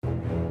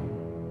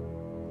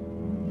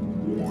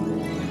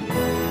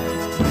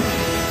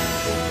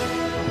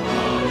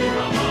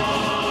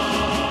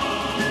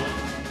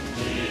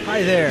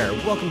Hi there!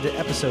 Welcome to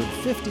episode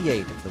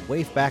 58 of the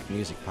Wave Back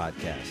Music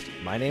Podcast.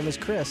 My name is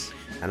Chris.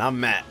 And I'm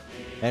Matt.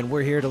 And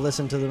we're here to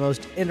listen to the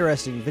most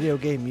interesting video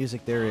game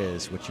music there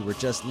is. What you were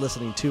just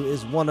listening to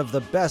is one of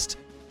the best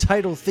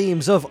title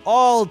themes of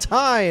all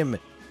time!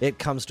 It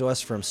comes to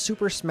us from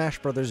Super Smash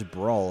Bros.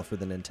 Brawl for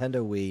the Nintendo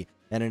Wii,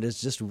 and it is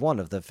just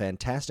one of the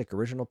fantastic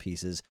original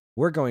pieces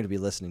we're going to be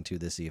listening to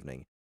this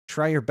evening.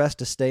 Try your best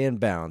to stay in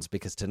bounds,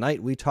 because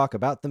tonight we talk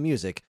about the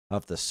music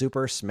of the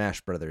Super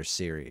Smash Bros.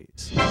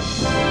 Series.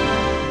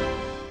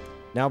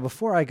 Now,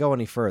 before I go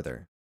any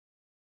further,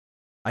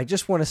 I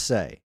just want to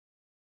say,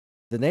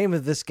 the name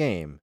of this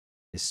game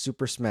is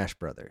Super Smash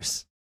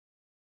Bros.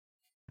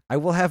 I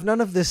will have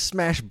none of this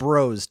Smash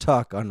Bros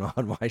talk on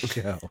my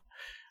show,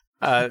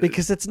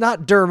 because it's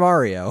not Der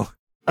Mario,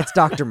 it's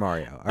Dr.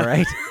 Mario, all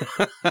right?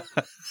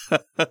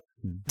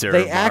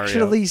 They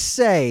actually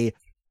say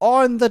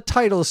on the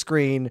title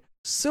screen,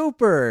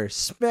 Super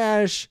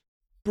Smash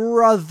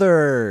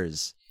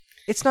Brothers.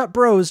 It's not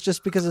bros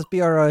just because it's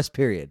BROS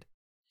period.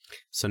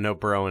 So no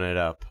broing it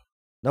up.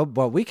 No,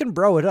 but we can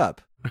bro it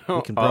up.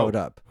 We can bro it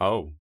up.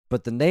 Oh.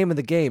 But the name of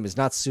the game is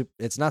not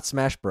it's not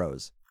Smash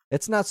Bros.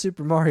 It's not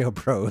Super Mario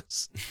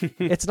Bros.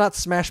 It's not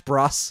Smash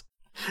Bros.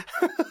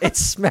 It's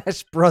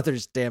Smash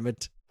Brothers, damn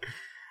it.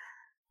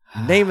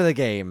 Name of the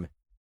game.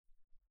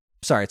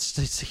 Sorry, it's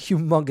a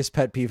humongous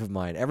pet peeve of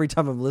mine. Every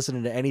time I'm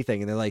listening to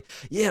anything and they're like,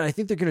 yeah, I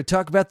think they're going to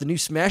talk about the new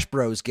Smash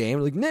Bros. Game.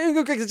 I'm like,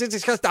 no,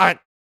 stop it.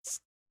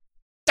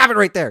 Stop it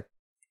right there.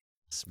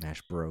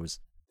 Smash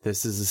Bros.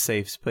 This is a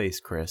safe space,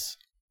 Chris.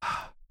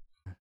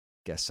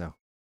 Guess so.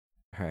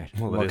 All right.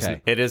 Well,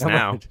 okay. It is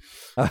now.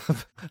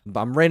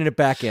 I'm reining it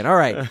back in. All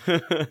right.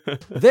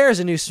 There's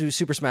a new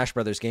Super Smash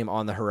Bros. Game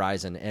on the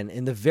horizon, and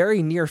in the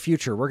very near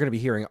future, we're going to be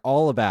hearing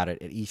all about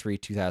it at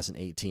E3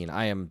 2018.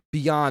 I am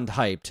beyond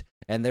hyped,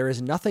 and there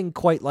is nothing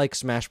quite like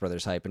Smash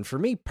Bros. Hype. And for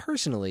me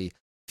personally,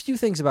 few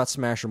things about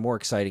Smash are more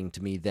exciting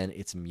to me than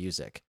its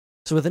music.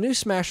 So with a new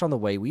Smash on the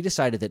way, we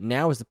decided that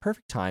now is the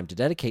perfect time to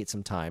dedicate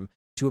some time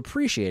to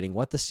appreciating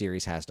what the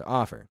series has to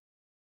offer.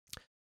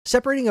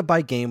 Separating it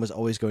by game was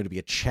always going to be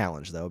a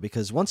challenge, though,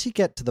 because once you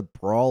get to the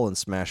Brawl and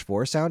Smash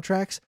 4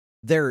 soundtracks,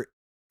 they're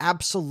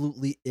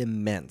absolutely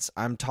immense.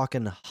 I'm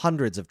talking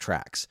hundreds of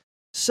tracks.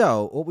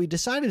 So what we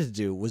decided to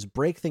do was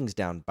break things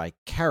down by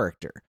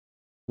character.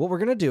 What we're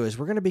going to do is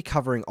we're going to be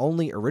covering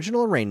only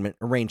original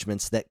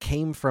arrangements that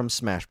came from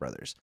Smash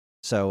Brothers.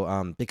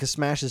 So, because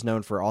Smash is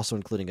known for also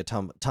including a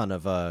ton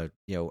of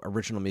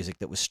original music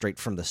that was straight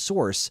from the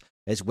source,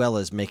 as well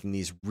as making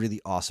these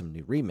really awesome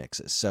new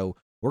remixes. So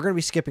we're going to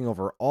be skipping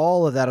over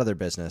all of that other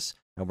business,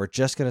 and we're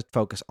just going to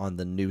focus on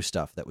the new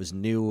stuff that was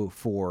new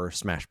for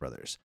Smash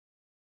Brothers.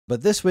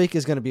 But this week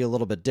is going to be a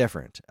little bit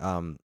different,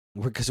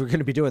 because we're going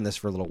to be doing this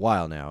for a little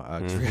while now,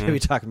 because we're going to be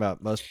talking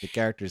about most of the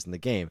characters in the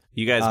game.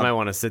 You guys might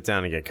want to sit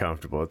down and get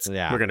comfortable.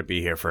 We're going to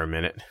be here for a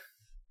minute.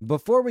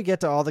 Before we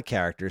get to all the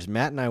characters,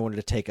 Matt and I wanted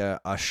to take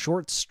a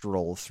short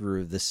stroll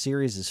through the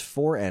series'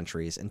 4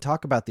 entries and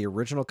talk about the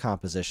original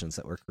compositions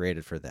that were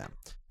created for them.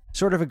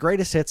 Sort of a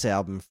greatest hits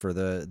album for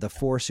the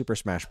 4 Super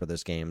Smash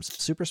Bros. Games: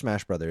 Super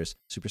Smash Bros.,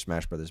 Super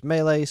Smash Bros.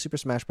 Melee, Super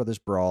Smash Bros.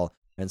 Brawl,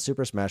 and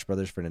Super Smash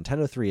Bros. For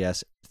Nintendo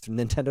 3DS,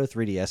 Nintendo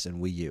 3DS,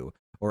 and Wii U,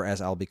 or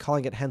as I'll be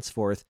calling it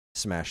henceforth,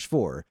 Smash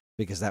 4,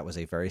 because that was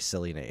a very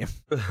silly name.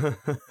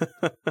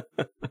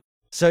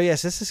 So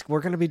yes, we're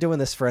going to be doing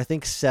this for I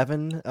think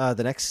 7.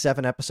 The next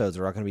 7 episodes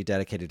are all going to be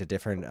dedicated to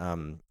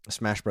different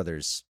Smash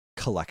Brothers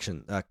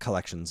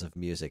collections of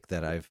music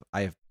that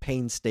I've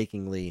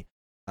painstakingly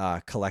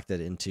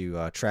collected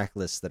into track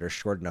lists that are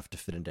short enough to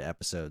fit into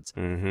episodes.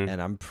 Mm-hmm. And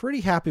I'm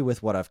pretty happy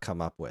with what I've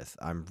come up with.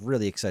 I'm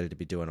really excited to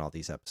be doing all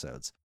these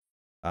episodes.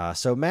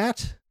 So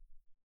Matt,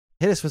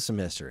 hit us with some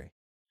history.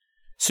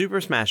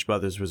 Super Smash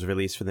Bros. Was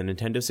released for the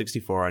Nintendo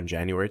 64 on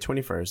January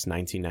 21st,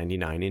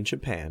 1999 in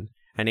Japan,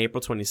 and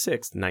April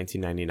 26th,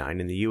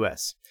 1999 in the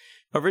US.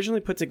 Originally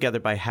put together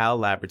by HAL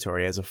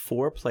Laboratory as a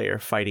 4-player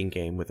fighting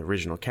game with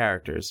original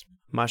characters,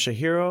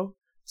 Masahiro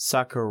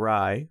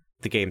Sakurai,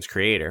 the game's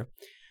creator,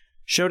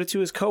 showed it to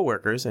his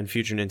co-workers and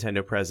future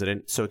Nintendo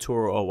president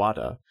Satoru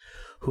Iwata,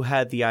 who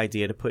had the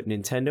idea to put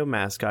Nintendo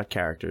mascot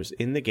characters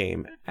in the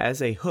game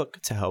as a hook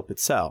to help it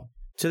sell.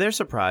 To their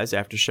surprise,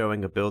 after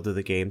showing a build of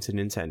the game to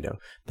Nintendo,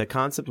 the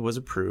concept was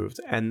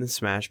approved and the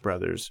Smash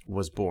Bros.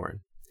 Was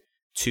born.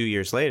 2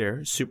 years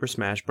later, Super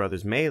Smash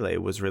Bros. Melee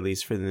was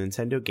released for the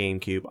Nintendo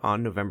GameCube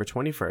on November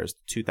 21st,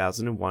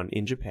 2001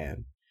 in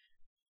Japan,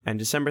 and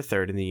December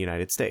 3rd in the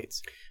United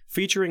States.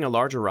 Featuring a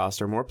larger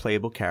roster, more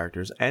playable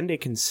characters, and a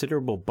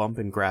considerable bump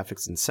in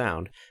graphics and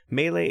sound,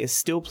 Melee is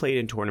still played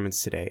in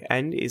tournaments today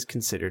and is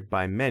considered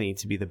by many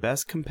to be the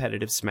best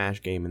competitive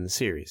Smash game in the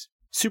series.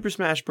 Super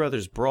Smash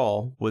Bros.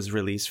 Brawl was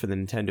released for the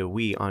Nintendo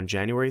Wii on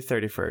January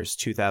 31st,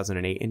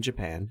 2008 in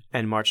Japan,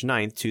 and March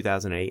 9th,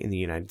 2008 in the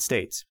United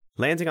States.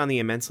 Landing on the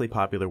immensely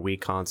popular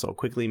Wii console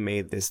quickly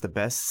made this the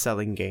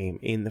best-selling game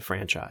in the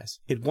franchise.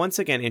 It once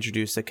again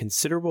introduced a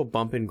considerable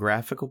bump in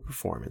graphical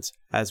performance,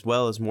 as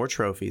well as more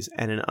trophies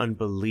and an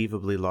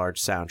unbelievably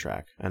large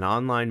soundtrack, an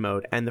online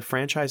mode, and the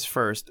franchise's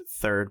first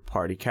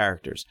third-party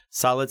characters,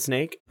 Solid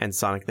Snake and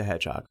Sonic the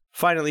Hedgehog.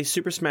 Finally,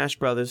 Super Smash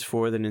Bros.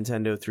 For the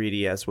Nintendo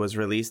 3DS was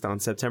released on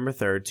September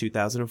 3rd,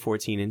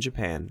 2014 in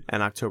Japan,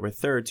 and October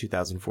 3rd,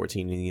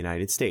 2014 in the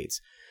United States,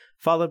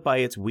 followed by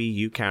its Wii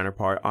U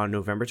counterpart on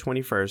November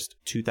 21st,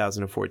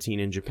 2014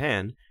 in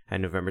Japan,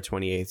 and November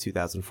 28th,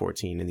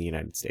 2014 in the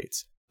United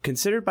States.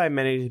 Considered by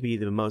many to be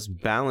the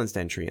most balanced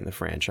entry in the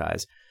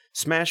franchise,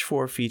 Smash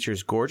 4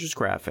 features gorgeous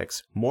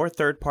graphics, more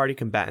third-party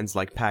combatants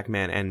like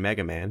Pac-Man and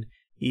Mega Man,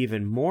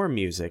 even more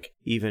music,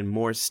 even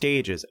more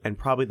stages, and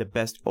probably the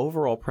best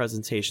overall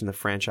presentation the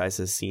franchise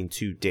has seen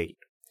to date.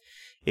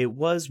 It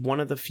was one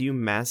of the few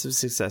massive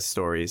success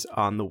stories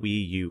on the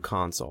Wii U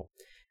console,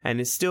 and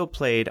is still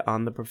played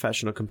on the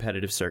professional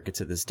competitive circuit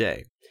to this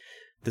day.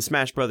 The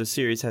Smash Bros.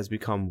 Series has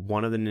become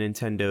one of the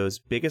Nintendo's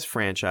biggest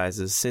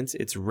franchises since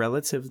its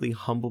relatively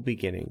humble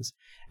beginnings,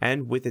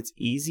 and with its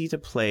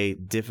easy-to-play,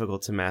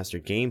 difficult-to-master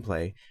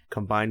gameplay,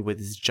 combined with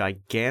its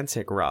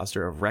gigantic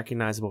roster of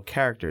recognizable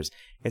characters,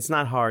 it's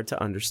not hard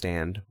to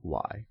understand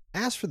why.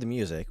 As for the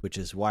music, which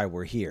is why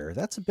we're here,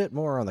 that's a bit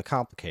more on the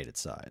complicated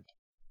side.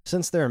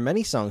 Since there are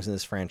many songs in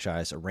this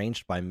franchise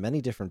arranged by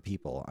many different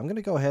people, I'm going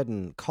to go ahead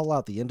and call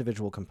out the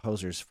individual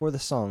composers for the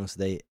songs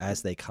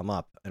as they come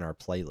up in our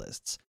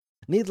playlists.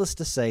 Needless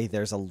to say,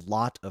 there's a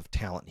lot of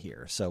talent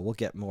here, so we'll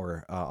get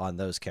more on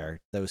those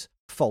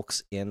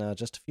folks in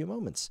just a few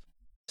moments.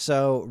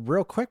 So,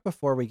 real quick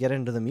before we get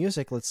into the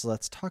music,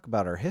 let's talk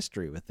about our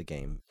history with the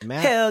game.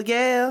 Matt, hell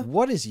yeah!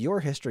 What is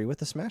your history with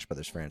the Smash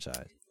Brothers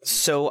franchise?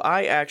 So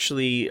I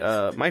actually,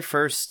 my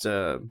first,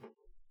 I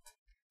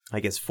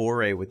guess,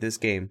 foray with this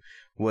game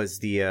was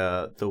the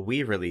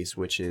Wii release,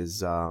 which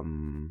is, I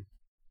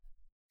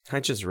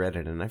just read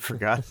it and I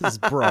forgot. This is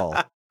Brawl.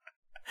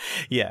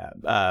 Yeah,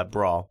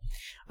 Brawl.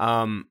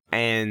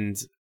 And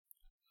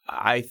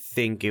I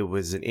think it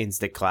was an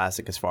instant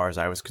classic as far as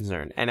I was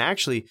concerned. And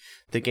actually,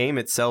 the game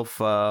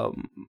itself,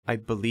 I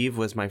believe,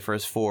 was my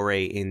first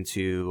foray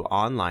into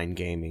online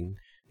gaming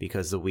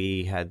because the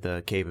Wii had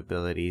the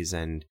capabilities.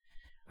 And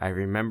I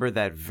remember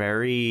that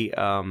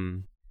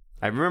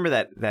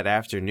that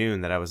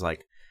afternoon that I was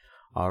like,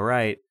 all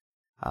right,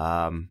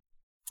 I'm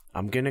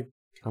gonna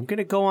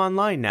go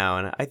online now,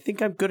 and I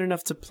think I'm good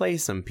enough to play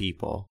some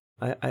people.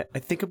 I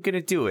think I'm gonna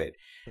do it.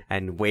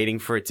 And waiting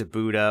for it to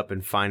boot up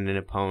and find an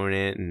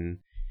opponent, and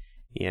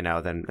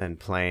then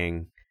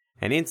playing,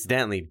 and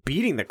incidentally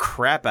beating the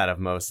crap out of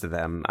most of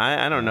them.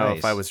 I don't know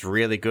if I was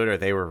really good or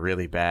they were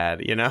really bad,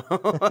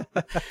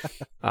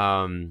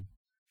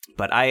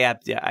 But I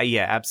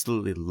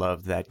absolutely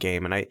loved that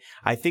game. And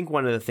I think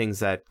one of the things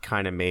that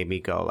kind of made me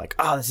go like,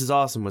 oh, this is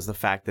awesome, was the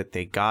fact that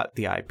they got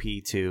the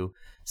IP to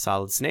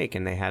Solid Snake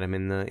and they had him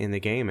in the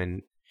game.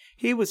 And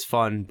he was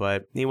fun,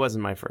 but he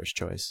wasn't my first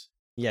choice.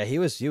 Yeah, he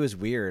was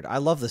weird. I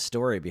love the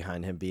story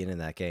behind him being in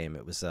that game.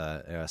 It was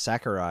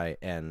Sakurai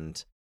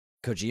and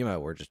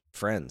Kojima were just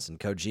friends, and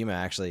Kojima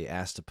actually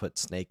asked to put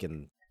Snake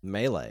in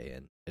Melee,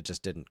 and it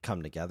just didn't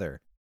come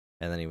together.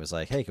 And then he was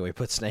like, "Hey, can we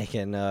put Snake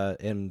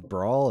in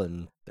Brawl?"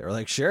 And they were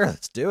like, "Sure,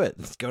 let's do it.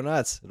 Let's go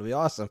nuts. It'll be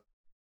awesome."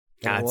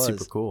 It's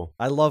super cool.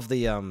 I love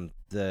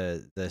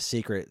the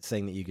secret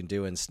thing that you can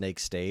do in Snake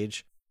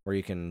Stage, where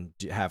you can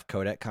have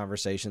codec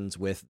conversations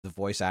with the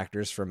voice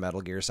actors from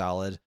Metal Gear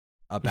Solid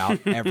about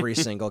every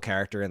single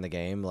character in the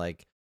game.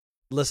 Like,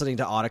 listening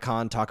to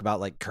Otacon talk about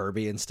like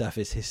Kirby and stuff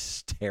is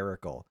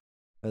hysterical.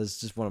 It's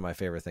just one of my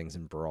favorite things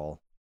in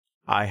Brawl.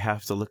 I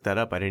have to look that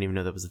up. I didn't even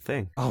know that was a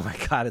thing. Oh my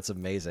god, it's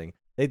amazing.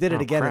 They did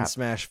it again in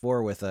Smash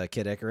 4 with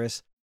Kid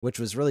Icarus, which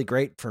was really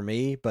great for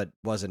me, but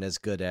wasn't as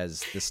good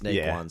as the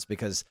Snake ones,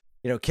 because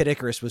Kid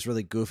Icarus was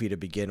really goofy to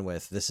begin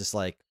with. This is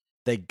like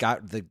they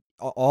got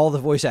all the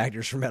voice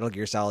actors from Metal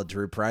Gear Solid to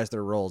reprise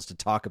their roles to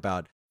talk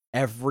about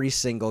every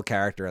single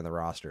character in the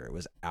roster. It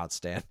was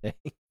outstanding.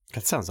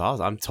 That sounds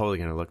awesome. I'm totally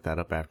going to look that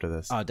up after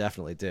this. Oh,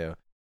 definitely do.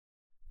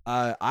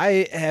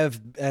 I have,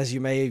 as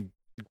you may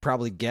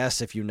probably guess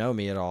if you know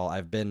me at all,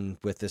 I've been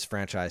with this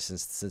franchise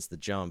since the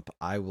jump.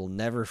 I will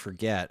never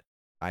forget,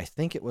 I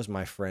think it was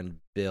my friend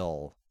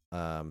Bill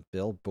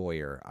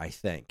Boyer, I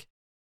think.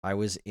 I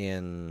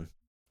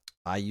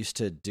used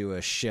to do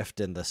a shift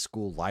in the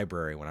school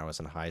library when I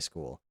was in high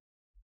school.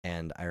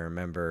 And I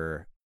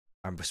remember,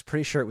 I was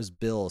pretty sure it was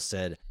Bill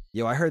said,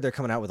 "Yo, I heard they're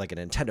coming out with like a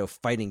Nintendo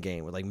fighting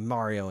game with like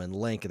Mario and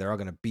Link, and they're all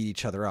going to beat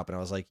each other up." And I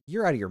was like,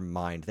 "You're out of your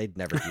mind. They'd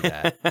never do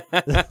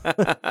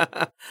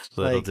that."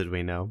 Little did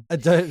we know.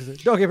 Don't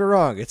get me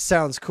wrong. It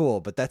sounds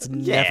cool, but that's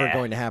never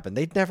going to happen.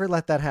 They'd never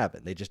let that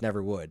happen. They just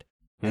never would.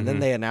 And then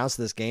they announced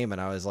this game, and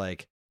I was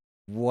like,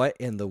 what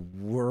in the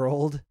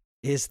world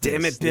is this?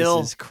 Damn it,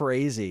 Bill. This is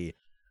crazy.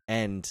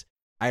 And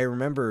I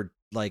remember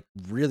like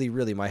really,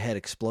 really my head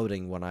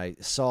exploding when I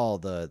saw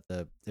I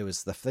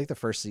think the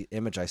first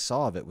image I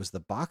saw of it was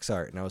the box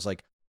art, and I was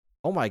like,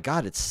 oh my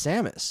god, it's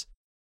Samus.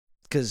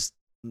 Because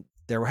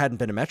there hadn't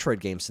been a Metroid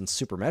game since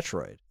Super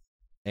Metroid.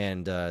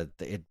 and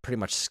it pretty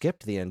much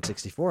skipped the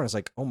N64. And I was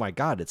like, oh my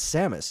god, it's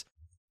Samus.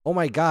 Oh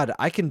my god,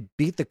 I can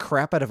beat the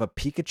crap out of a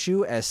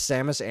Pikachu as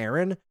Samus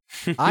Aran.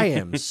 I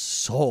am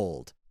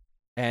sold.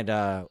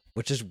 And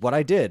which is what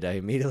I did. I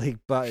immediately,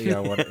 when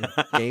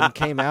the game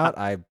came out,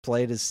 I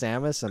played as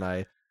Samus, and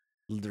I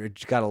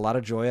got a lot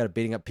of joy out of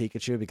beating up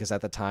Pikachu, because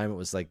at the time it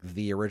was like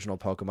the original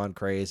Pokemon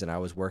craze, and I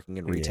was working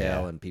in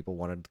retail, and people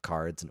wanted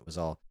cards, and it was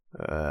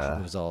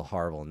all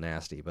horrible and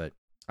nasty. But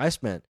I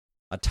spent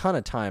a ton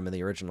of time in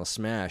the original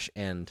Smash,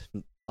 and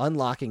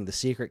unlocking the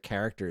secret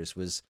characters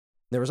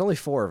there was only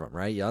 4 of them,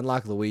 right? You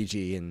unlock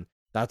Luigi, and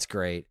that's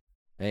great.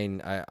 I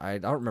mean, I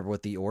don't remember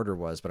what the order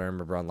was, but I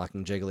remember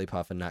unlocking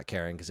Jigglypuff and not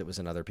caring because it was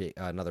another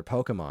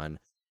Pokemon.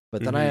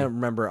 But then I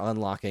remember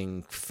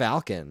unlocking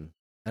Falcon,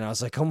 and I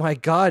was like, oh my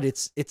god,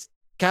 it's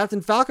Captain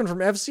Falcon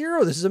from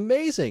F-Zero. This is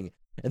amazing.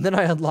 And then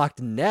I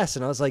unlocked Ness,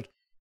 and I was like,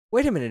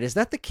 wait a minute, is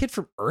that the kid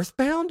from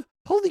Earthbound?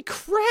 Holy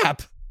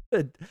crap.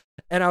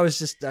 And I was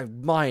just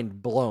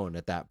mind blown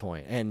at that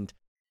point. And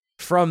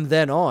from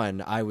then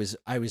on, I was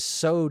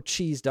so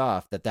cheesed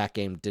off that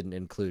game didn't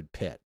include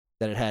Pit.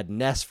 That it had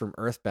Ness from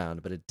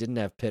Earthbound, but it didn't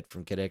have Pit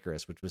from Kid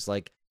Icarus, which was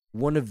like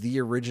one of the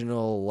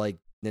original like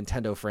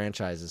Nintendo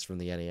franchises from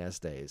the NES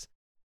days.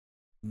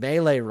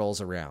 Melee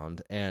rolls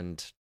around,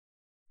 and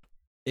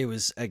it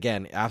was,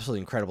 again,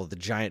 absolutely incredible. The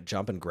giant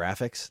jump in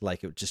graphics,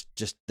 like it just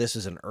this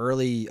was an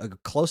early,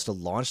 close to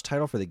launch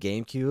title for the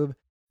GameCube,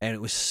 and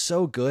it was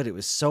so good. It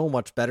was so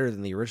much better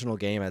than the original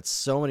game. It had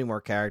so many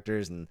more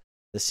characters, and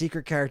the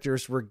secret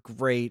characters were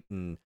great,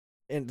 and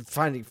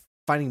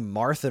finding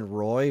Marth and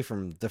Roy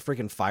from the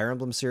freaking Fire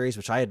Emblem series,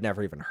 which I had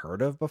never even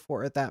heard of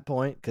before at that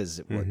point, because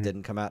it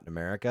didn't come out in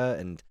America,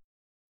 and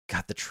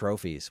got the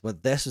trophies. Well,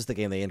 this was the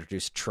game they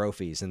introduced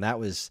trophies, and that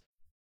was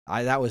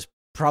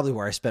probably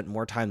where I spent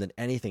more time than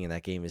anything in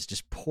that game, is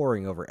just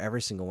poring over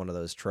every single one of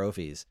those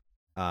trophies,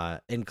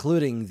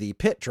 including the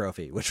Pit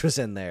trophy, which was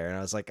in there. And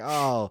I was like,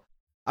 oh,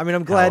 I mean,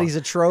 I'm glad he's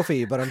a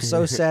trophy, but I'm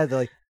so sad that,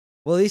 like,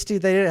 well, at least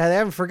they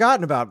haven't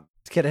forgotten about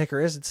Kid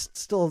Icarus. It's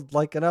still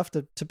like enough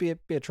to be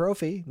a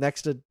trophy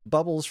next to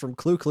Bubbles from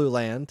Clu Clu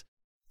Land.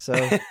 So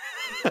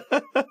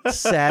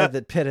sad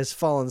that Pit has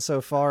fallen so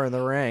far in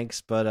the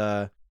ranks, but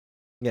I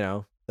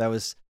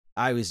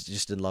was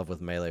just in love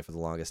with Melee for the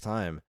longest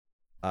time.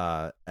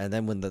 And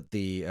then when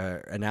the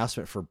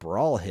announcement for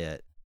Brawl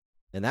hit,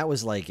 and that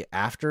was like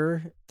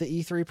after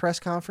the E3 press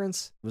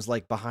conference, it was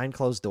like behind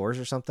closed doors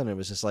or something. It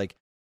was just like,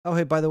 oh,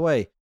 hey, by the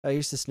way,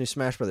 here's this new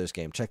Smash Brothers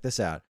game. Check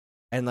this out.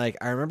 And like,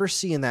 I remember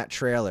seeing that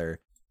trailer,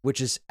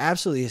 which is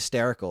absolutely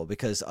hysterical,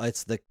 because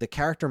it's the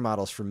character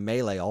models from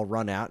Melee all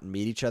run out and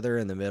meet each other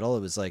in the middle.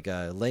 It was like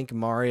Link,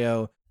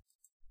 Mario,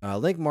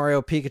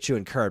 Pikachu,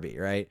 and Kirby,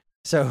 right?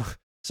 So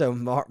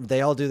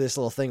they all do this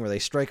little thing where they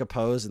strike a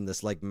pose, and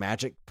this like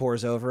magic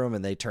pours over them,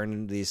 and they turn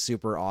into these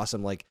super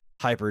awesome, like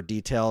hyper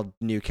detailed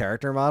new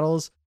character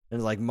models.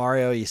 And like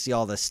Mario, you see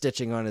all the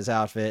stitching on his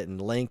outfit,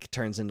 and Link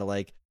turns into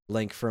like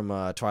Link from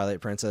Twilight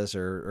Princess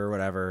or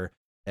whatever.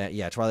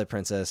 Twilight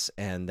Princess.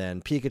 And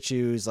then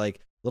Pikachu's like a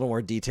little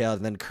more detailed,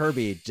 and then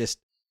Kirby just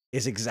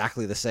is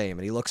exactly the same,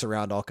 and he looks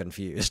around all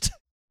confused.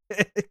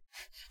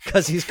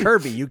 Because he's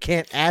Kirby, you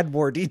can't add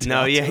more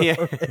detail. No, yeah.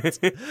 It's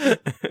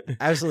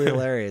absolutely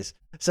hilarious.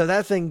 So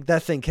that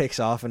thing kicks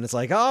off, and it's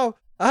like,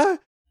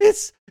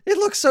 it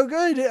looks so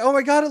good. Oh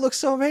my god, it looks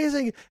so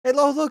amazing. And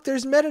oh look,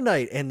 there's Meta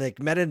Knight, and like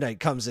Meta Knight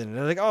comes in, and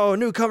they're like, oh,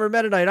 newcomer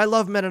Meta Knight. I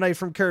love Meta Knight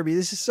from Kirby.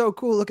 This is so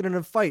cool looking in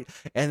a fight.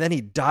 And then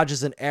he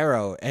dodges an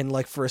arrow, and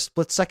like for a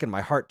split second,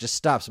 my heart just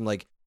stops. I'm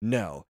like,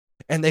 no.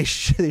 And they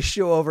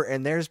show over,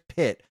 and there's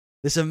Pit.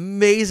 This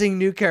amazing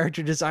new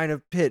character design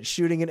of Pit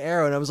shooting an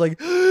arrow, and I was like,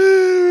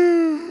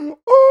 oh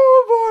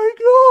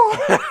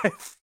my god! I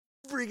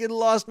freaking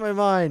lost my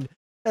mind.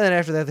 And then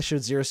after that, they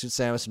showed Zero Suit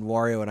Samus and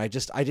Wario, and I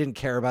didn't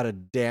care about a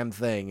damn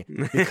thing,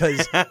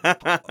 because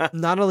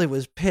not only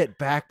was Pit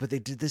back, but they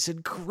did this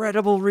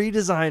incredible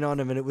redesign on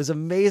him, and it was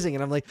amazing.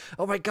 And I'm like,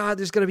 oh my god,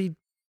 there's gonna be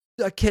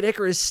a Kid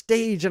Icarus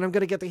stage, and I'm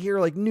gonna get to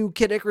hear like new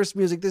Kid Icarus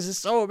music. This is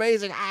so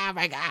amazing! Oh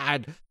my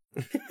god!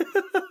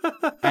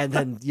 And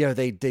then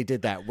they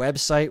did that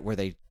website where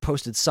they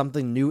posted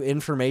something new,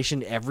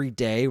 information every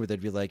day, where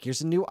they'd be like,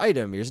 here's a new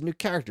item, here's a new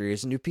character,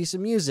 here's a new piece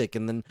of music,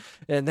 and then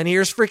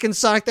here's freaking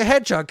Sonic the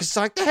Hedgehog, because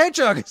Sonic the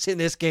Hedgehog is in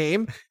this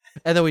game.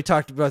 And then we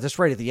talked about this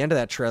right at the end of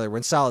that trailer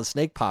when Solid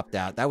Snake popped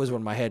out. That was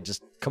when my head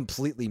just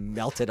completely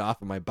melted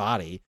off of my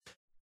body.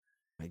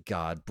 My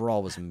god,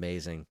 Brawl was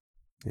amazing.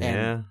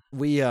 Yeah.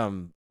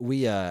 And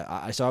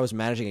so I was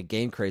managing a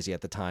Game Crazy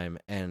at the time,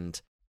 and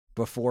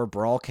before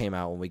Brawl came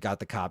out, when we got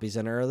the copies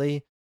in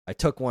early, I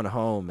took one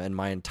home, and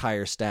my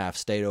entire staff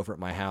stayed over at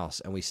my house,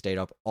 and we stayed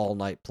up all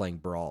night playing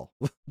Brawl.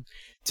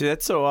 Dude,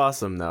 that's so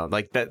awesome though.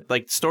 Like that,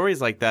 like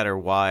stories like that are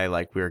why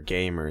like we're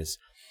gamers,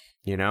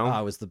 you know? Oh,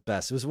 it was the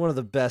best. It was one of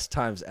the best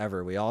times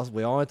ever. We all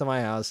went to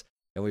my house,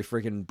 and we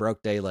freaking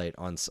broke daylight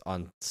on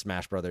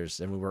Smash Brothers,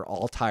 and we were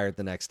all tired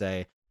the next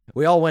day.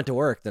 We all went to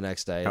work the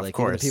next day. Like,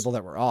 even the people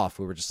that were off,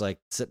 we were just like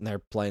sitting there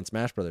playing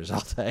Smash Brothers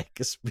all day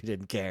because we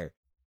didn't care.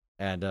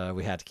 and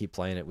we had to keep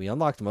playing it. We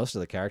unlocked most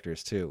of the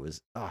characters too. It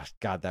was, oh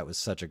god, that was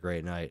such a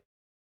great night.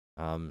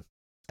 And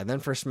then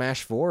for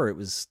Smash 4, it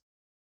was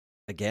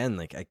again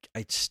like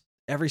I just,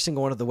 every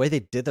single one of the way they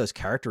did those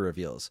character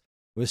reveals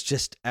was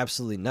just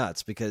absolutely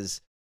nuts,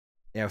 because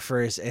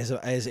for as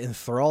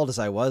enthralled as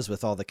I was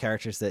with all the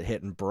characters that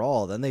hit in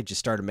Brawl, then they just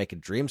started making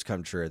dreams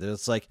come true.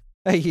 It's like,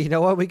 hey, you know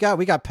what? We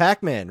got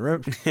Pac-Man.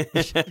 You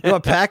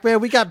want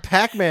Pac-Man? We got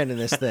Pac-Man in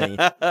this thing.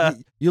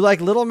 You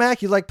like Little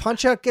Mac? You like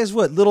Punch-Out? Guess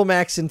what? Little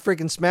Mac's in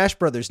freaking Smash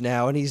Brothers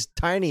now, and he's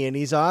tiny and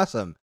he's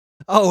awesome.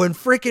 Oh, and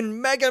freaking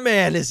Mega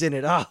Man is in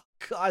it. Oh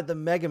god, the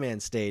Mega Man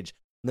stage,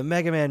 the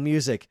Mega Man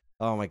music.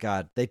 Oh my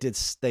god, they did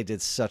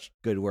such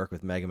good work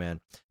with Mega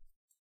Man.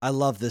 I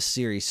love this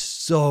series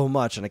so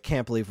much, and I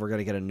can't believe we're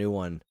gonna get a new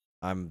one.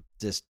 I'm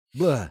just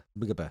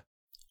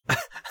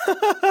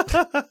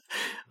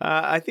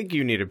I think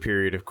you need a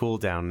period of cool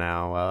down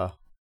now. I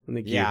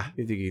think you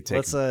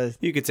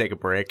could take a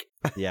break.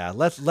 Yeah,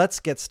 let's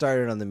get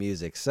started on the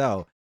music.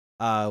 So,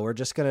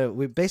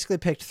 we basically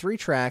picked 3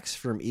 tracks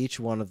from each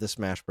one of the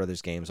Smash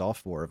Brothers games, all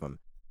 4 of them,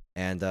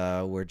 and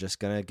we're just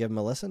gonna give them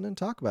a listen and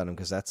talk about them,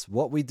 because that's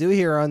what we do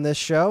here on this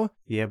show.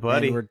 Yeah,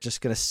 buddy. And we're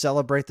just gonna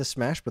celebrate the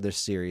Smash Brothers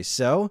series.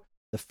 So,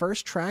 the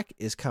first track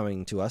is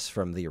coming to us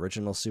from the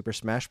original Super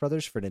Smash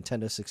Brothers for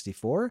Nintendo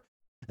 64.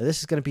 And this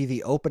is going to be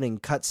the opening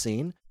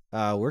cutscene.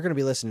 We're going to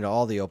be listening to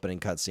all the opening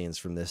cutscenes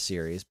from this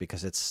series,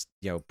 because it's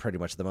pretty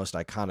much the most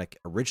iconic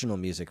original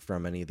music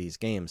from any of these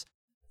games,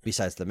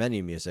 besides the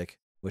menu music,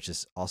 which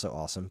is also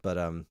awesome.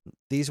 But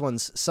these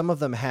ones, some of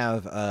them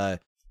have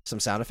some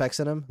sound effects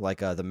in them, like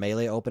the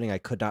Melee opening. I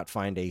could not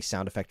find a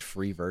sound effect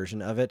free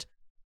version of it,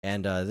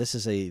 and this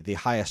is the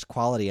highest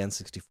quality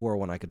N64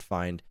 one I could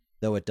find,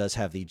 though it does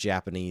have the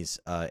Japanese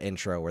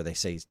intro where they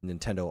say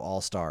Nintendo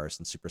All-Stars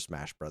and Super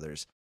Smash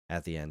Brothers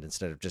at the end,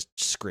 instead of just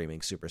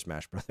screaming Super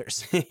Smash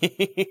Brothers.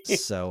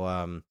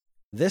 So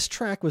this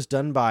track was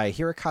done by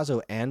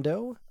Hirokazu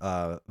Ando.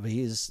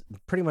 He's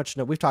pretty much,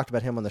 we've talked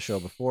about him on the show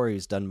before.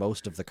 He's done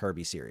most of the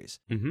Kirby series.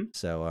 Mm-hmm.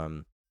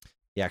 So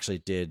he actually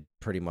did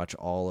pretty much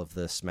all of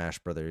the Smash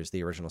Brothers,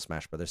 the original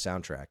Smash Brothers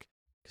soundtrack,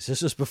 because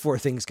this was before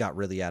things got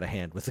really out of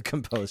hand with the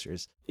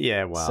composers.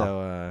 Yeah, wow.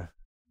 So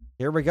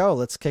here we go.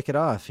 Let's kick it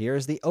off.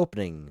 Here's the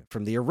opening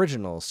from the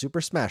original Super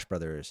Smash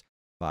Brothers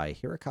by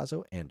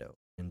Hirokazu Ando.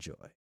 Enjoy.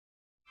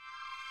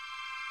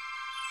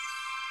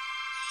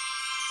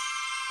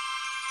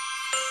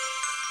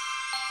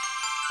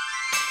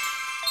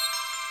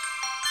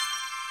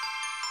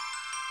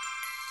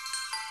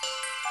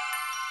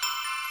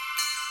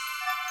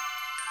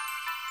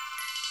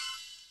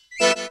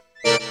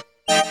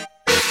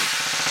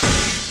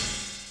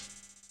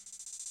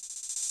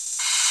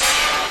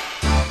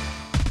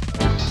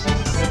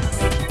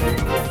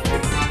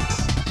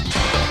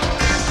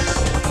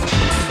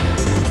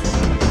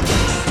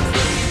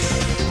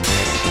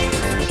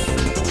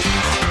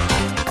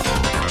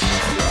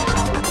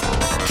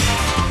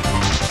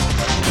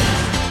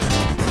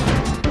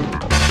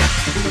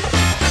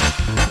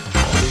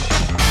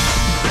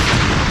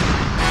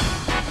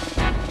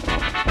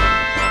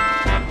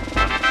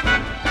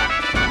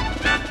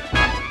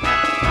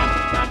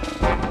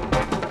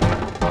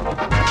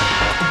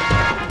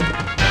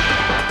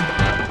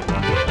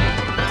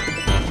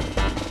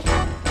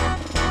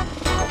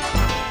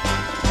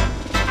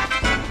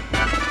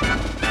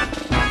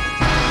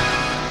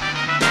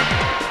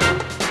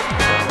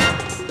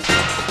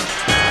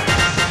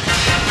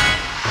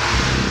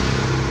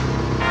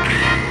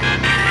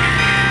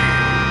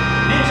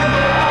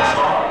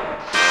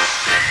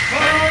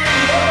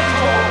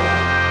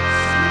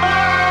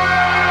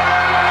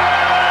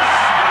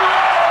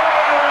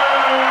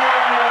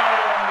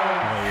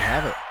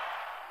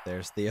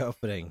 The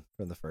opening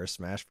from the first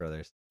Smash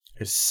Brothers.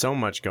 There's so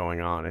much going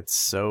on. It's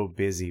so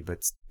busy, but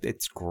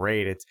it's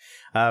great. It's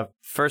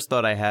first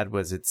thought I had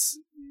was it's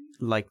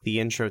like the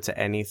intro to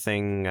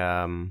anything.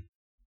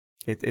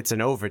 It's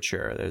an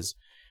overture. There's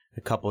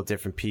a couple of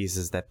different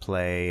pieces that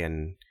play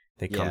and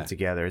they come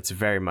together. It's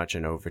very much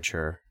an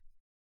overture.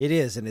 It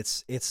is, and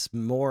it's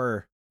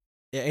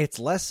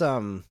less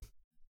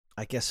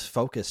I guess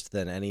focused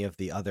than any of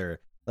the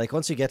other. Like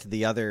once you get to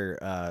the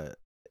other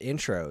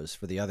intros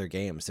for the other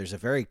games, there's a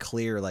very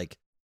clear, like,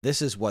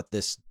 this is what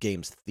this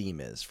game's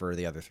theme is for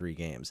the other 3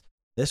 games.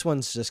 This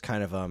one's just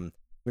kind of I mean,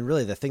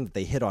 really the thing that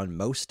they hit on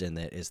most in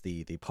it is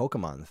the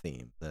Pokemon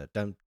theme, the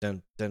dun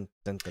dun dun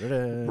dun dun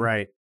dun,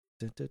 right.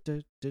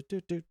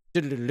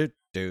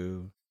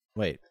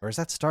 Wait, or is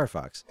that Star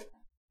Fox?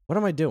 What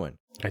am I doing?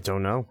 I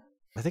don't know.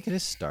 I think it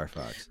is Star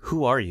Fox.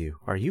 Who are you?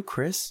 Are you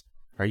Chris?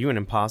 Are you an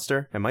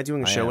imposter? Am I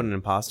doing a show with an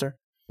imposter?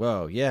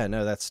 Whoa, yeah,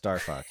 no, that's Star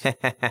Fox.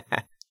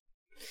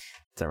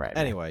 It's all right.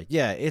 Anyway,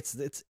 yeah, it's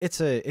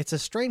a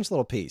strange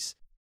little piece.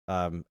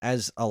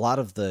 As a lot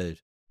of the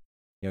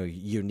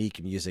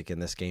unique music in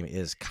this game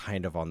is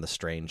kind of on the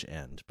strange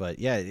end, but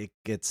yeah,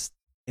 it's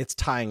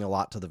tying a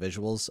lot to the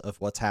visuals of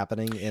what's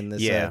happening in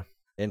this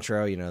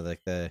intro.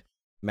 Like the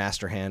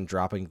Master Hand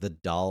dropping the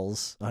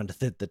dolls onto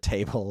the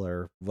table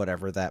or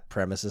whatever that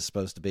premise is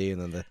supposed to be,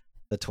 and then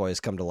the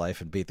toys come to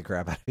life and beat the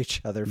crap out of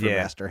each other for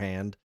Yeah. Master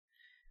Hand.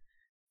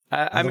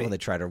 I love mean, when they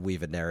try to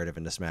weave a narrative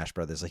into Smash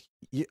Brothers. Like,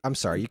 I'm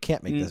sorry, you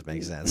can't make this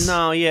make sense.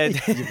 No, yeah. You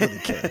really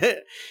can't.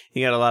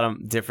 You got a lot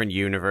of different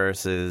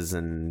universes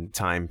and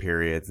time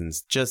periods, and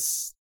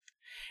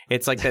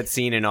it's like that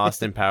scene in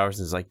Austin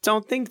Powers is like,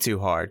 don't think too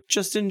hard,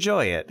 just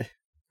enjoy it.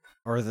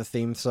 Or the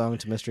theme song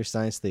to Mystery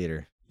Science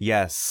Theater.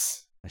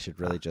 Yes. I should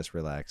really just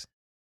relax.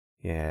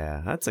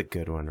 Yeah, that's a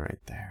good one right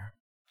there.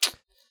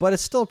 But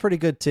it's still a pretty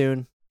good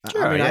tune.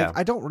 Sure, I mean, yeah.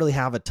 I don't really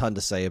have a ton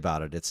to say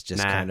about it. It's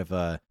just Nah. kind of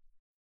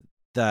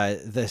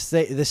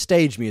the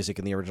stage music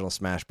in the original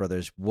Smash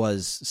Brothers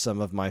was some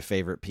of my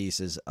favorite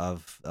pieces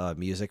of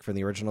music from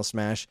the original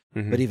Smash.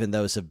 Mhm. But even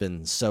those have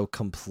been so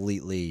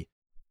completely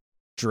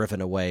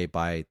driven away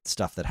by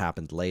stuff that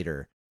happened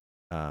later.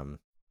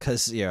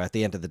 Because, at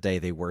the end of the day,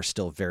 they were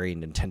still very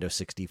Nintendo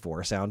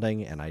 64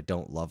 sounding, and I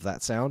don't love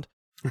that sound.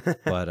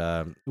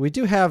 But we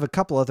do have a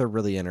couple other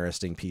really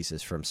interesting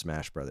pieces from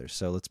Smash Brothers.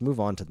 So let's move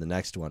on to the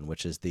next one,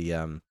 which is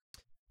the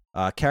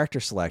character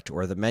select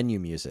or the menu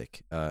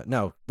music.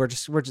 No, we're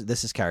just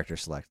this is character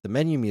select. The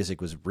menu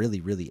music was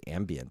really, really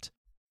ambient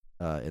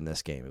in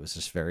this game. It was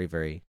just very,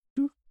 very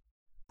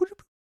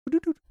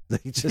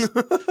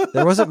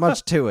there wasn't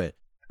much to it.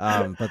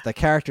 But the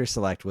character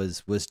select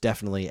was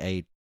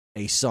definitely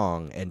a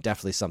song and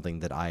definitely something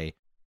that I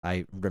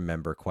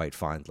remember quite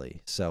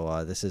fondly.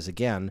 So this is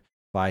again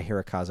by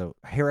Hirokazu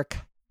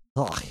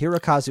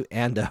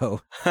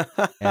Ando,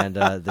 and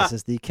this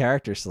is the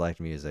character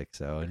select music.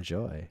 So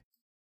enjoy.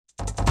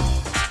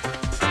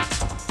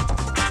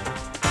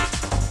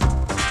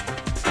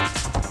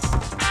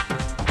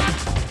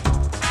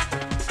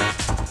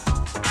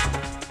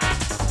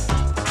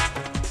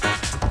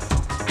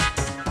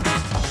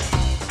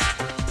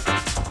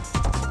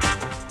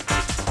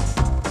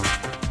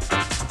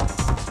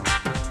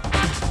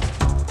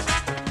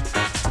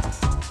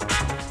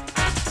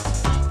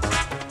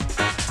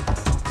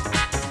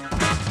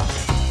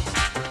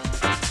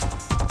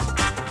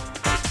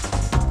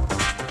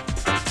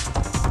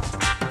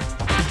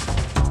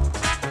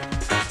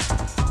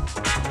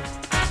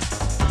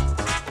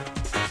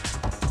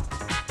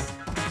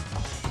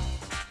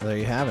 Well, there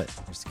you have it.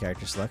 There's the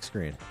character select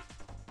screen.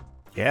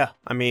 Yeah,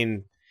 I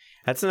mean,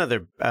 that's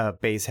another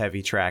bass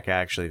heavy track.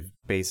 Actually,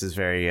 bass is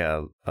very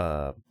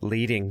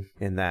leading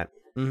in that.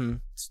 Mm-hmm.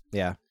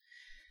 Yeah.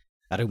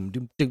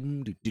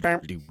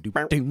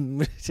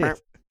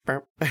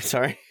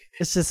 Sorry.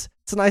 It's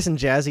nice and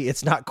jazzy.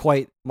 It's not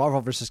quite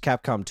Marvel vs.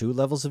 Capcom 2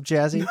 levels of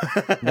jazzy.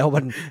 No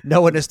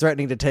one is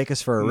threatening to take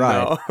us for a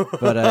ride. No.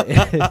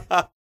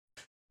 But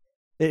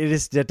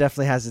it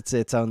definitely has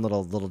its own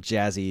little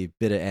jazzy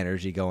bit of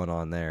energy going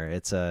on there.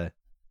 It's I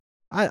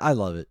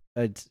love it.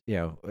 It's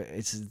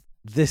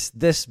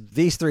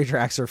these three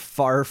tracks are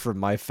far from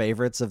my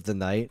favorites of the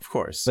night, Of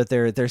course. but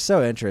they're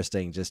so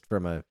interesting just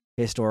from a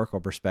historical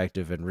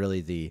perspective, and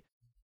really the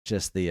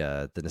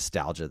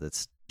nostalgia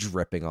that's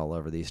dripping all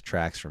over these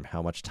tracks from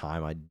how much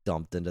time I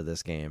dumped into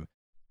this game.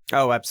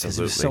 Oh, 'Cause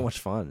absolutely. it was so much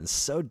fun. It's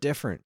so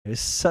different. It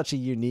was such a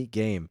unique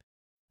game.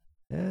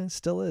 Yeah, it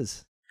still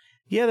is.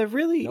 Yeah, there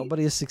really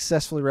Nobody has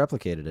successfully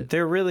replicated it.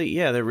 there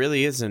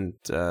really isn't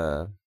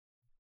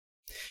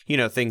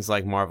things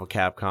like Marvel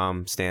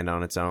Capcom stand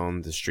on its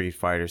own, the Street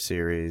Fighter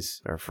series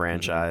or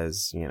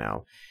franchise,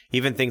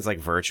 even things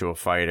like Virtua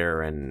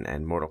Fighter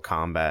and Mortal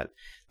Kombat.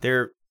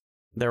 They're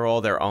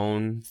all their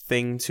own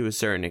thing to a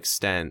certain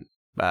extent.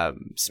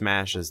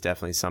 Smash is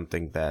definitely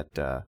something that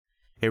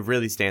it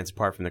really stands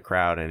apart from the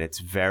crowd, and it's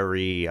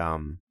very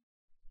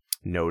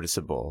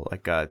noticeable.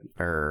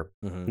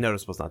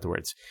 Noticeable is not the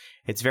words.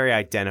 It's very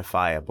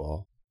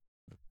identifiable.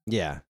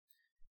 Yeah,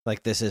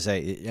 like this is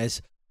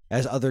as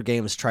other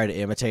games try to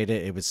imitate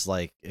it. It was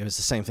the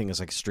same thing as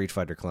like Street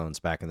Fighter clones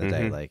back in the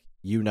day. Mhm. Like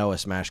a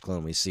Smash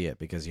clone, we see it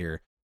because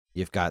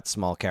you've got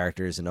small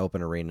characters in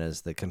open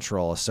arenas that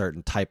control a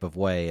certain type of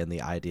way, and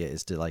the idea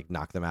is to like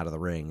knock them out of the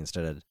ring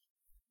instead of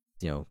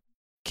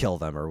kill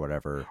them or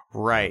whatever.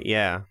 Right,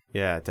 yeah,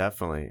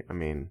 definitely. I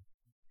mean,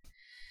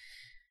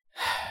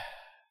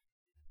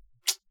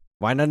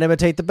 Why not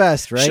imitate the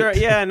best, right? sure,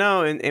 yeah,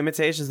 no, and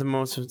imitation is the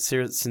most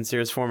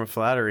sincerest form of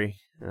flattery.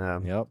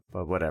 Yep.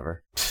 But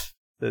whatever.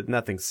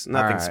 Nothing's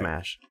right.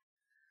 Smash.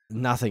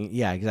 Nothing.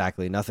 Yeah,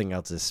 exactly. Nothing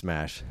else is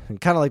Smash.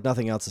 And kind of like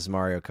nothing else is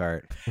Mario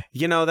Kart.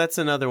 That's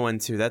another one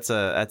too. That's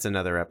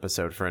another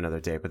episode for another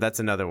day. But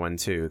that's another one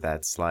too.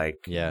 That's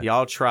like,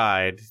 y'all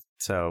tried,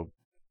 so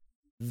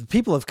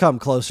People have come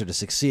closer to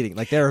succeeding.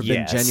 Like there have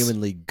been Yes.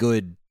 genuinely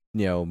good,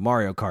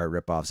 Mario Kart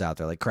ripoffs out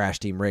there. Like Crash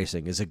Team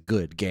Racing is a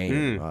good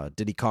game.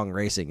 Diddy Kong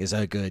Racing is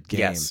a good game.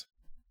 Yes.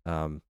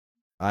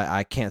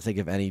 I can't think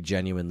of any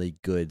genuinely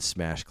good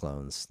Smash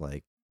clones.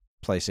 Like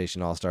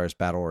PlayStation All Stars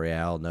Battle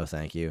Royale, no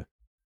thank you.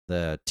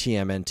 The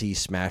TMNT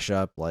Smash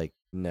Up, like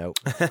nope.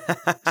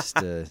 just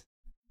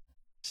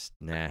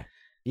nah.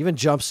 Even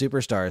Jump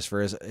Superstars,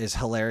 for as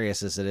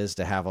hilarious as it is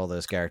to have all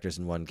those characters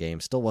in one game,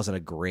 still wasn't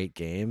a great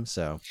game.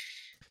 So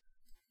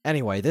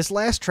anyway, this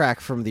last track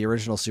from the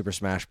original Super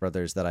Smash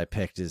Brothers that I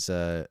picked is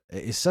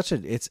such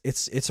a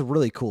it's a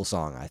really cool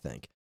song, I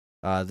think.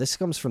 This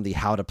comes from the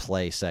how to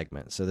play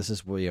segment. So this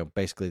is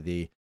basically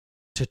the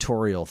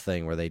tutorial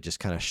thing where they just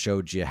kind of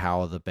showed you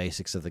how the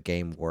basics of the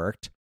game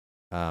worked.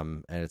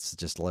 And it's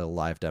just a little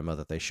live demo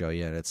that they show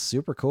you, and it's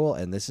super cool.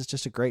 And this is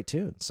just a great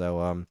tune.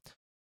 So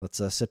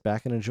let's sit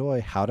back and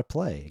enjoy How to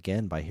Play,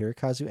 again by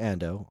Hirokazu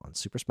Ando on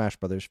Super Smash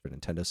Bros. For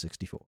Nintendo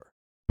 64.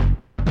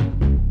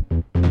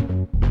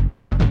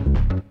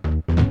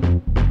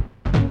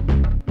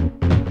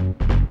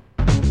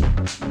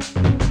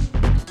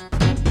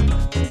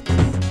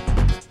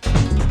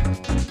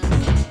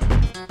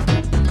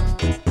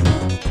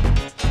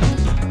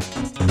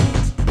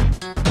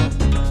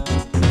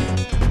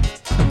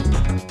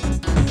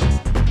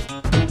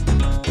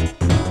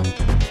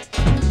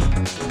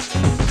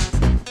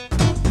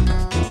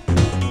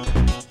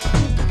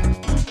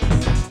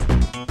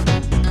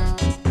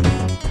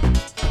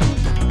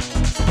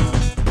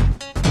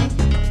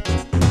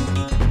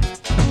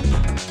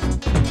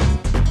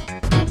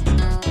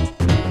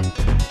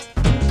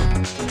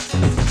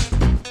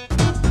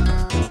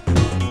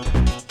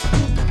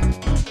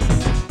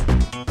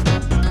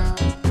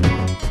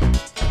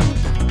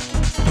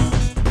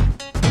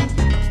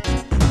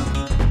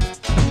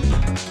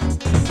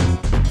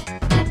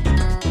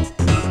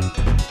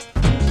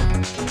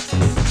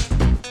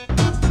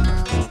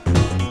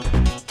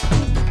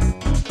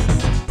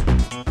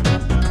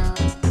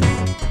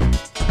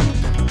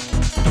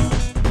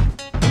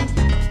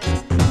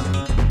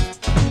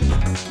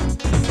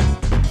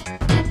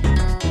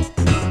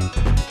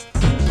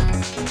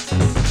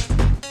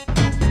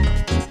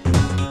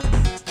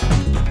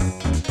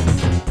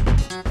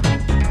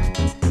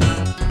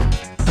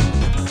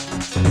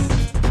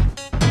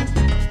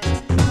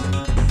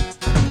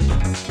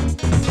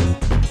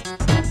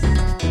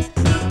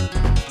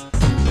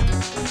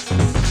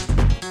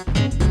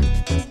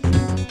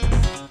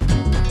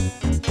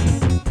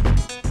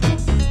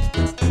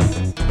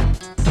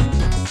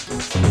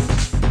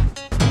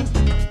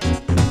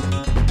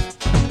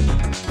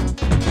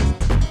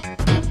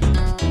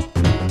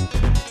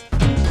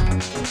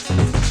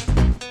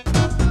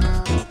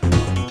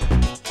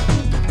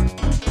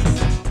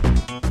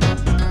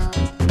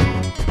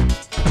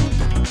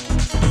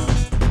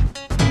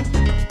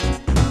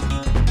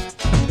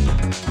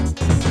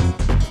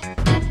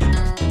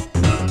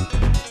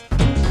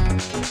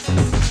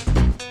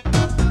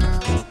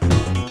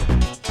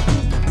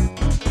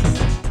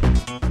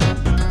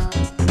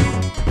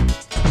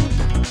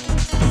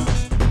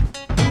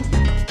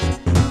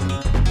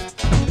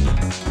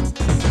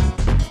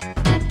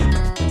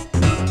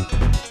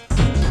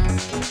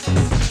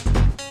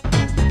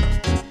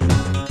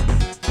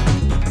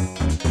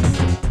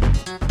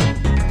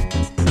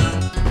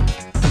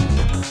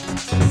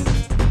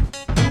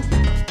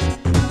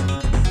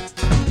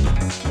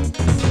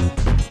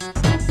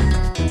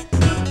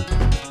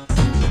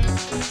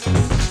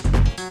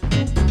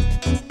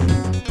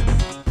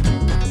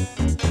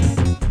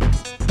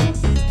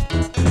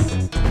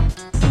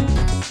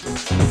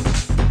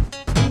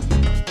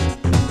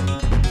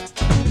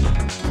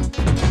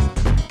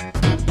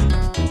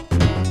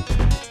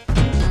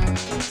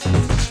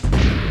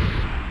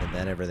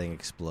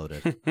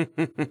 Exploded.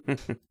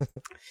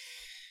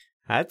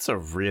 That's a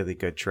really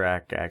good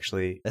track,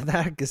 actually. Isn't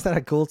that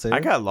a cool tune? I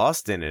got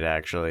lost in it,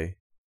 actually.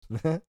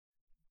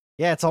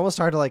 Yeah, it's almost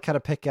hard to kind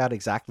of pick out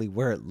exactly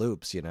where it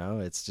loops.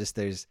 It's just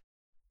there's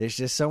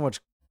just so much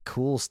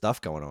cool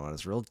stuff going on.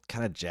 It's real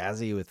kind of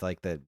jazzy with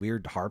that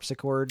weird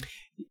harpsichord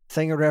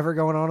thing or whatever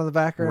going on in the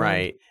background.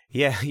 Right.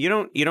 Yeah, you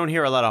don't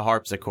hear a lot of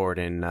harpsichord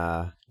in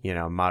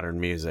modern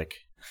music.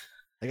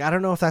 I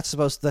don't know if that's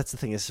the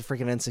thing. It's a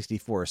freaking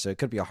N64, so it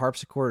could be a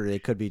harpsichord, or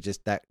it could be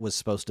just that was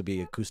supposed to be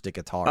acoustic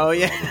guitar. Oh,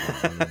 yeah.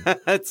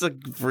 That's a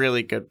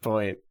really good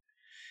point.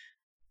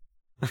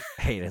 I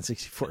hate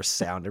N64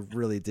 sound. I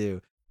really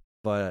do.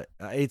 But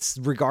it's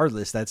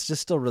regardless, that's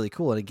just still really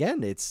cool. And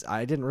again,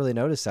 I didn't really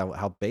notice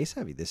how bass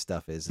heavy this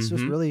stuff is. This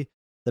was really,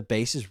 the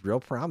bass is real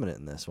prominent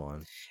in this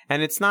one.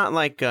 And it's not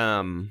like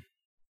the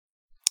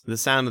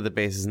sound of the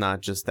bass is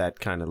not just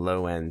that kind of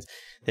low end.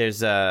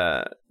 There's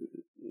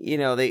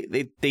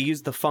they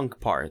use the funk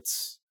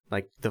parts,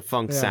 like the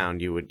funk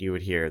sound you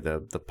would hear,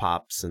 the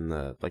pops and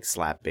the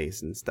slap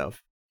bass and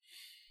stuff.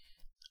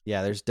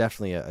 Yeah, there's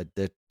definitely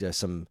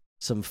some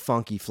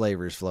funky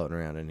flavors floating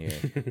around in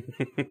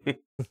here.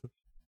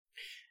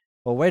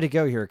 Well, way to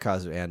go,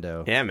 Hirokazu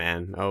Ando. Yeah,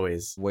 man,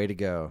 always. Way to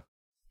go.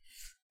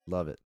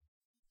 Love it.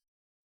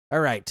 All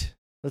right,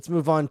 let's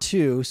move on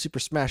to Super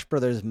Smash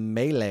Bros.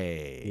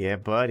 Melee. Yeah,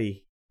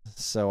 buddy.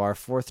 So our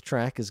fourth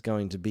track is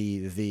going to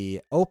be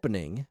the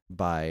opening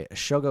by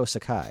Shogo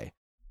Sakai,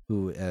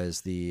 who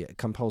is the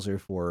composer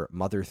for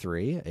Mother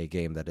 3, a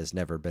game that has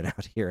never been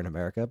out here in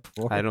America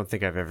before. I don't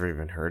think I've ever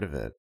even heard of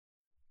it.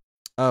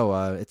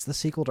 Oh, it's the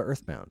sequel to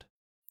Earthbound.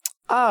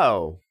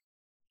 Oh.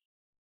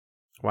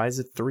 Why is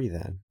it 3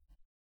 then?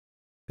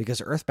 Because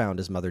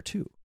Earthbound is Mother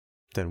 2.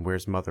 Then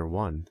where's Mother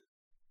 1?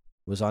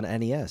 It was on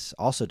NES.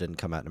 Also didn't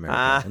come out in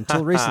America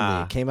until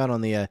recently. It came out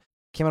on the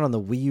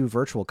Wii U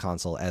Virtual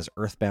Console as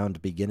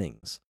Earthbound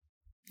Beginnings.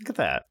 Look at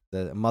that.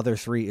 The Mother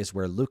 3 is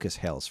where Lucas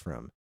hails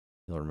from.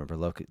 You'll remember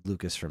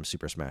Lucas from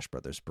Super Smash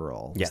Bros.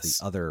 Brawl. Yes.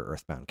 The other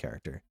Earthbound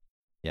character.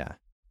 Yeah.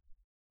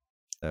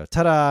 So,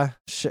 ta-da!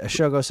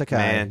 Shogo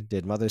Sakai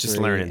did Mother 3 just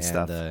learning and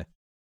stuff.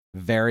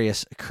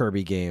 Various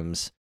Kirby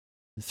games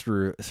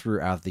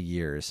throughout the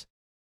years.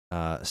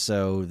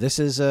 So this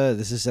is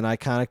an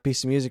iconic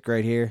piece of music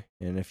right here,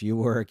 and if you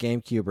were a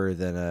GameCuber,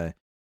 then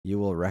you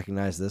will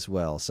recognize this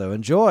well. So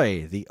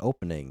enjoy the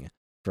opening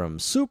from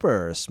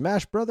Super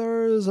Smash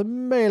Bros.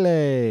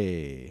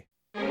 Melee.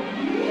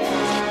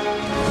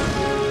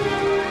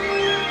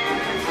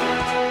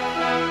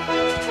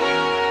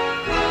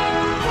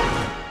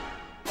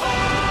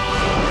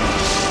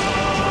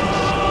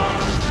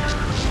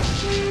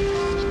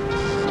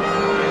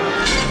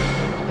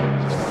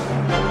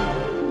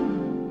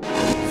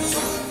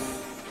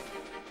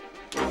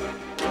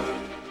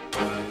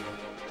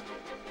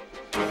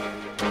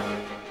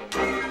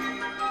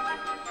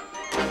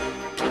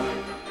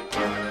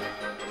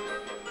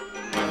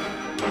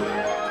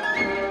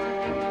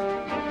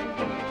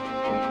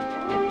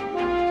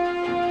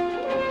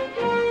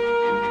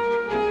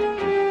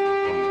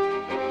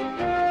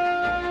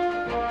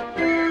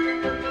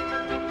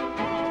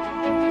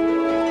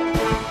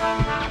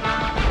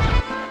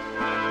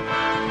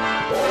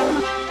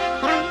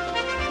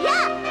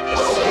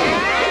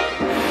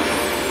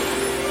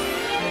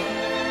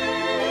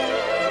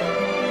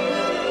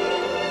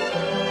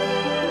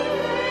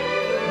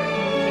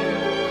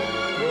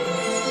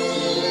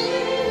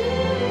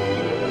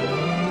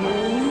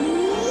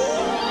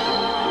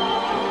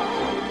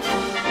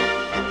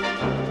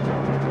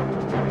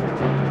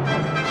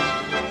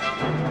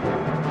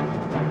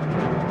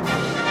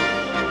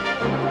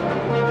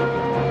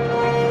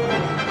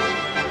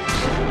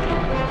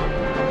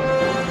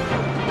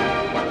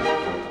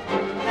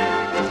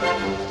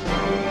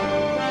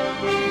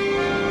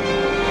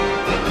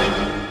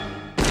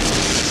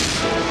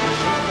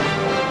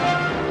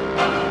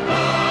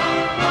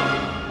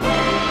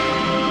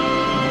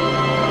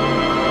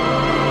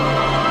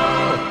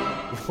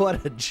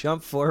 What a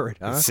jump forward,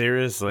 huh?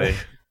 Seriously.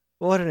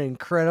 What an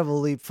incredible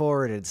leap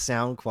forward in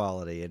sound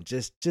quality and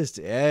just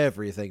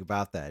everything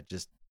about that.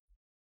 Just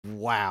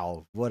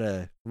wow, what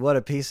a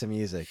piece of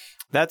music.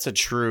 That's a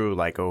true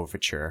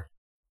overture.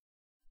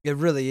 It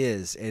really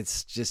is.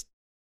 It's just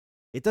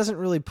it doesn't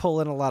really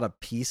pull in a lot of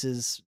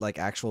pieces, like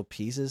actual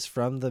pieces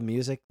from the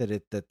music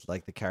that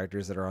like the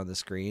characters that are on the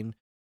screen,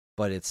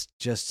 but it's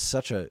just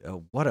such a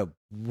what a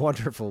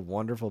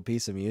wonderful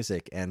piece of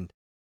music. And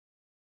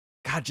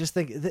God, just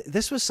think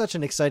this was such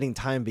an exciting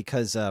time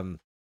because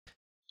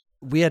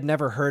we had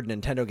never heard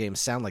Nintendo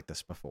games sound like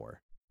this before.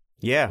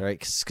 Yeah, right.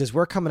 Because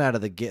we're coming out of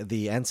the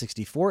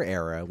N64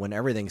 era when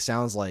everything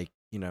sounds like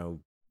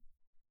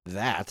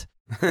that.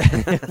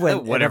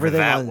 Whatever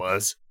that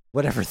was.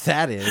 Whatever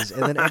that is,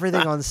 and then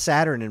everything on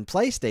Saturn and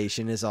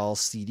PlayStation is all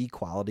CD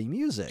quality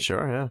music.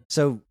 Sure, yeah.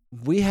 So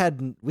we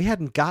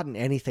hadn't gotten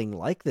anything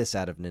like this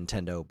out of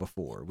Nintendo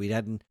before. We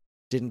didn't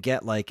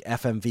get like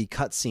FMV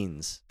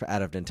cutscenes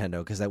out of Nintendo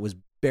because that was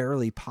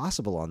barely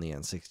possible on the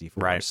N64.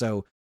 Right.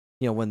 So,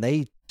 when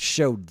they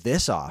showed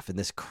this off in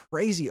this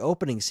crazy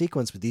opening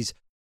sequence with these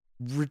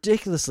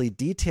ridiculously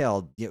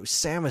detailed,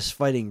 Samus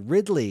fighting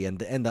Ridley and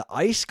the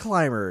ice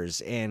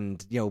climbers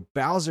and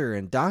Bowser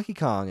and Donkey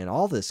Kong and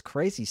all this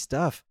crazy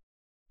stuff,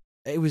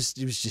 it was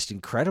just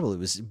incredible. It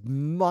was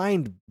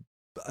mind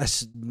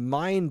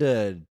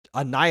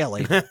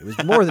annihilating. It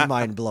was more than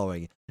mind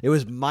blowing. It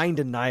was mind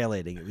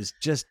annihilating. It was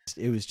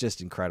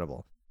just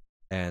incredible.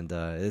 And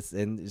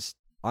it's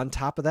on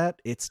top of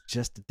that, it's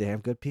just a damn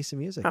good piece of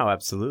music. Oh,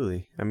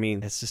 absolutely. I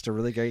mean, it's just a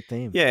really great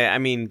theme. Yeah, I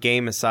mean,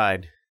 game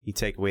aside, you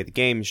take away the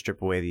game,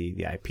 strip away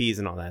the IPs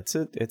and all that.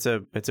 It's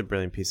a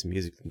brilliant piece of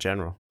music in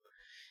general.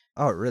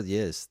 Oh, it really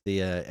is.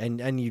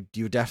 And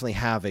you definitely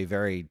have a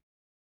very,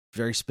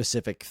 very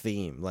specific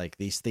theme. Like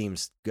these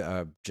themes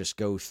just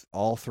go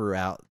all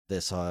throughout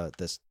this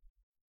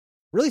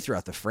really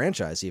throughout the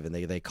franchise. Even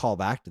they call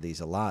back to these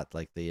a lot.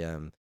 Like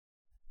the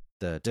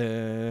da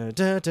da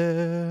da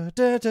da da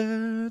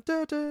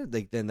da da.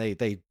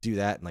 They do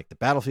that in like the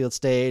Battlefield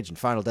stage and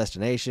Final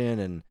Destination.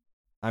 And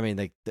I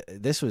mean,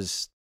 this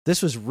was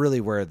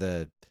really where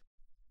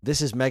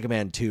this is Mega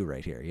Man 2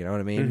 right here. You know what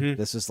I mean? Mm-hmm.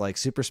 This is like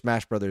Super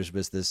Smash Brothers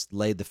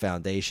laid the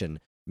foundation.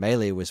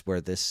 Melee was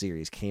where this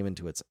series came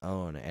into its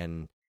own,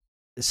 and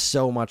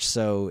so much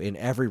so in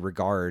every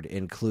regard,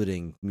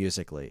 including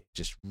musically,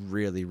 just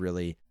really,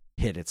 really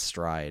hit its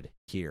stride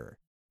here.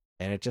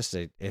 And it just,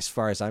 as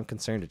far as I'm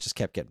concerned, it just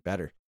kept getting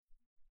better.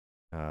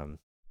 All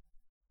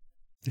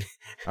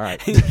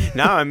right.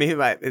 No, I mean,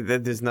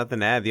 there's nothing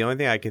to add. The only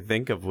thing I could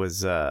think of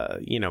was,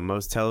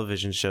 most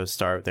television shows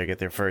they get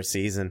their first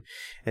season,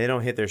 and they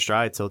don't hit their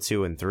stride till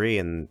 2 and 3,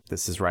 and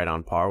this is right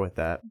on par with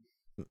that.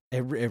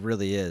 It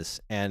really is,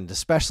 and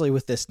especially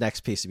with this next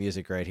piece of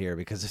music right here,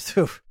 because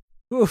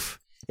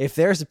if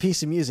there's a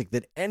piece of music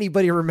that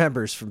anybody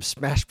remembers from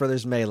Smash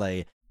Bros.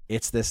 Melee,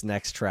 it's this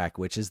next track,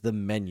 which is the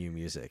menu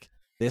music.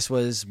 This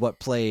was what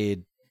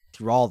played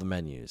through all the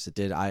menus. It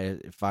did.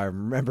 If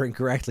I'm remembering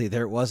correctly,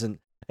 there wasn't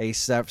a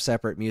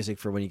separate music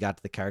for when you got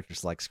to the character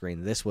select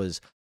screen. This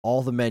was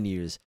all the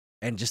menus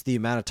and just the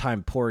amount of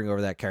time pouring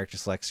over that character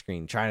select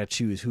screen, trying to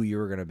choose who you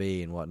were going to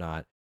be and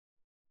whatnot.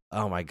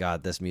 Oh my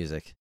God, this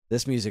music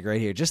right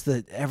here, just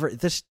the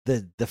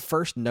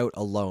first note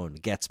alone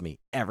gets me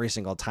every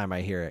single time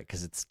I hear it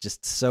because it's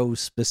just so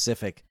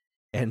specific,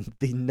 and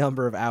the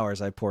number of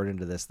hours I poured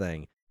into this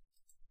thing.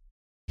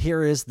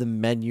 Here is the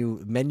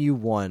menu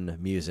 1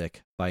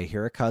 music by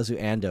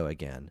Hirokazu Ando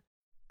again.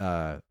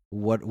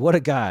 What a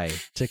guy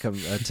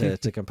to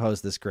to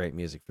compose this great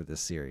music for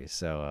this series.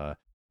 So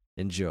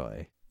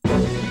enjoy.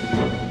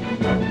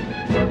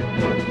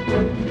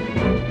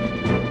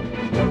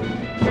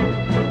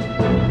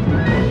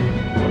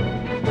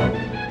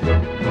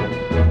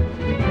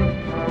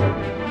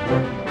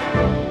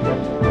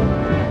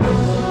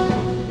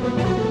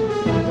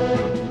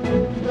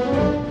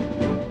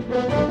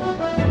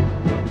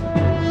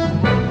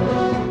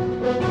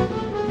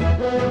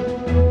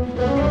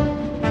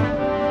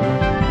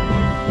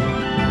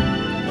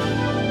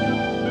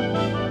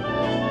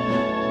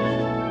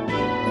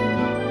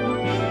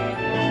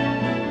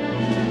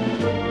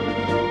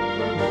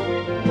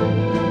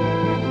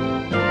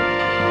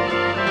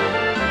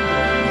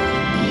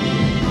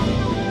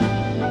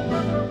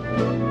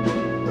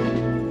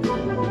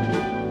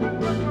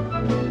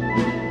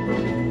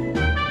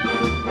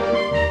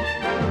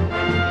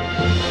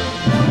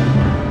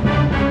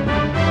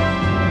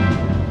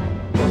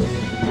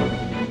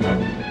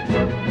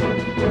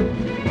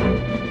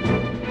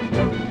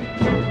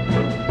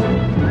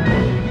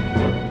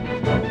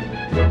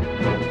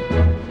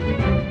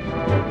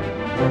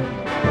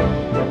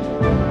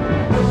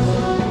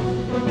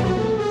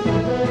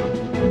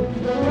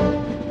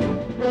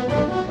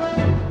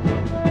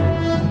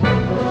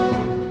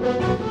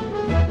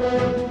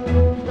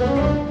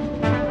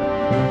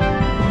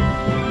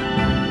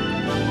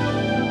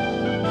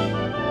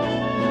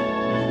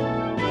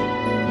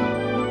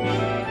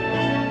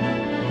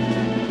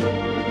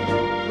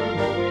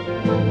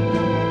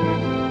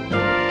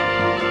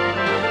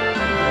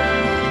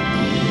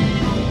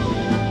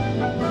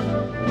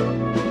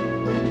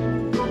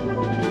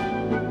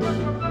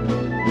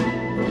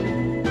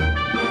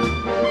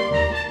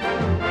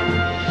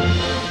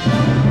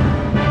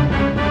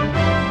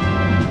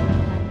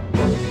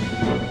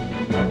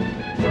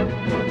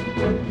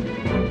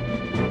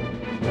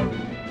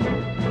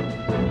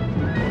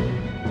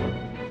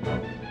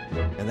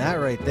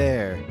 Right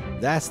there,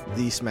 that's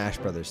the Smash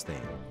Brothers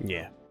theme.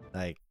 Yeah.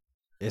 Like,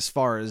 as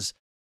far as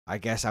I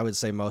guess I would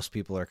say most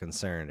people are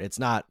concerned, it's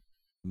not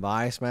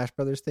my Smash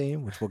Brothers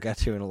theme, which we'll get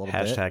to in a little bit.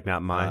 Hashtag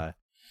not mine.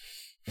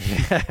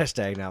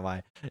 Hashtag not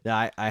mine.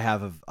 No, I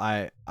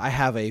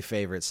have a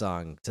favorite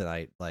song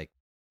tonight, like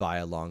by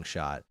a long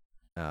shot.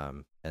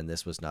 And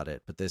this was not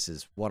it, but this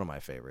is one of my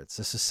favorites.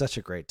 This is such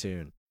a great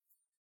tune.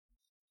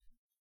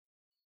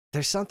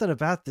 There's something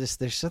about this.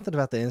 There's something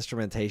about the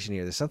instrumentation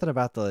here. There's something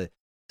about the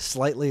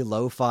slightly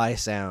lo-fi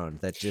sound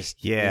that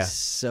just is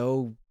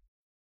so,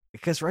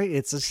 because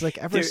it's just like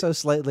ever so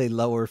slightly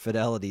lower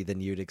fidelity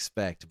than you'd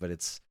expect, but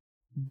it's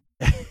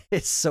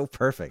so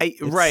perfect.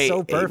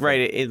 So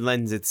perfect. It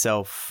lends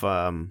itself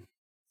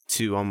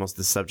to almost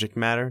the subject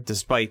matter,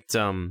 despite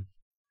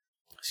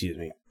excuse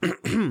me,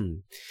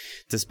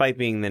 despite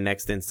being the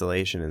next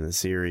installation in the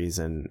series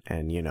and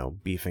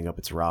beefing up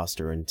its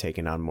roster and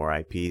taking on more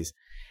IPs.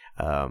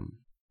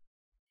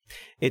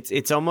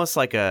 It's almost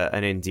like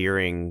an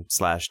endearing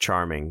 /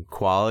 charming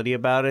quality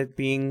about it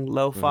being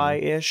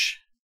lo-fi-ish.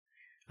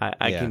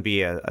 I can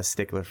be a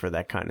stickler for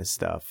that kind of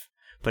stuff.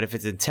 But if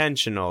it's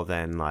intentional,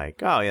 then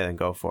then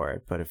go for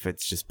it. But if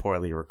it's just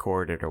poorly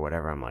recorded or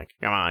whatever, I'm like,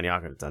 come on, y'all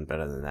could have done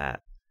better than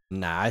that.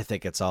 Nah, I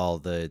think it's all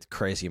the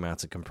crazy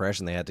amounts of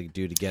compression they had to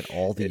do to get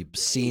all the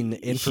scene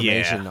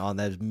information on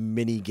those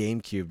mini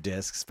GameCube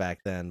discs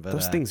back then. But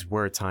those things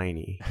were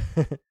tiny.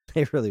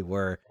 They really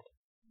were.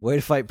 Way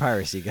to fight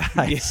piracy,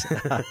 guys.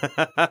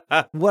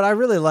 What I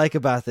really like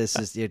about this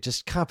is,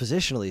 just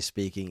compositionally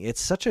speaking, it's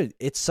such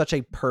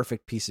a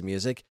perfect piece of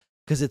music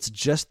because it's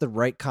just the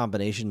right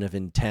combination of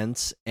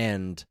intense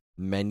and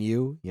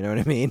menu. You know what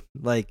I mean?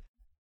 Like,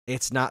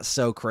 it's not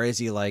so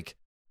crazy, like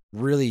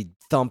really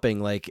thumping,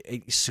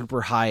 like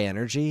super high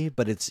energy,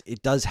 but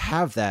it does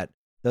have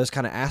those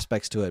kind of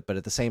aspects to it. But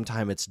at the same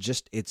time, it's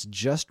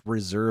just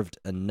reserved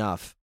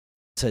enough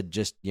to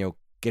just,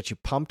 get you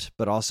pumped,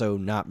 but also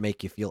not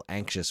make you feel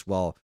anxious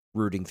while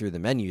rooting through the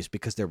menus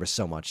because there was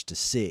so much to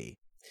see.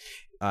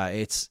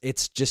 It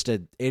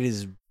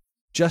is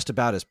just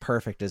about as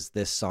perfect as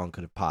this song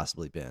could have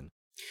possibly been.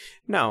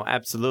 No,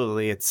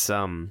 absolutely. It's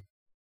I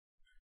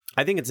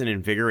think it's an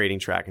invigorating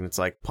track, and it's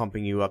like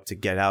pumping you up to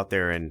get out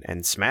there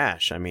and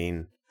smash. I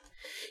mean,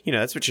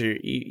 that's what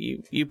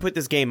you put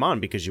this game on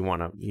because you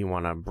want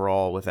to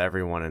brawl with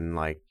everyone and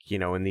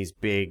in these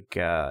big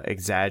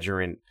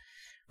exaggerant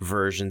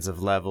versions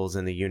of levels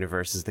in the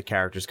universes the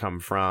characters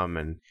come from,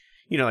 and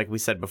like we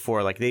said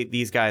before, like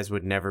these guys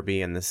would never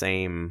be in the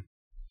same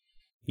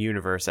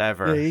universe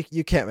ever.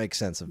 You can't make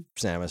sense of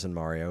Samus and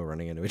Mario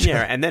running into each other.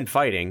 Yeah, and then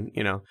fighting,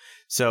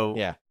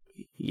 so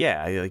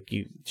Yeah, like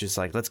you just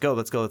like, let's go,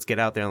 let's get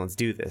out there and let's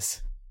do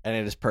this. And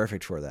it is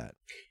perfect for that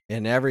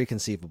in every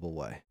conceivable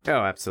way. Oh,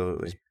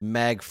 absolutely.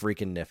 Mag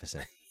freaking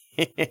nificent.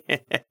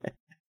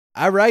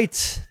 All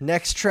right,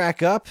 next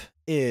track up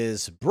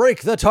is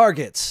Break the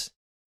Targets.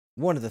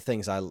 One of the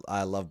things I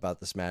love about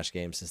the Smash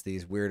games is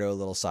these weirdo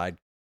little side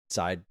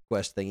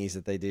quest thingies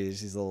that they do.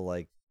 These little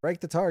like break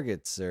the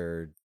targets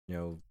or, you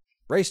know,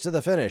 race to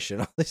the finish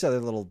and all these other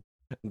little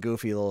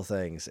goofy little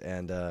things.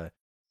 And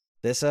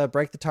this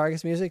Break the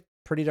Targets music,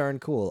 pretty darn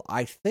cool.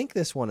 I think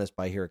this one is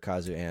by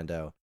Hirokazu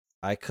Ando.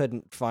 I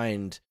couldn't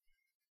find.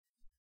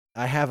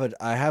 I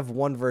have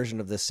one version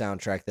of this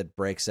soundtrack that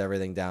breaks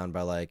everything down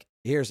by like,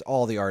 here's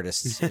all the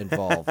artists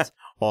involved.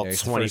 All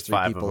there's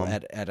 25 people of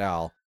them. et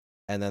al.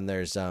 And then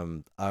there's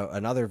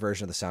another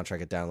version of the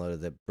soundtrack I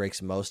downloaded that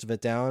breaks most of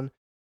it down.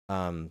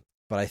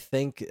 But I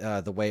think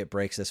the way it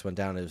breaks this one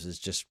down is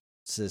just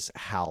says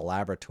HAL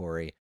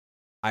Laboratory.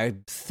 I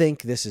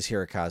think this is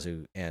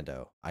Hirokazu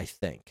Ando. I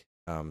think.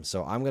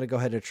 So I'm gonna go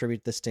ahead and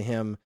attribute this to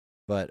him,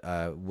 but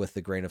with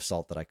the grain of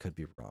salt that I could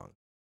be wrong.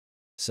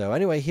 So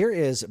anyway, here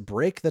is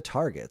Break the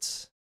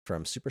Targets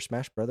from Super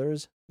Smash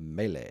Bros.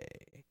 Melee.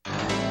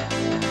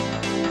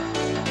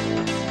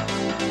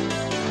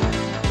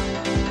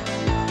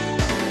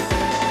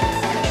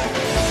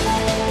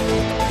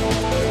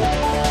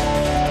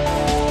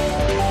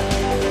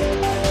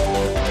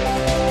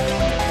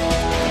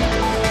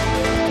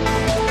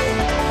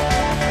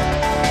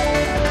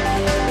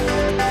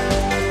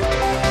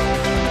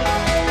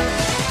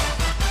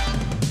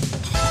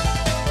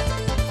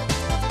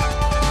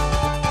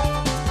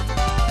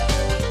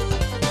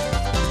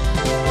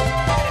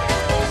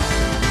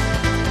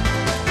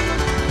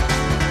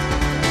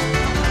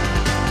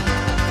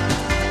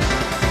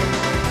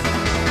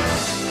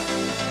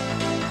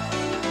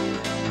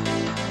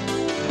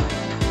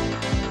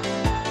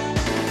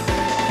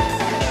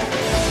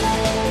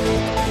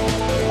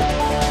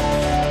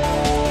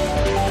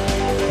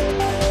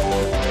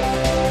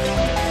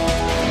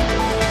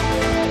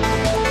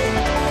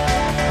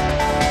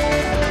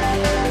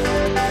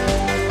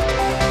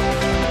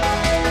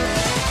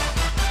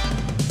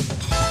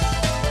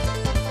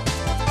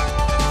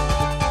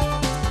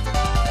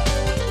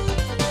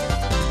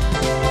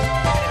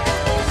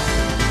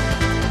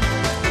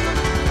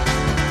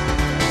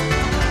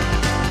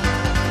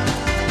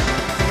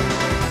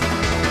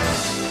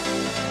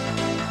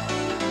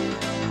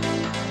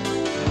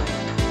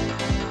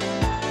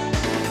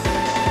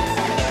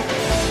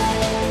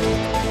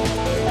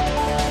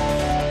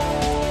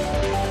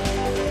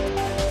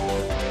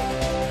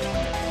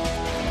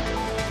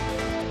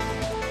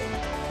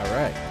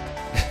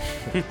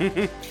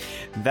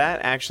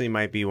 That actually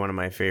might be one of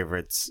my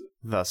favorites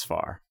thus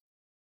far.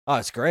 Oh,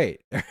 it's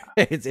great.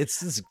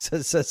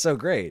 it's so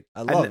great.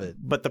 I love it.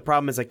 But the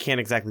problem is I can't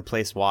exactly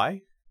place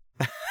why.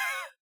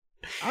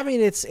 I mean,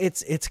 it's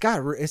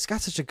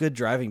got such a good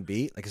driving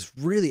beat. Like it's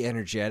really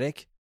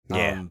energetic.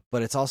 Yeah.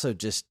 But it's also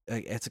just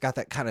it's got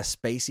that kind of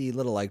spacey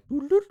little like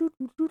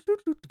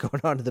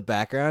going on in the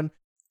background.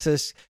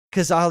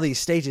 Because all these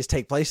stages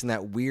take place in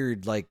that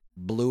weird like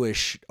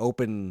bluish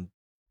open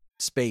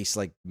space,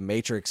 like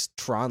Matrix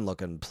Tron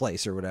looking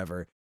place or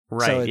whatever.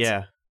 Right. So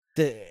yeah.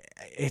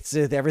 It's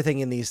everything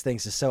in these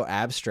things is so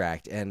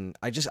abstract, and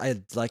I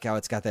like how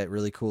it's got that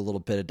really cool little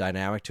bit of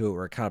dynamic to it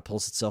where it kind of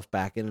pulls itself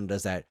back in and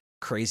does that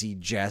crazy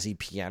jazzy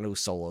piano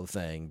solo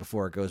thing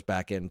before it goes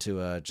back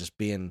into just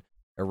being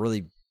a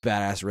really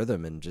badass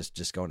rhythm and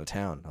just going to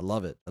town. I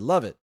love it.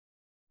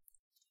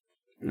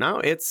 No,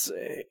 it's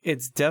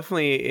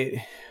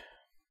definitely.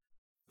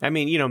 I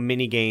mean, you know,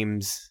 mini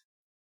games.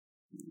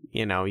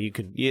 You know,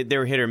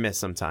 they're hit or miss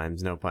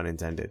sometimes. No pun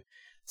intended.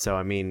 So,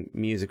 I mean,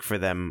 music for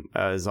them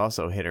is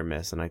also hit or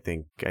miss, and I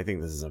think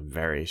this is a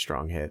very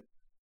strong hit.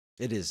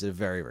 It is a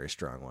very, very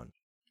strong one.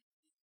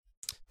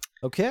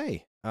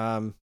 Okay,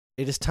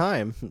 it is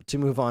time to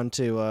move on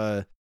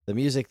to the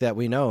music that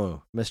we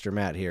know Mr.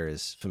 Matt here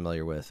is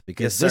familiar with,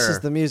 because this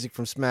is the music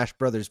from Smash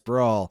Brothers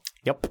Brawl.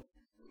 Yep.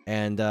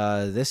 And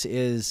this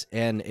is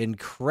an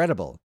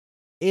incredible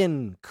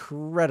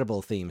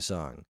theme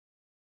song.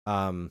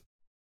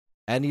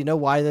 And you know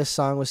why this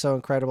song was so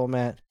incredible,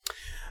 Matt?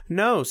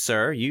 No,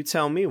 sir. You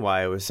tell me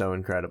why it was so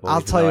incredible.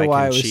 I'll tell you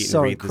why it was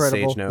so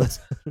incredible.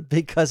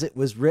 Because it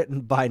was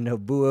written by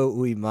Nobuo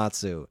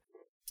Uematsu.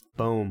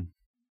 Boom.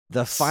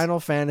 The Final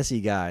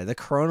Fantasy guy, the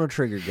Chrono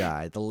Trigger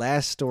guy, the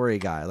Last Story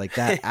guy, like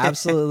that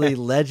absolutely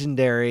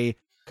legendary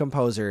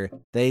composer.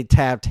 They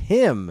tapped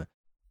him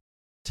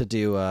to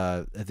do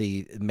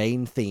the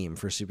main theme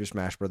for Super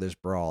Smash Bros.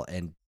 Brawl,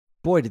 and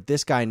boy, did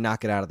this guy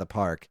knock it out of the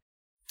park.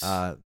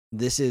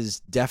 This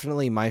is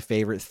definitely my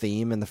favorite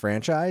theme in the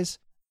franchise,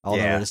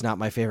 although it is not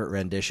my favorite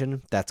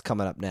rendition. That's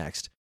coming up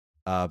next.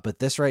 But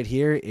this right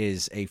here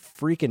is a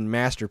freaking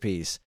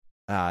masterpiece.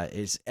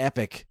 It's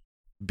epic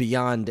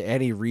beyond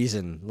any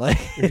reason. Like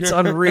it's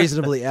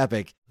unreasonably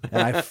epic,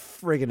 and I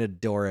friggin'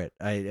 adore it.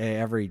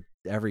 Every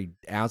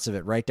ounce of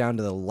it, right down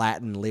to the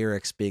Latin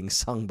lyrics being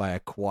sung by a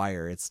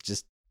choir. It's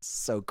just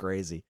so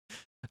crazy.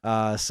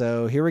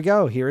 So here we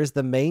go. Here is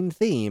the main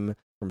theme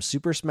from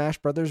Super Smash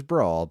Bros.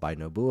 Brawl by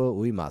Nobuo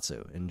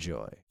Uematsu.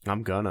 Enjoy.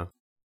 I'm gonna.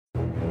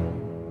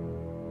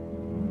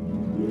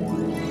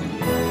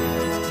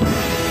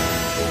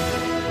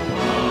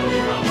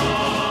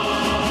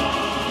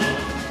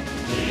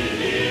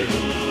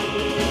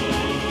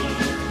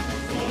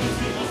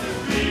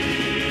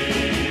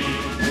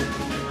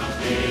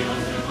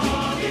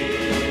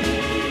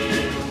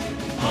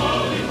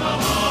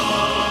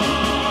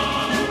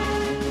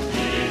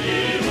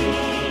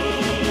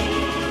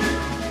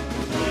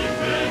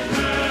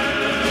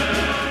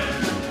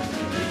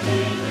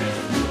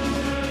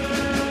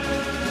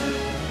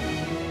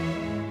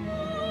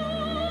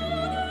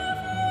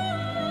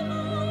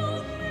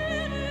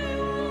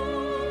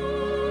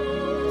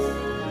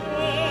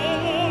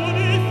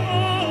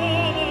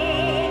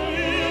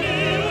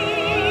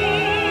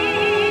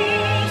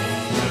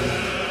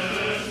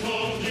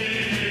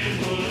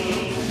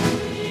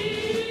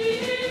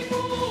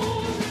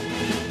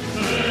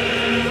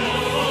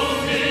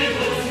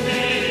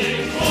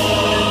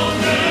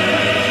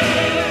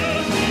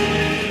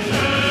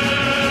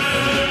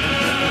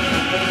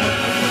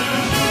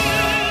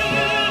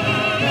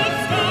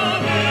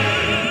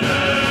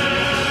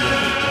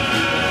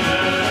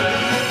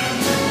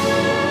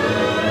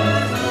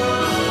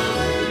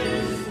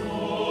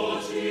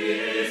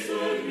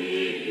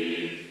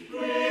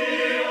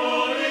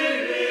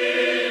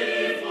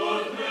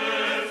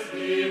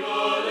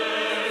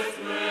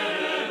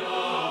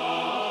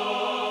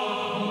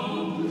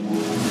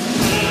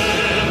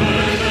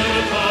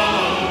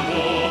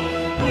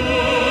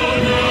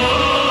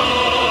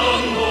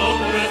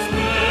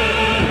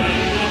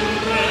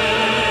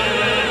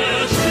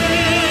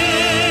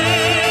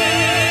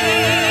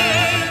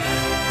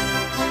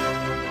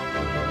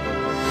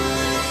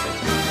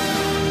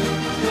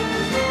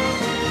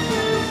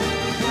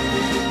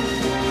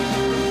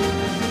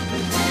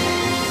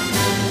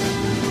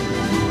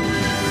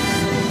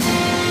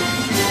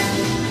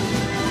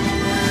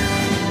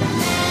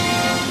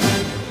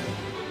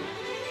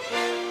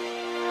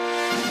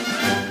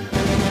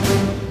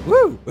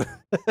 Woo!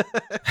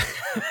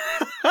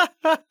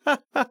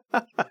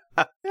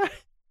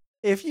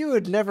 If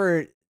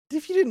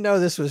you didn't know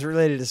this was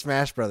related to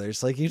Smash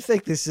Brothers, like you'd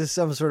think this is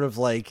some sort of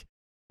like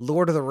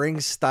Lord of the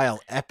Rings style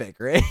epic,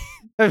 right?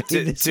 I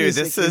mean,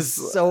 this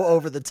is so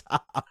over the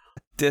top.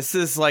 This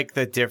is like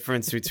the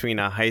difference between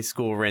a high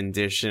school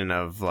rendition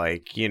of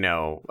like,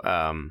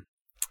 Phantom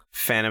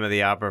of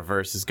the Opera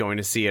versus going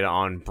to see it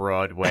on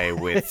Broadway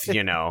with,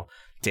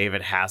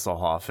 David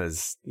Hasselhoff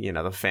as,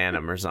 the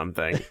Phantom or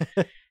something.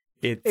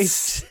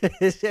 It's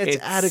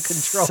out of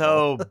control.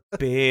 So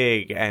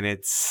big, and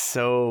it's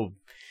so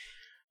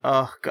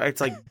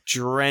it's like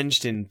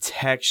drenched in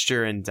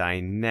texture and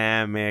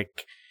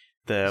dynamic.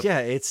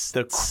 It's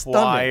the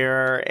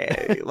choir,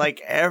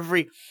 like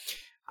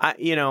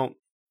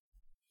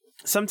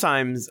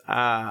sometimes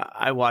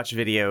I watch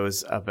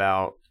videos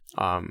about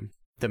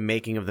the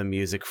making of the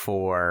music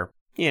for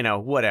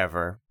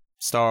whatever,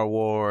 Star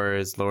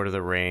Wars, Lord of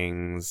the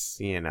Rings,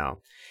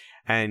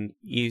 and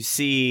you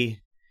see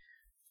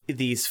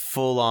these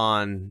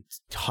full-on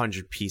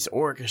 100-piece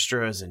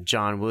orchestras and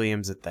John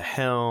Williams at the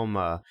helm,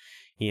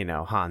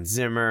 Hans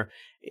Zimmer,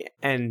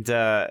 and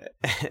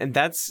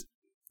that's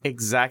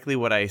exactly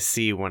what I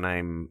see when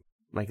I'm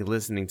like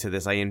listening to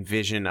this. I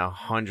envision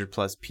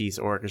 100+ piece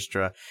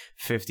orchestra,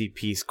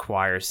 50-piece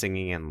choir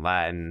singing in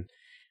Latin.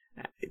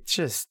 It's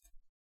just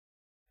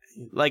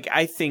like,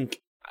 I think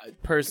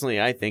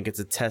it's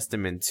a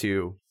testament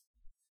to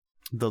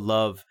the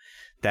love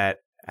that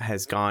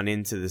has gone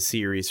into the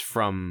series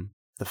from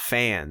the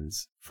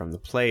fans, from the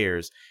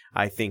players.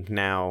 I think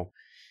now,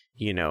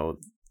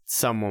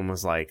 someone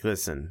was like,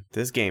 listen,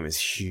 this game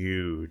is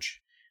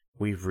huge.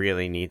 We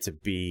really need to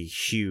be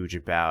huge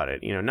about it.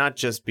 Not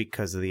just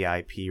because of the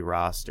IP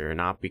roster,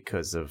 not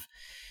because of,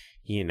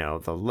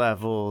 the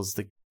levels,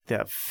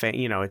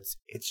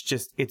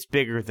 it's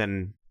bigger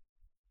than.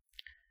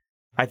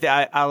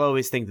 I'll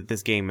always think that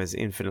this game is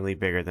infinitely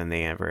bigger than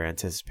they ever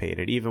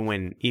anticipated. Even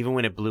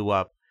when it blew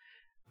up,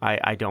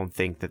 I don't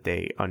think that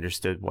they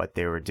understood what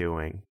they were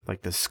doing,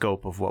 like the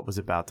scope of what was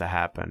about to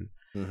happen.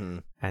 Mm-hmm.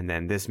 And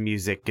then this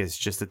music is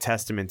just a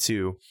testament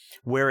to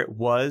where it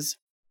was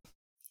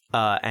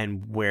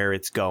and where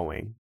it's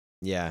going.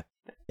 Yeah.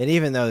 And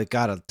even though it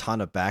got a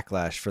ton of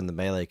backlash from the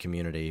Melee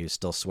community, who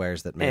still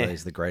swears that Melee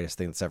is the greatest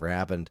thing that's ever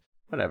happened,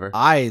 whatever.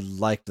 I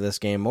liked this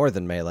game more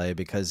than Melee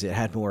because it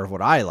had more of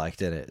what I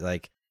liked in it.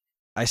 Like,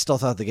 I still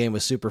thought the game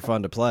was super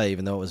fun to play,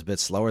 even though it was a bit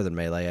slower than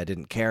Melee. I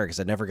didn't care because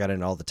I never got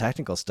into all the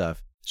technical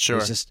stuff. Sure.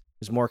 There's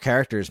more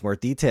characters, more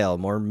detail,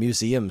 more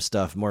museum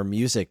stuff, more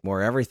music,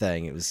 more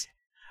everything. It was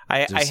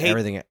I hate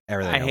everything.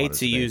 I hate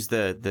to use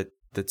the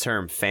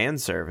term fan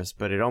service,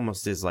 but it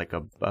almost is like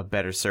a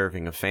better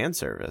serving of fan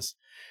service.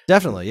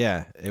 Definitely,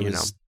 yeah. It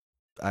was.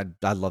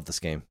 I love this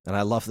game, and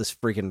I love this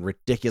freaking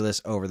ridiculous,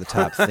 over the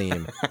top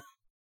theme.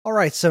 All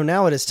right, so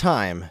now it is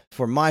time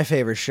for my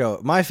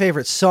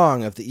favorite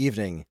song of the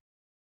evening,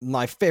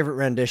 my favorite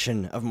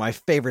rendition of my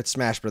favorite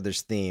Smash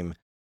Brothers theme.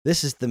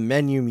 This is the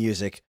menu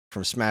music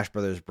from Smash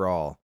Brothers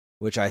Brawl.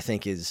 which I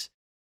think is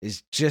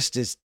just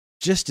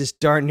as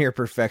darn near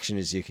perfection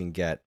as you can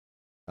get.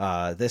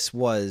 This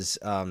was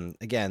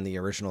again, the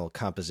original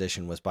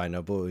composition was by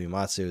Nobuo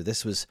Uematsu.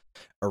 This was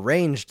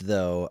arranged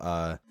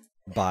though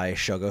by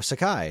Shogo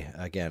Sakai,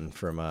 again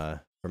from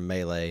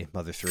Melee,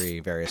 Mother 3,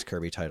 various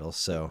Kirby titles.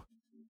 So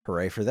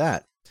hooray for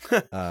that.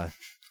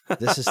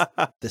 This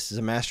is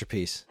a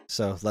masterpiece.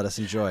 So let us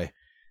enjoy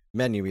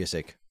menu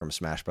music from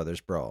Smash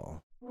Brothers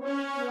Brawl.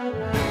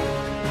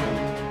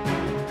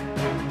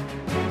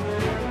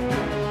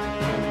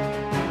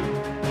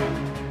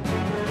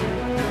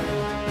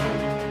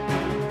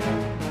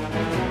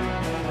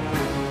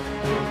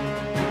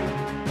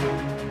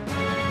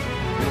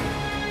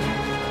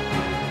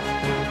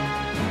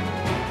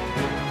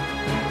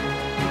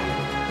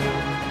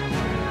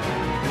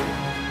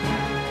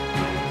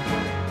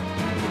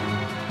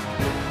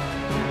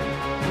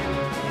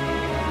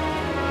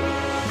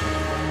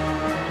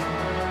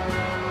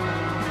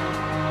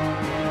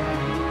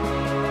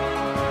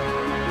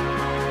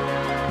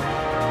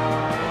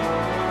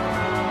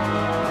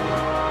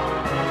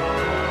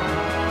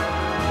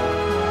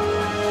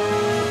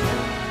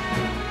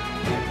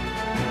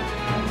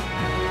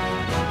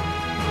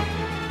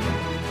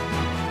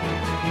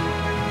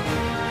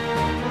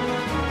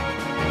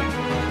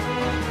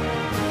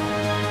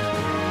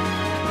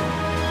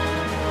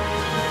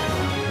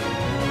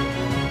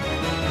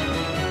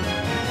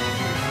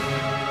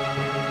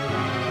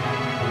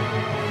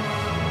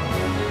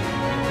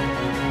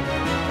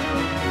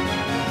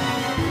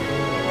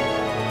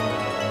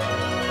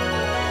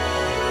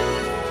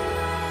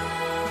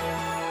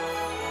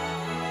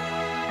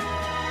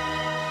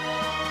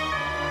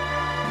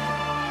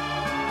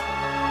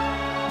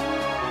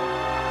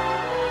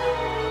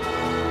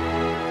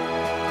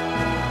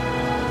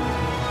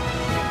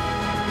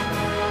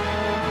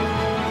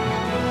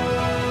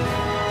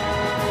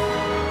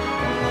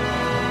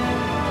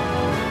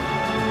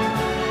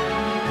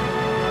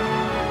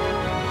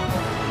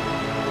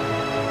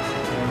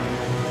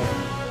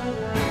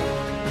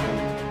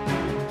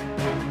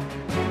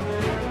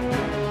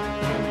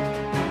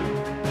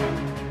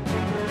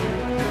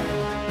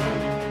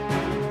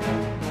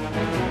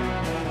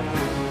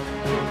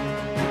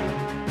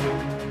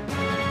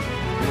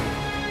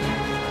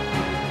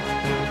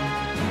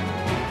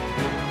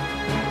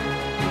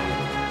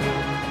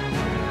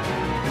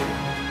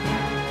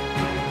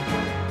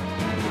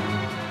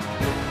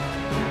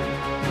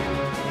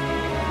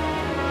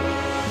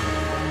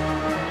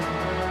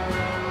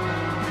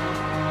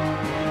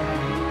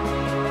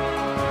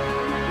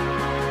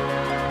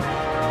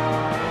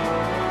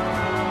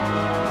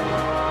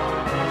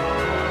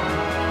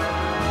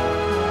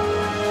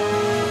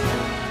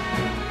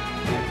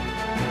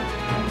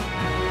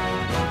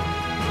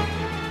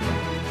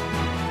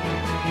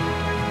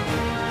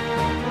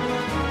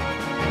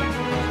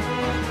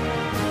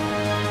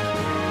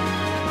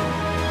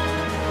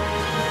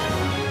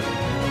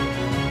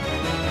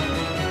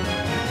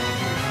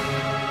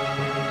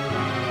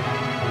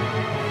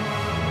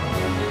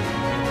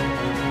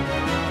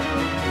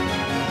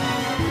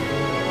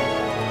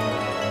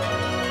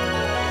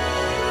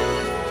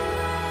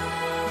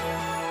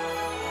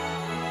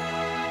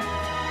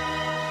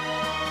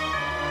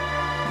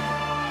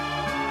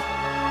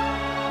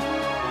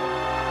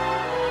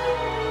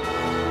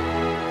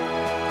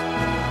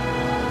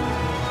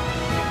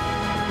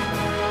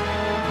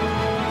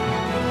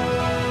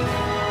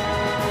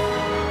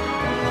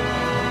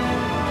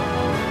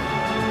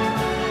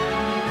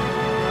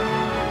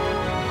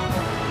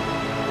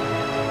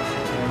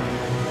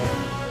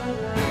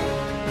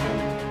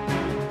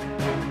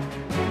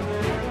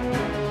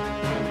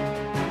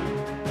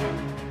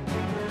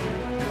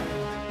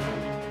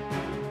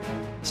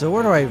 So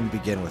where do I even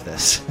begin with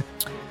this?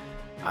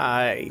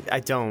 I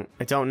don't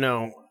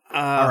know.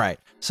 All right.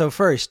 So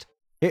first,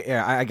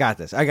 here, I got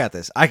this.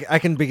 I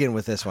can begin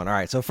with this one. All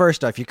right. So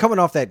first off, you're coming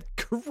off that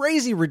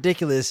crazy,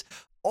 ridiculous,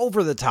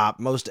 over the top,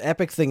 most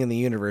epic thing in the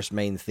universe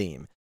main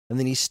theme. And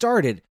then he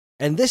started,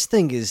 and this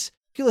thing is,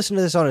 if you listen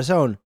to this on its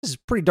own, this is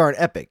pretty darn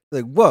epic.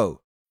 Like,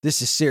 whoa,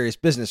 this is serious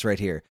business right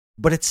here.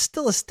 But it's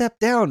still a step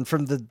down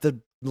from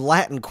the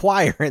Latin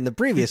choir in the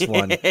previous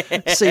one.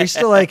 So you're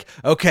still like,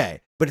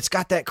 okay, but it's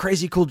got that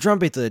crazy cool drum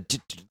beat,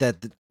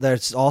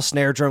 that's all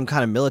snare drum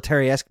kind of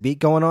military-esque beat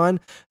going on.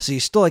 So you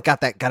still like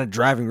got a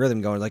driving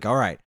rhythm going. Like, all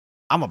right,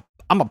 I'm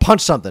gonna punch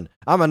something.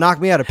 I'm gonna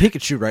knock me out of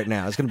Pikachu right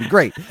now. It's gonna be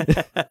great.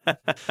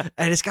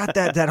 And it's got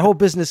that whole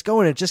business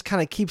going. It just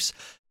kind of keeps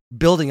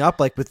building up,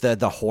 like with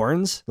the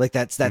horns, like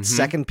that's that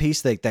second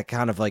piece, that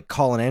kind of like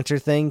call and answer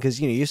thing, because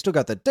you still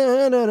got the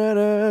da da da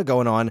da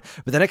going on,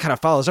 but then it kind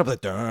of follows up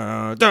with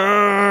da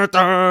da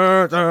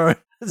da da.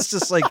 It's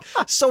just like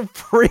so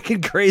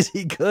freaking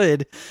crazy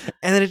good,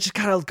 and then it just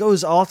kind of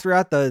goes all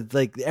throughout the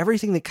like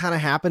everything that kind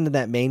of happened in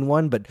that main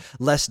one, but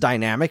less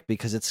dynamic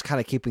because it's kind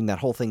of keeping that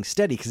whole thing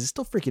steady because it's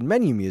still freaking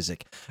menu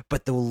music.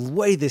 But the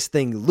way this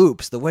thing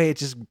loops, the way it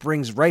just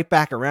brings right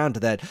back around to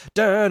that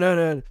da da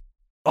da.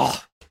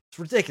 Oh, It's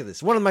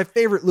ridiculous. One of my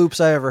favorite loops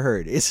I ever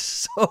heard. It's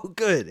so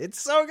good.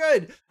 It's so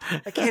good.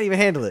 I can't even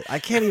handle it. I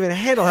can't even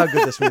handle how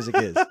good this music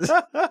is.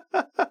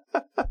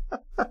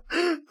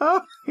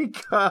 Oh my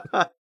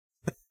god.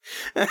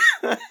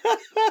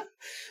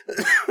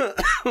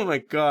 Oh my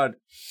god.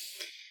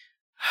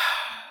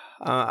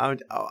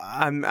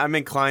 I'm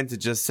inclined to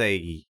just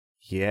say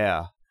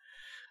yeah,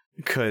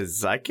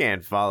 because I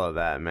can't follow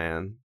that,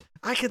 man.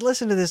 I could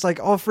listen to this like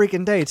all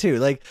freaking day too.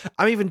 Like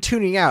I'm even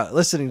tuning out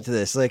listening to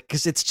this, like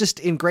because it's just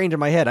ingrained in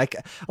my head. I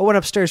went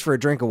upstairs for a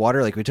drink of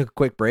water. Like we took a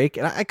quick break,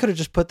 and I could have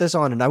just put this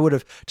on, and I would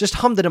have just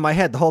hummed it in my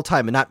head the whole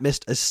time and not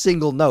missed a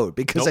single note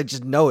because I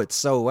just know it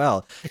so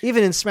well.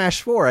 Even in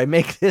Smash 4, I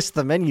make this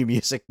the menu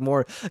music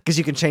more because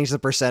you can change the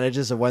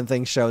percentages of when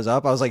things shows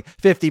up. I was like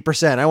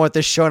 50%. I want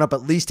this showing up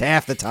at least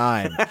half the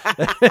time.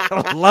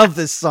 I love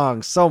this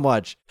song so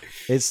much.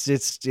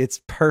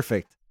 It's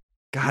perfect.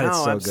 God,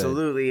 it's so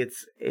absolutely. good.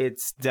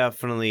 It's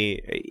definitely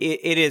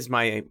it is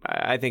my,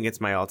 I think it's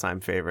my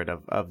all-time favorite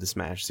of the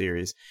Smash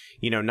series.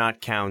 You know,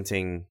 not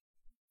counting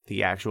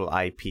the actual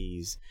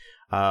IPs.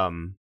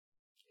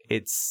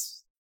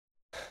 It's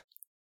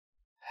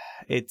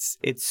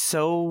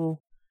so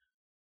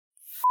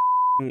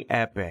f***ing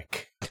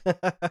epic.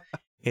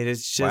 It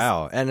is just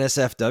wow,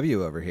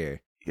 NSFW over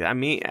here. I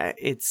mean,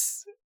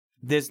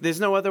 there's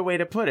no other way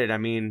to put it. I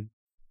mean,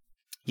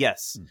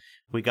 yes,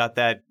 we got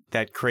that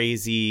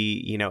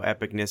crazy, you know,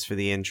 epicness for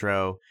the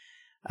intro.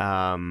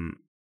 But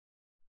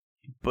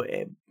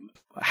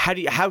how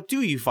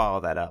do you follow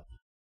that up?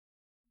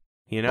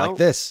 You know, like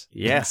this.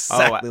 Yes, yeah,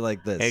 exactly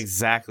like this.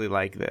 Exactly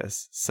like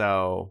this.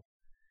 So,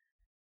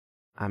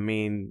 I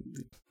mean,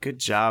 good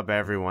job,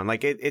 everyone.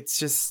 Like it's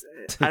just,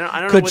 I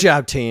don't. Good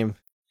job, team.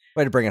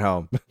 Way to bring it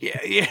home.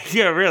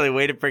 Yeah. Really,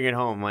 way to bring it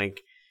home.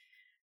 Like.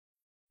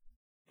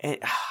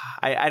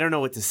 I don't know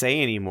what to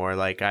say anymore.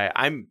 Like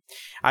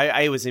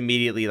I was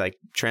immediately like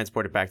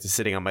transported back to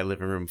sitting on my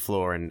living room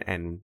floor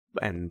and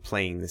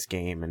playing this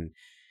game, and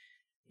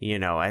you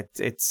know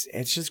it's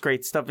just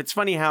great stuff. It's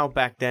funny how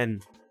back then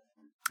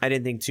I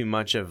didn't think too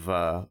much of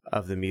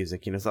the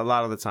music. You know, so a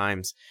lot of the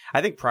times,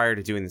 I think prior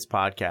to doing this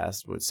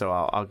podcast, so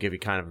I'll give you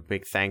kind of a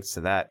big thanks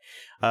to that.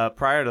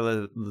 Prior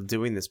to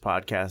doing this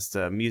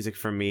podcast, music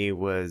for me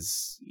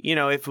was, you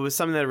know, if it was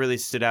something that really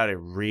stood out, it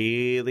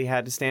really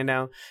had to stand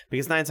out.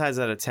 Because 9 times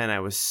out of 10,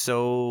 I was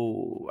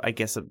so, I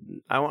guess, I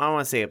don't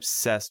want to say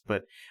obsessed,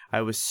 but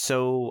I was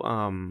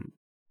so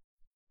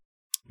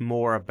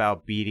more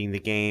about beating the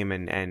game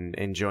and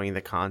enjoying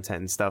the content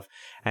and stuff.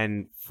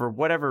 And for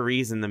whatever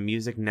reason, the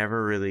music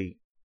never really,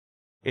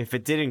 if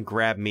it didn't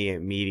grab me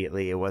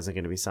immediately, it wasn't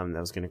going to be something that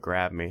was going to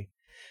grab me.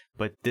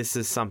 But this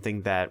is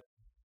something that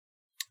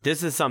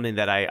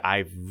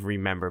I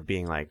remember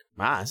being like,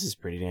 wow, this is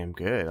pretty damn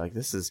good. Like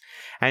this is,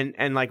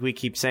 and like we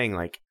keep saying,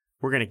 like,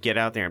 we're going to get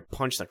out there and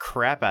punch the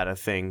crap out of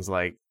things.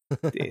 Like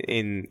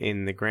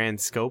in the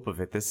grand scope of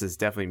it, this is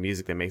definitely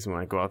music that makes me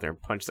want to go out there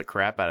and punch the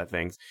crap out of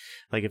things.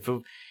 Like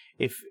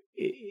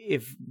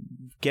if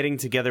getting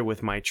together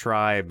with my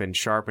tribe and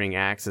sharpening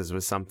axes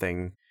was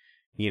something,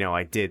 you know,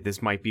 I did,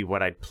 this might be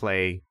what I'd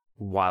play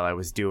while I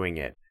was doing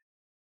it.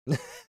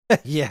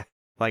 Yeah.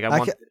 Like I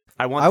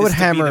would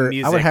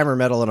hammer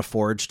metal in a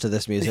forge to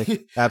this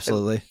music.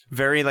 Absolutely.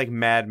 Very like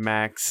Mad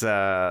Max,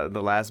 the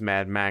last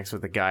Mad Max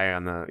with the guy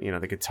on the, you know,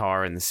 the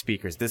guitar and the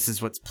speakers. This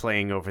is what's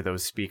playing over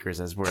those speakers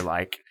as we're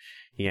like,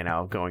 you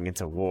know, going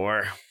into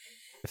war.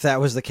 If that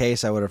was the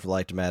case, I would have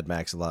liked Mad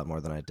Max a lot more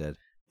than I did.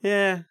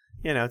 Yeah,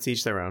 you know, to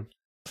each their own.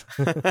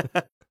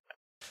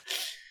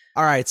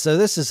 All right, so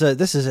this is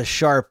a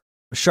sharp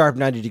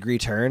 90-degree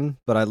turn,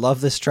 but I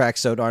love this track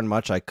so darn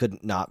much I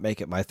couldn't not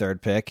make it my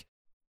third pick.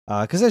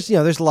 Because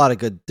there's a lot of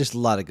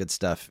good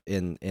stuff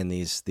in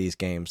these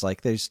games.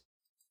 Like there's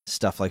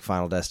stuff like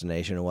Final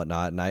Destination and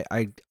whatnot, and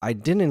I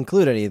didn't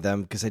include any of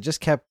them because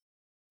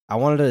I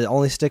wanted to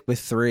only stick with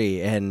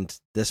 3, and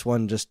this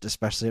one, just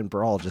especially in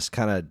Brawl, just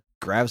kind of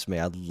grabs me.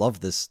 I love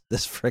this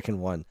freaking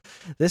one.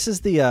 This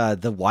is the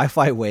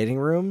Wi-Fi waiting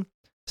room.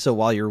 So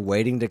while you're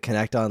waiting to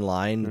connect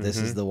online, this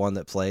is the one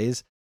that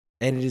plays,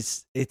 and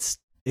it's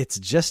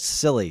just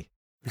silly.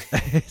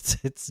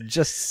 it's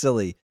just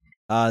silly.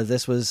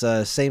 This was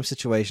same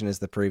situation as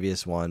the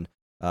previous one.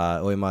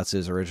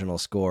 Uematsu's original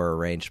score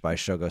arranged by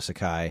Shogo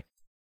Sakai.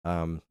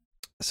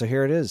 So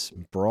here it is.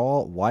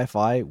 Brawl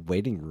Wi-Fi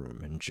Waiting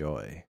Room.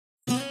 Enjoy.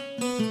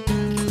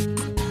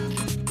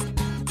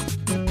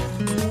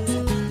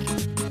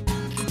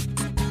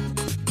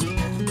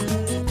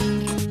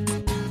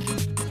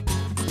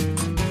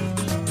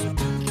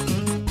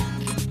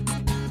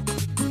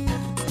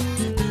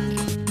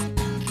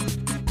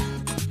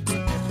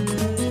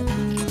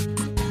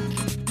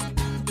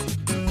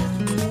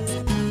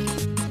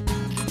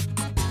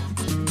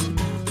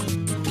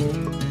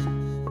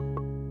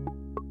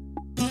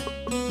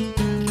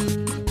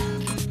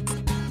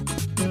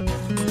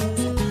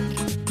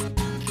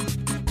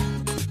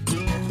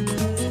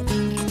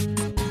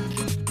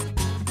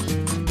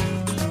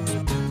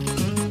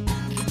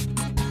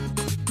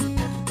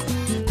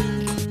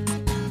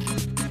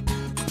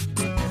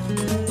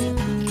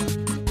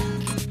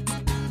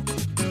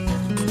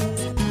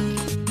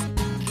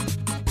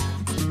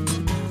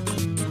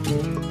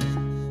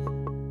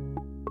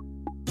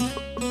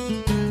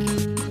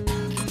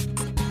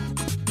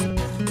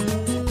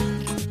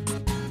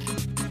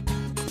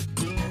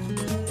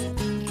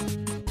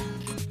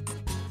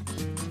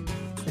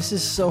 This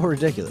is so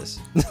ridiculous.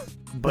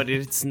 But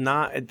it's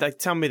not. Like,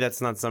 tell me that's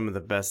not some of the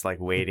best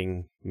like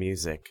waiting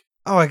music.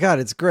 Oh my god,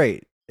 it's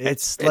great.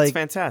 It's like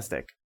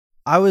fantastic.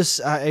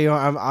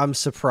 I'm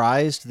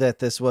surprised that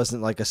this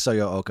wasn't like a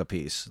Soyo Oka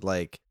piece.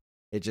 Like,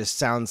 it just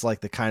sounds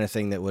like the kind of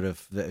thing that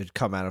would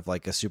come out of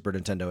like a Super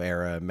Nintendo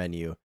era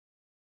menu.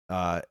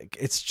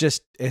 It's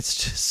just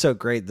so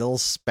great. The little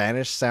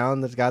Spanish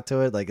sound that got to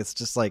it, like it's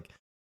just like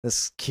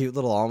this cute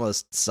little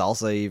almost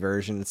salsa-y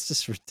version. It's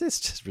just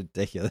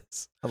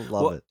ridiculous. I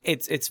love it.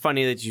 It's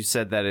funny that you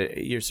said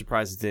that you're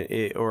surprised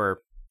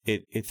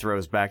it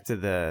throws back to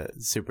the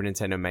Super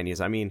Nintendo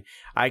menus. I mean,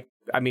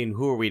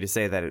 who are we to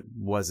say that it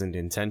wasn't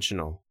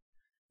intentional?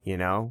 You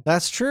know,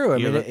 that's true.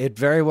 It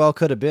very well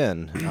could have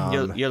been.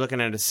 You're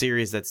looking at a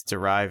series that's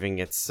deriving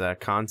its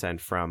content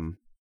from,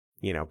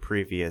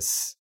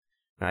 previous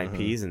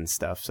IPs and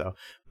stuff. So,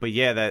 but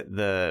yeah, that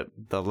the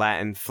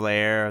Latin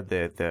flair,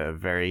 the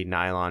very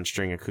nylon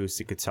string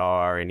acoustic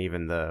guitar, and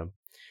even the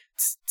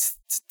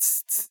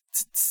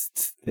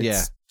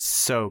it's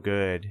so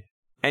good.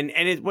 And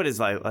what is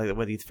like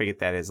what do you figure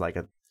that is, like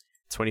a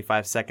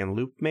 25-second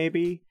loop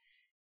maybe?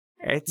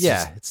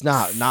 It's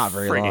not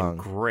very long.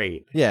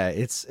 Great. Yeah,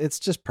 it's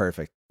just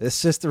perfect.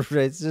 It's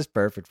just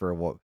perfect for a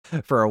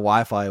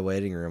Wi-Fi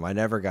waiting room. I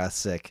never got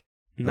sick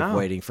of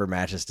waiting for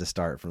matches to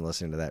start from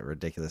listening to that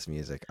ridiculous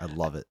music. I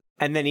love it.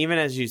 And then even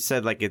as you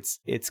said, like it's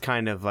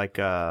kind of like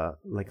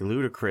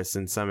ludicrous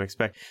in some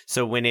respect.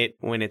 So when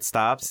it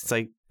stops, it's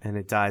like, and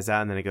it dies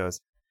out, and then it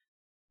goes,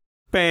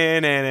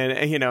 and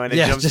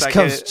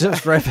it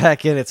jumps right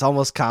back in. It's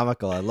almost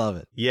comical. I love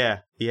it.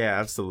 Yeah,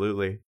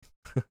 absolutely.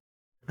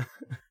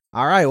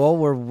 All right, well,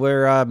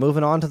 we're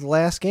moving on to the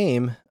last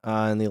game,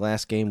 and the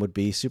last game would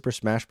be Super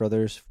Smash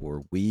Bros.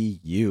 For Wii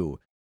U.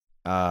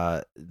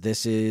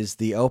 This is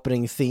the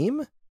opening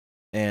theme,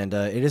 and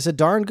it is a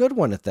darn good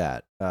one at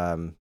that.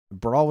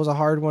 Brawl was a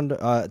hard one,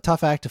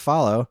 tough act to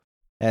follow,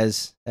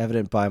 as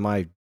evident by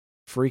my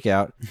freak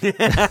out.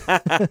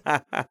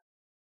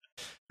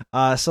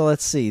 So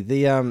let's see.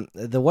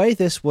 The way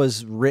this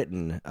was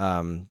written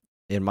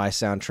in my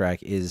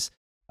soundtrack is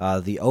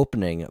the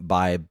opening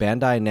by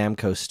Bandai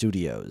Namco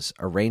Studios,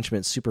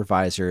 arrangement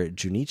supervisor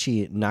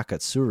Junichi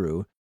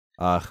Nakatsuru,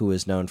 who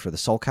is known for the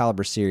Soul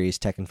Calibur series,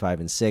 Tekken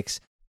 5 and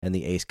 6, and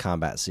the Ace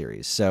Combat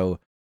series. So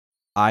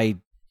I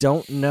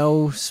don't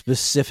know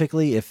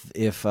specifically if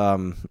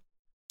Nakatsuru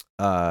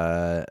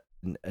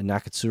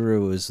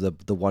is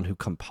the one who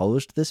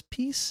composed this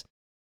piece,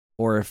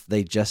 or if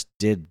they just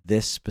did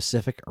this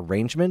specific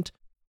arrangement.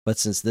 But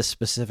since this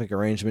specific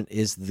arrangement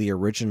is the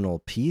original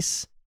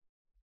piece,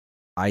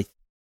 I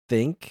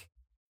think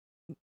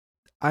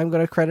I'm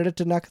going to credit it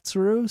to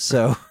Nakatsuru.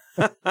 So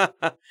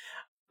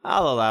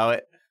I'll allow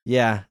it.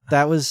 Yeah,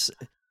 that was...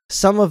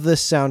 Some of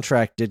this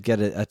soundtrack did get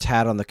a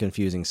tad on the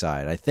confusing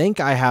side. I think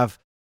I have,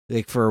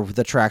 like, for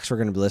the tracks we're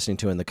going to be listening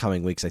to in the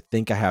coming weeks, I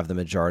think I have the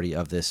majority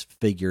of this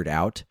figured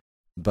out.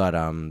 But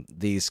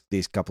these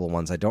couple of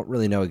ones, I don't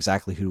really know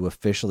exactly who to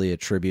officially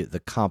attribute the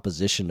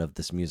composition of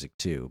this music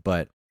to.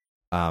 But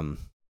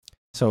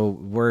so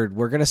we're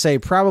going to say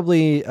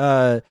probably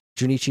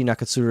Junichi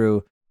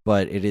Nakatsuru,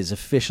 but it is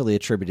officially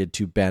attributed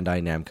to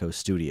Bandai Namco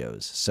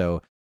Studios.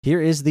 So here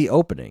is the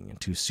opening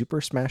to Super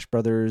Smash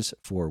Bros.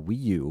 For Wii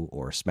U,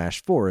 or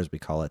Smash 4 as we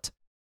call it.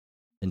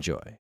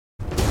 Enjoy.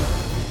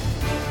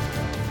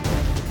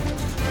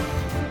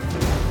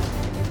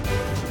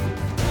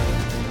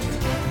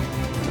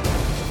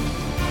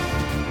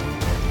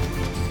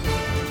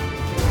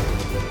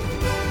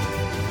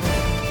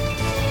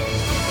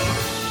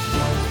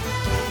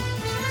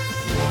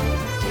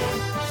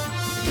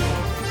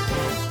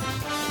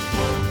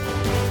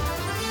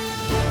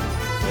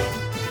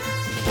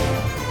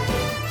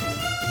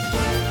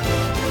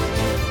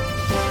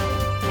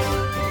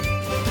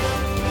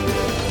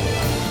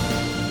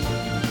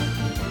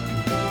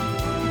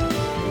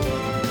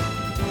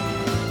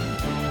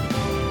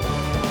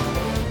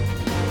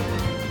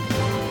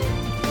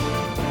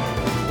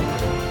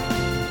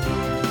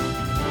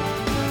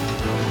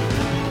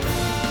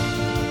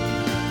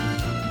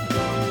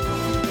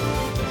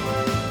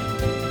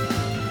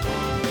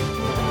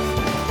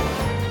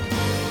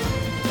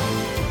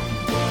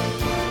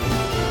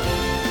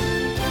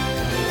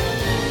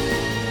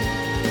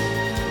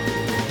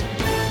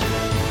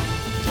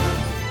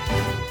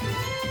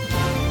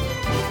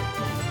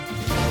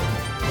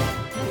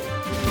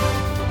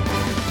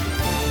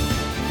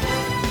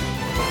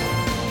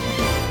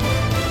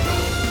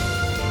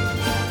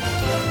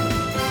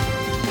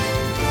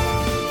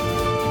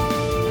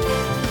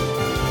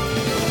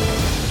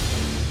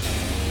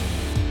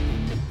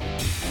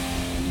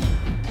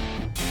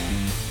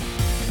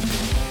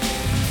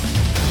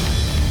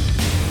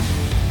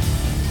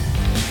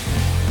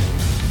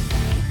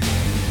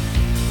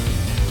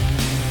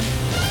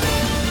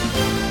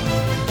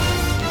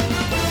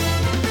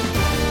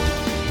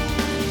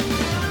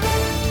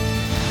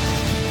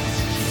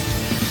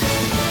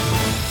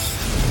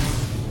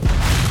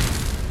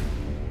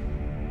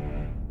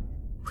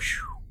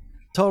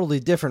 Totally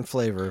different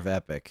flavor of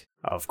epic.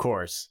 Of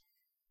course.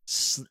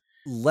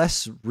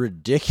 less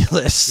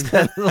ridiculous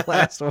than the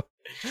last one,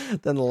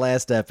 than the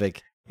last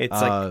epic.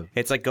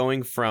 It's like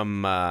going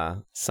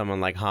from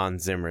someone like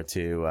Hans Zimmer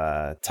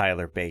to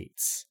Tyler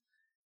Bates.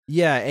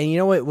 Yeah, and you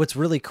know what's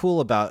really cool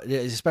about,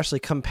 especially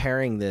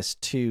comparing this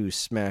to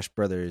Smash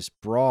Brothers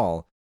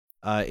Brawl,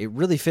 it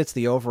really fits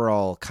the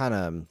overall kind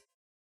of,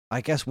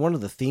 I guess one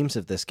of the themes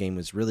of this game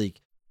was really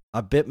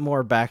a bit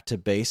more back to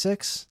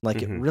basics.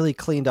 Like, it really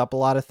cleaned up a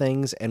lot of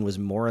things and was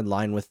more in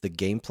line with the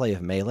gameplay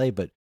of Melee,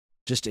 but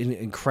just an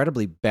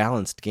incredibly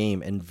balanced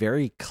game and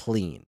very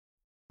clean.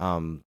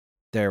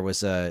 There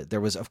was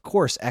of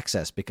course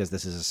excess, because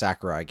this is a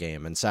Sakurai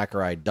game, and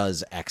Sakurai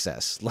does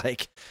excess.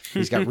 Like,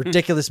 he's got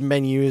ridiculous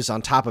menus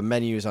on top of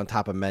menus on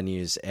top of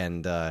menus,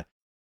 and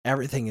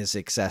everything is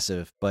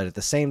excessive. But at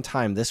the same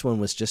time, this one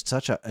was just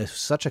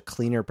such a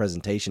cleaner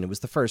presentation. It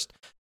was the first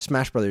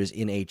Smash Brothers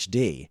in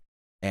HD,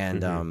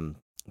 and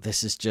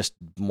this is just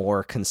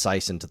more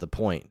concise and to the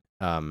point.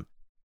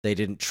 They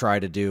didn't try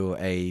to do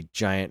a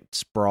giant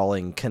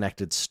sprawling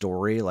connected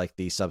story like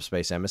the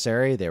Subspace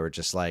Emissary. They were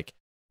just like,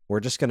 we're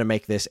just going to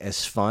make this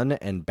as fun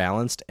and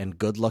balanced and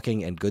good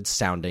looking and good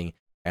sounding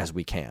as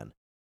we can.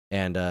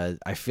 And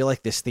I feel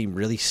like this theme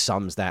really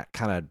sums that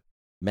kind of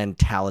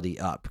mentality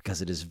up,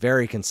 because it is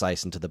very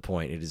concise and to the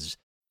point. It is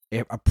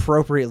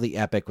appropriately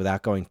epic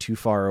without going too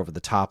far over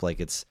the top. Like,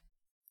 it's,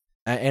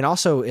 and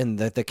also in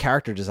the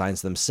character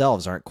designs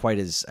themselves aren't quite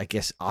as, I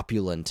guess,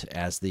 opulent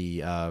as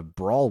the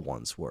Brawl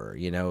ones were.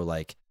 You know,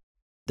 like,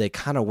 they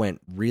kind of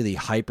went really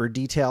hyper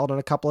detailed on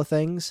a couple of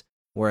things,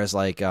 whereas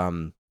like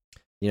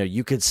you know,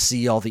 you could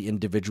see all the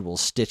individual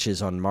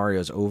stitches on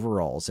Mario's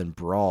overalls in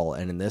Brawl,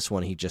 and in this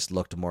one, he just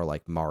looked more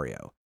like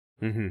Mario.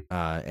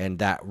 And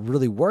that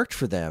really worked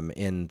for them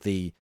in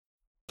the...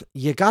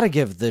 You gotta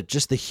give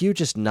the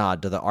hugest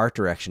nod to the art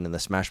direction in the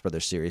Smash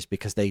Brothers series,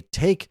 because they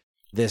take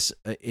this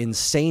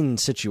insane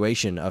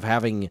situation of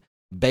having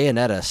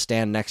Bayonetta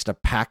stand next to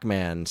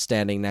Pac-Man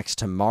standing next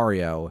to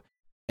Mario,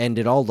 and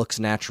it all looks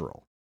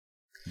natural.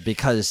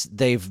 Because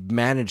they've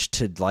managed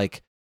to,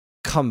 like,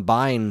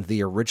 combine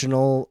the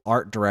original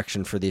art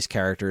direction for these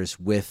characters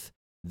with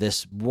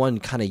this one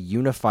kind of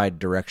unified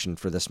direction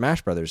for the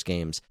Smash Brothers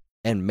games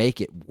and make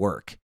it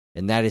work.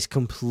 And that is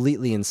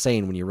completely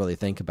insane when you really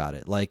think about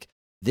it. Like,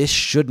 this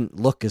shouldn't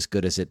look as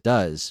good as it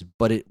does,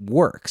 but it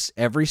works.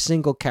 Every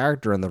single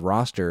character on the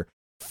roster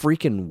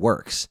freaking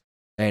works,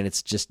 and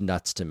it's just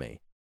nuts to me.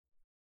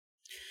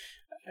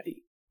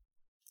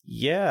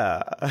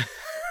 Yeah.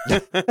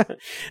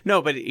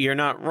 No, but you're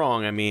not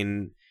wrong. I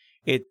mean,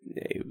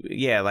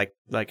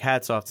 like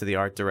hats off to the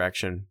art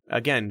direction.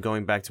 Again,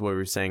 going back to what we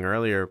were saying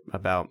earlier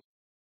about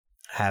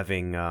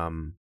having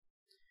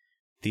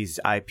these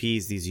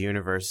IPs, these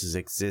universes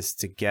exist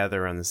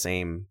together on the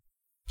same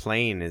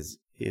plane is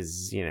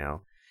you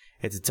know,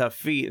 it's a tough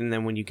feat. And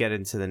then when you get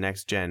into the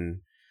next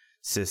gen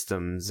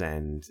systems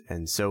and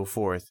so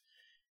forth,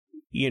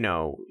 you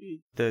know,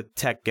 the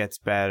tech gets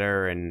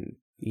better, and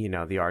you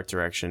know, the art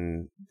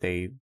direction,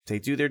 they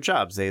do their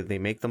jobs. They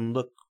make them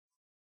look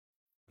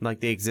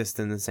like they exist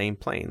in the same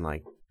plane.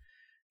 Like,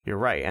 you're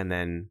right. And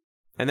then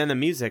the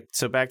music.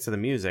 So back to the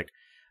music.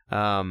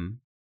 I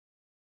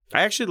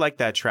actually like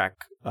that track.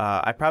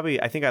 I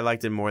think I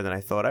liked it more than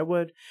I thought I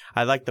would.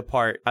 I like the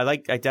part. I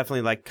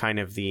definitely like kind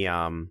of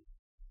the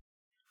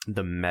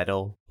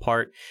metal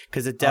part,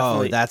 because it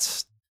definitely. Oh,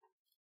 that's.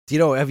 You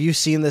know, have you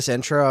seen this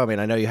intro? I mean,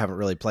 I know you haven't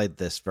really played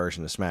this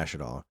version of Smash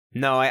at all.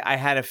 No, I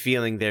had a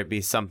feeling there'd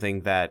be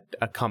something that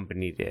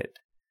accompanied it.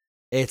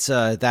 It's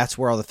that's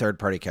where all the third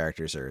party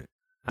characters are.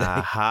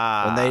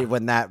 Aha.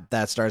 when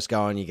that starts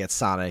going, you get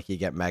Sonic, you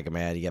get Mega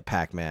Man, you get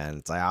Pac-Man.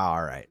 It's like, oh,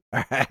 all right.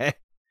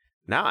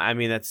 No, I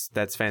mean,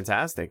 that's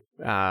fantastic.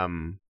 Yeah,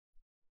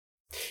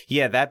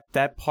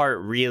 that part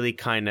really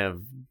kind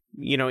of,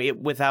 you know, it,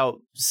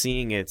 without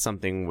seeing it,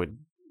 something would,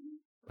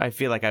 I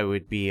feel like I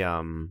would be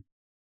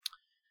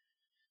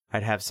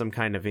I'd have some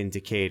kind of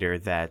indicator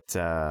that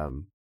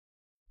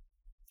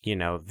you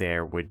know,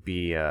 there would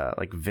be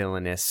like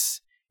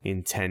villainous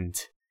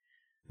intent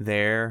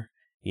there.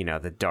 You know,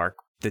 the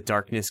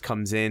darkness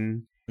comes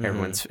in.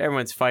 Mm-hmm.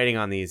 Everyone's fighting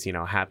on these, you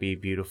know, happy,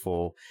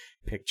 beautiful,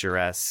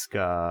 picturesque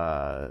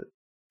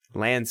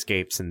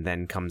landscapes, and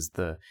then comes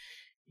the,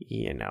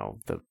 you know,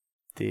 the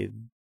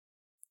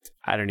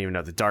I don't even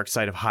know, the dark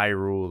side of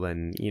Hyrule,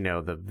 and you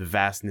know, the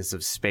vastness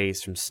of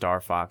space from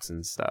Star Fox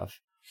and stuff.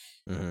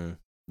 Mm-hmm.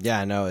 Yeah,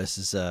 I know. This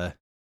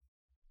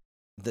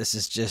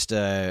is just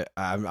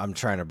I'm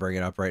trying to bring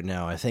it up right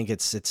now. I think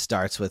it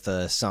starts with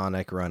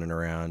Sonic running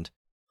around.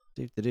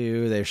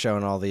 They're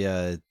showing all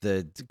the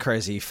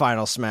crazy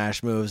Final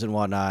Smash moves and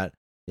whatnot.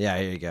 Yeah,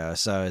 here you go.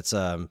 So it's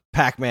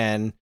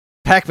Pac-Man's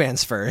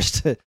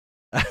first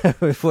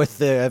with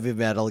the heavy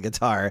metal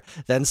guitar,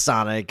 then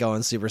Sonic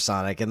going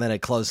supersonic, and then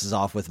it closes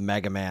off with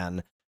Mega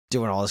Man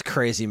doing all his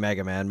crazy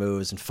Mega Man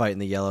moves and fighting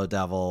the Yellow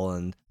Devil,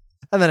 and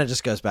then it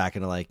just goes back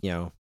into, like, you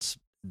know,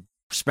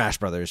 Smash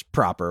Brothers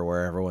proper,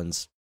 where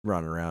everyone's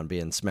running around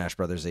being Smash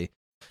Brothers-y.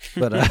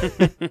 But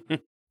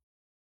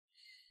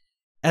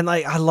And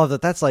like, I love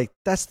that.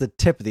 That's the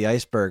tip of the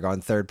iceberg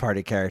on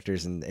third-party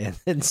characters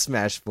in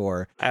Smash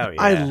 4. Oh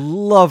yeah, I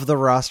love the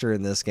roster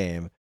in this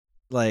game.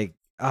 Like,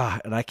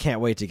 and I can't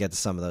wait to get to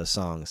some of those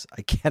songs.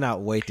 I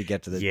cannot wait to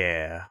get to the.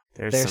 Yeah,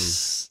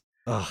 there's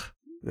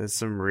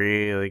some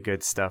really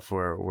good stuff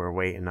we're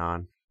waiting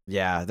on.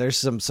 Yeah, there's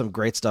some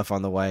great stuff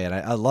on the way, and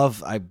I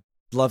love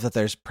that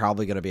there's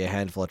probably going to be a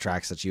handful of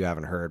tracks that you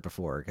haven't heard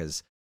before,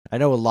 because I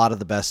know a lot of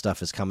the best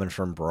stuff is coming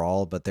from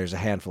Brawl, but there's a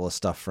handful of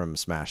stuff from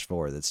Smash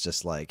 4 that's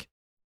just like,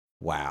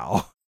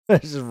 wow.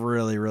 It's just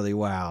really, really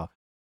wow.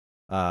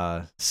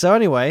 So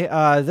anyway,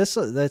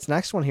 this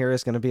next one here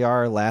is going to be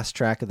our last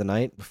track of the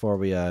night before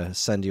we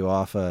send you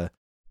off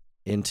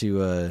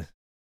into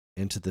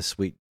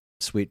the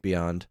sweet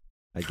beyond,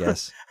 I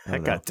guess.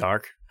 That got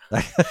dark.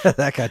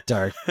 That got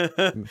dark.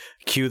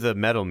 Cue the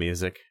metal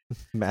music.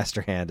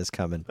 Master Hand is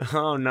coming.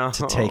 Oh no!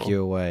 To take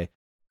you away.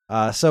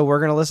 So we're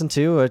gonna listen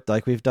to it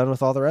like we've done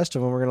with all the rest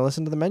of them. We're gonna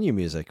listen to the menu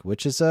music,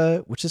 which is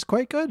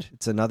quite good.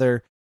 It's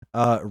another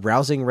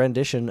rousing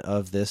rendition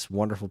of this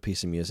wonderful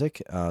piece of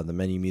music. The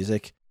menu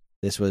music.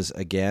 This was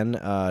again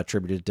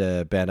attributed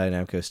to Bandai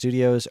Namco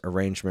Studios,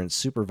 arrangement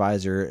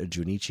supervisor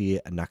Junichi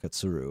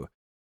Nakatsuru,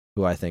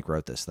 who I think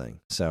wrote this thing.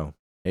 So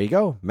there you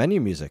go,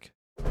 menu music.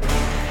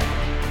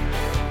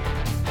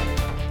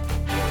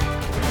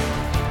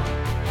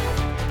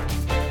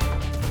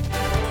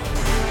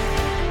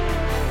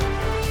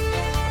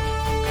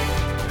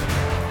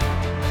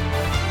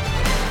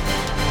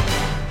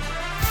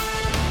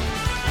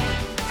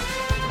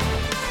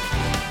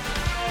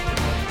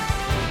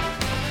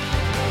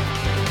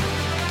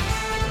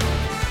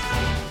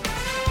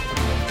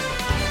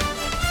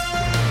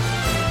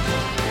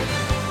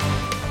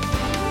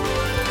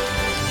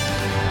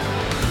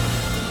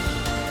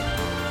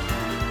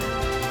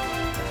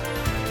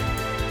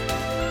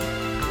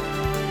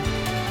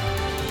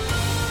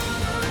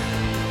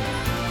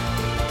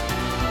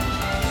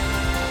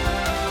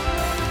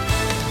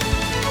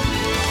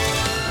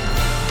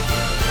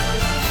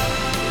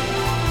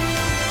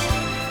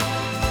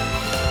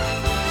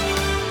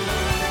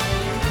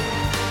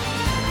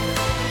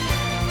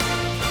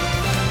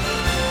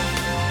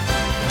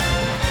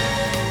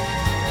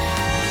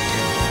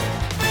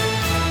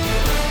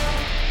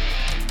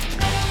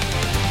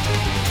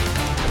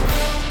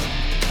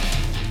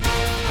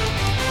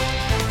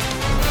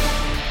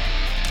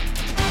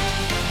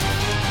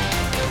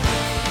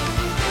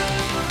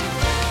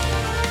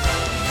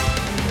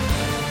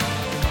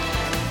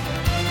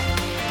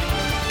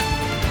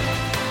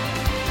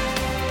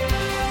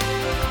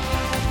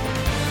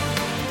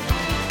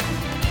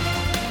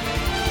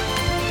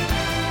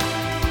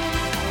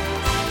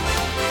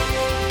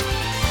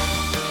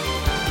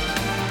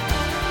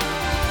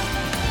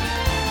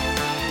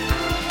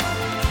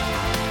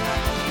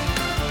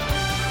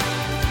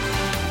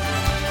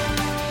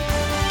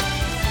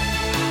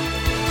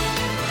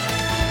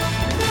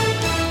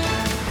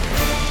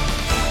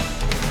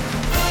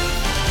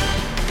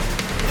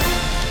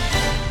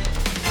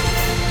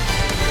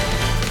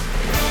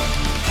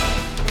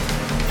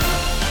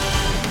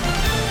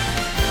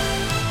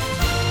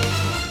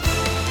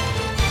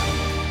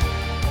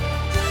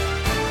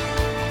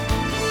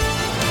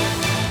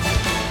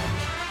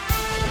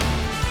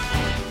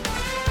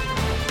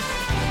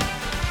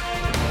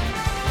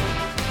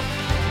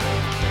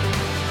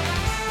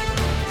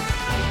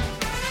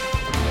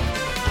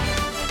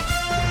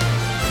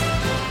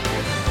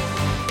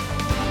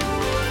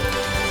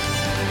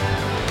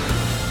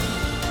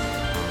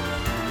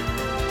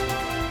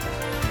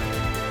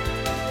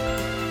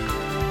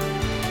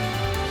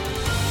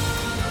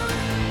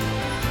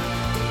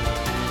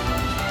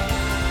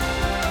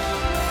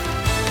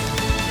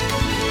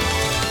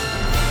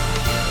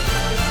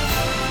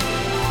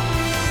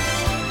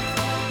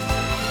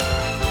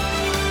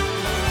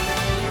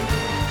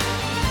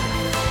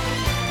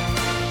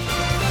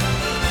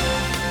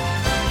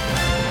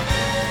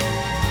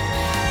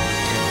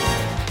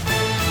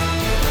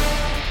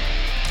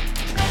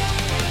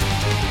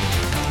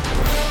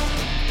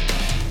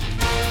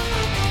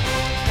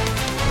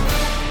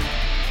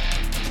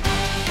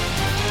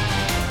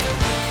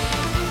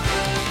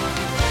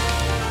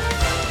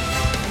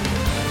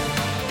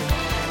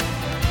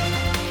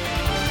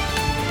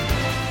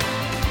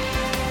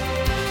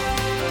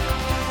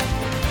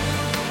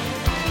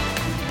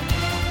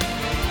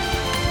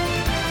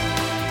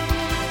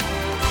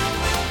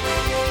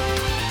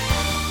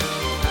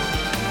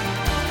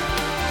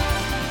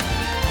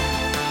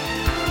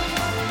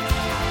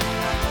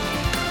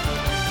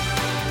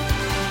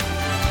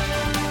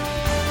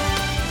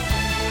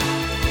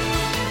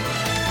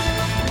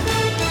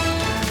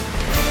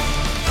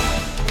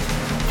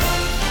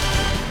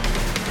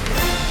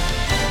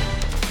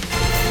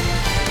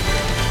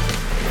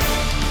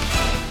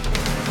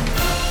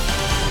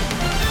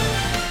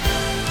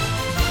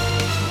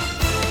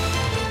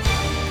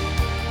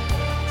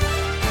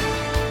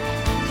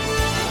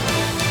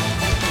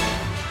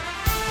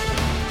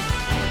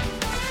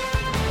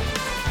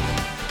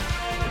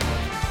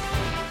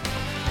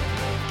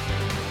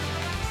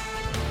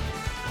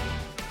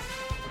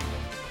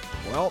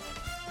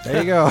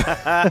 There you go.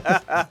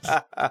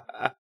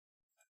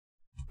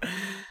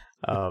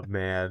 Oh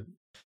man.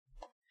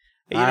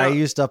 I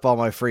used up all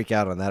my freak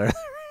out on that.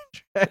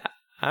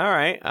 All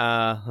right.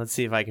 Let's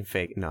see if I can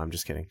fake. No, I'm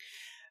just kidding.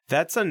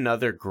 That's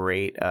another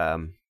great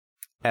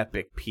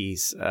epic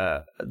piece.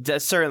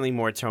 That's certainly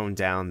more toned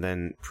down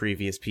than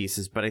previous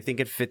pieces, but I think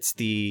it fits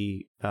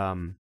it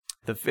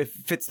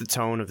fits the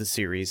tone of the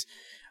series.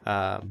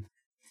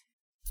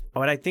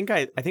 But I think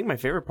my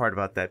favorite part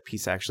about that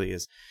piece actually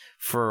is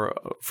for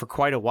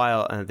quite a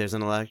while there's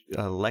an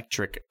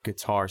electric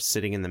guitar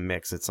sitting in the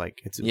mix. It's a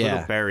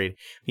little buried.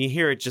 You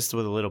hear it just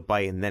with a little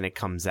bite, and then it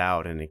comes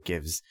out and it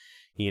gives,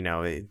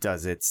 it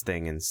does its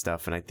thing and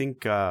stuff. And I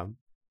think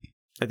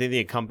the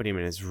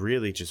accompaniment is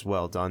really just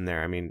well done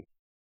there. I mean,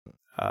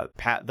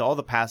 all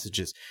the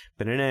passages,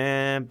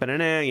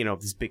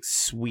 this big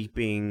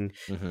sweeping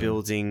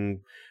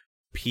building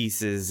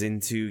pieces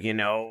into,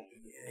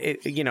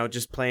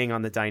 just playing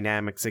on the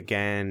dynamics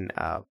again.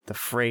 The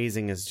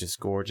phrasing is just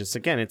gorgeous.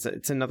 Again,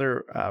 it's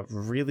another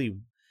really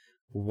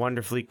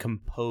wonderfully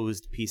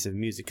composed piece of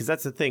music. Because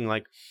that's the thing,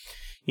 like,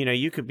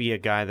 you could be a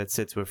guy that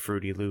sits with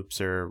Fruity Loops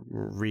or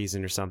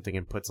Reason or something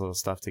and puts little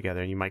stuff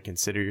together, and you might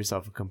consider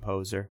yourself a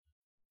composer.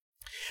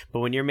 But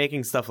when you're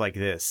making stuff like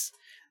this,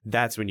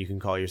 that's when you can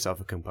call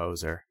yourself a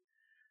composer.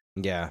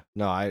 Yeah,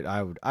 no,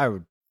 I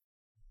would.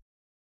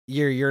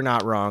 You're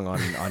not wrong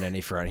on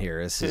any front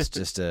here. This is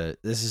just a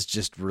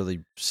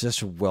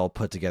well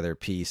put together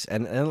piece,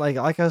 and like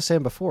I was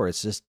saying before,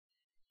 it's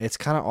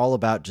kind of all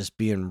about just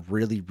being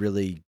really,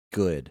 really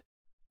good.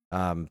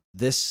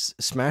 This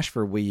Smash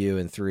for Wii U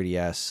and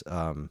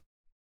 3DS.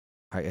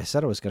 I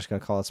said I was just going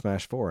to call it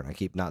Smash 4, and I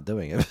keep not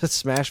doing it. But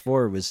Smash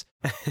 4 was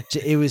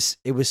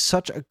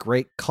such a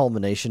great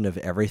culmination of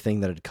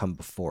everything that had come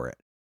before it.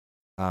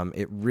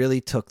 It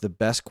really took the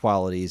best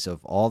qualities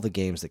of all the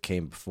games that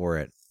came before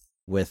it,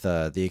 with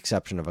the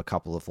exception of a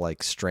couple of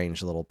like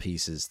strange little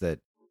pieces that,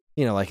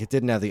 like it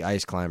didn't have the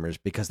ice climbers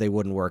because they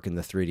wouldn't work in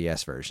the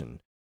 3DS version.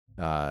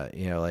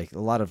 Like a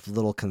lot of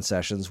little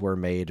concessions were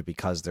made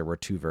because there were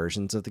two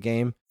versions of the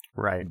game.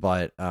 Right.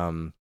 But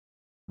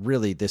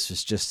really, this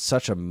was just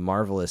such a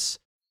marvelous,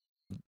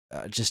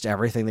 just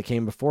everything that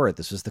came before it.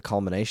 This was the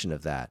culmination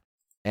of that.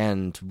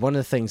 And one of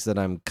the things that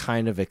I'm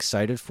kind of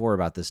excited for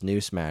about this new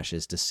Smash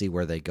is to see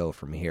where they go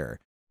from here.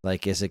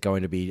 Like, is it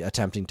going to be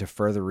attempting to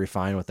further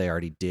refine what they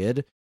already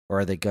did? Or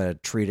are they going to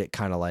treat it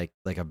kind of like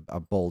a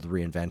bold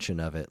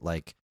reinvention of it?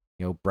 Like,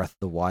 Breath of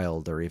the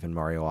Wild or even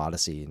Mario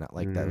Odyssey. Not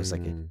like that was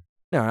like no,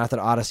 not that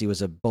Odyssey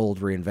was a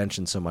bold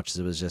reinvention so much as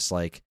it was just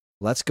like,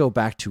 let's go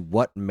back to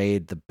what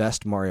made the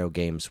best Mario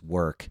games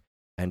work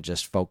and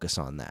just focus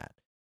on that.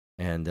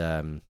 And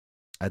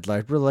I'd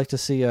really like to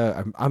see.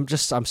 I'm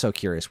so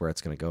curious where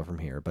it's going to go from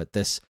here. But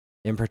this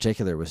in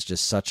particular was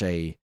just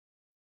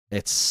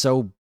it's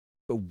so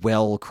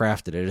well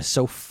crafted. It is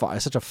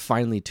such a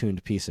finely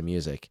tuned piece of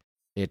music.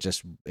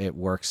 It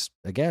works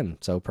again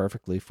so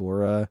perfectly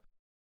for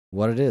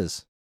what it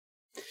is.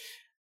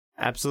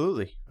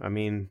 Absolutely. I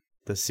mean,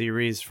 the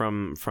series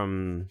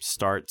from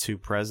start to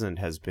present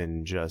has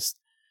been just,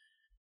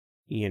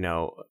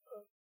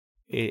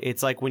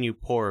 it's like when you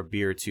pour a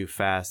beer too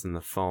fast and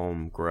the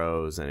foam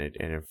grows and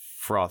it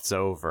froths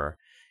over.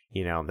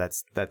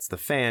 That's the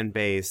fan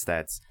base,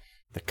 that's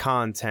the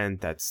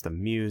content, that's the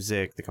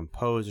music, the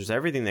composers,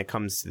 everything that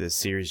comes to this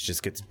series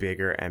just gets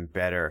bigger and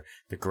better.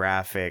 The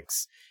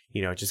graphics,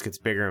 it just gets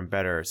bigger and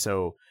better.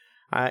 So,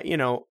 I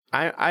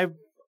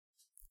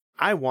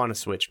want a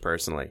Switch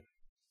personally.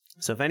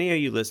 So if any of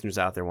you listeners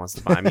out there wants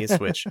to buy me a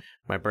Switch,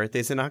 my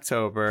birthday's in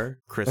October,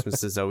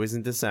 Christmas is always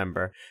in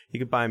December, you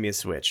could buy me a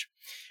Switch.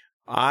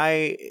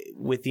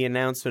 With the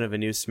announcement of a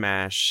new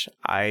Smash,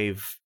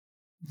 I've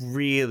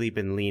really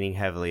been leaning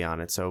heavily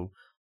on it. So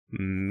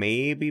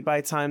maybe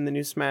by the time the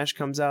new Smash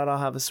comes out, I'll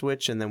have a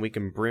Switch, and then we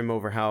can brim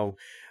over how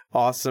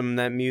awesome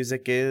that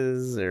music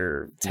is,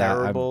 or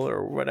terrible,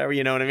 or whatever,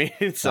 you know what I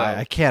mean? So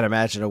I can't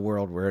imagine a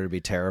world where it'd be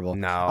terrible.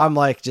 No. I'm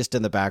like just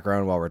in the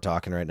background while we're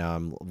talking right now,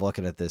 I'm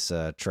looking at this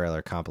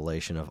trailer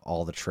compilation of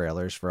all the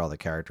trailers for all the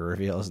character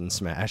reveals in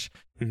Smash,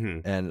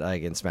 and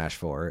like in Smash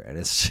 4, and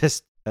it's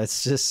just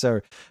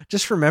so,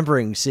 just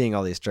remembering seeing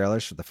all these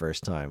trailers for the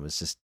first time was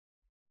just,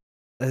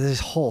 this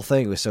whole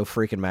thing was so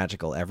freaking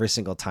magical. Every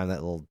single time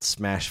that little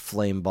Smash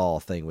flame ball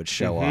thing would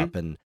show up,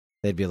 and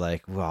they'd be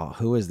like, "Wow,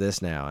 who is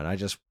this now?" And I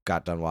just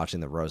got done watching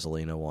the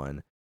Rosalina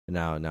one, and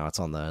now it's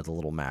on the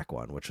little Mac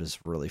one, which was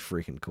really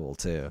freaking cool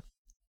too.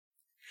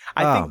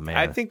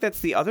 I think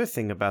that's the other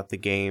thing about the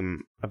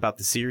game, about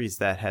the series,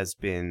 that has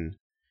been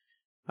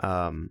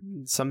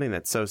something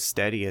that's so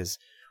steady is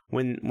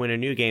when a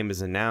new game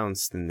is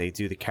announced and they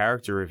do the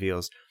character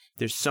reveals.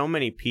 There's so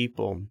many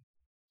people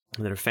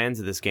that are fans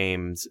of these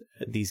games,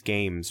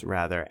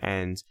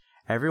 and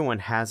everyone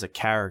has a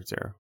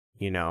character.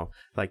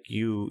 Like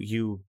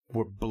you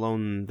were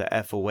blown the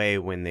F away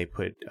when they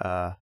put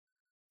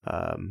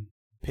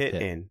Pit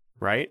in,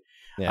 right?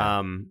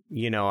 Yeah.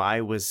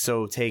 I was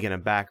so taken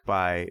aback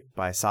by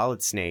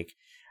Solid Snake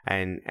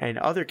and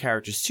other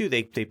characters too.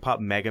 They pop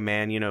Mega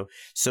Man,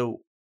 so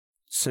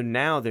So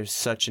now there's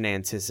such an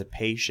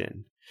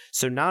anticipation.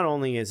 So not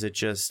only is it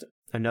just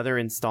another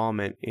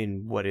installment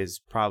in what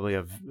is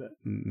probably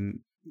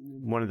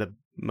one of the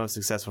most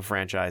successful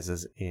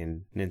franchises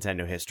in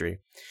Nintendo history,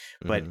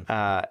 but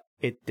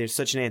there's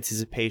such an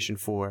anticipation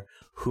for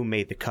who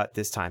made the cut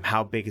this time,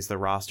 how big is the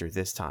roster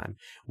this time,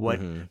 what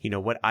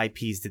what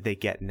IPs did they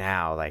get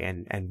now, like,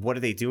 and what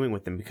are they doing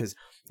with them? Because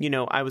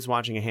I was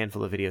watching a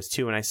handful of videos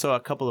too, and I saw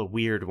a couple of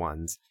weird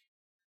ones,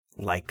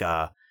 like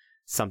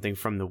something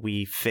from the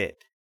Wii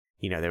Fit.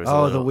 There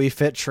was the Wii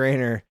Fit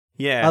trainer.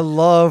 Yeah, I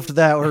loved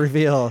that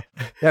reveal.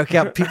 It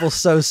got people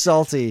so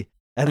salty.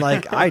 And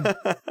like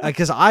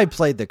because I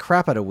played the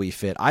crap out of Wii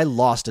Fit, I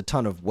lost a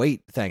ton of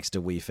weight thanks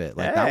to Wii Fit.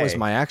 Like that was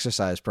my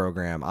exercise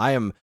program. I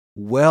am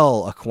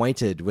well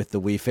acquainted with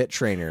the Wii Fit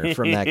trainer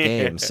from that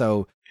game.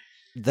 So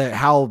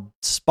how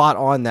spot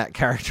on that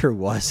character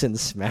was in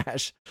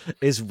Smash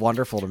is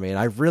wonderful to me, and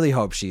I really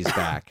hope she's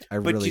back.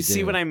 But you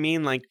see what I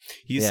mean? Like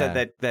you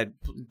said that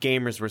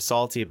gamers were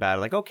salty about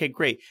it. Like, okay,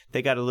 great,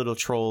 they got a little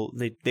troll.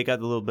 They got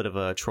a little bit of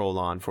a troll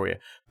on for you.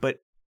 But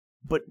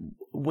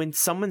when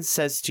someone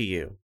says to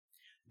you,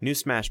 new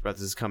Smash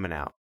Brothers is coming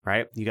out,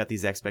 right? You got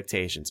these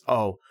expectations.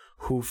 Oh,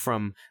 who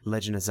from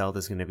Legend of Zelda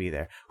is going to be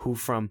there? Who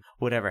from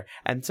whatever?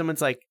 And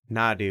someone's like,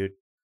 nah, dude,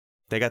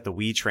 they got the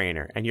Wii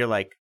trainer. And you're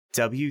like,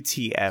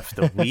 WTF,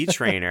 the Wii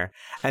trainer?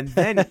 And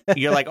then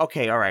you're like,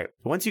 okay, all right.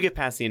 Once you get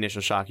past the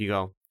initial shock, you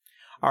go,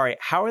 all right,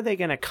 how are they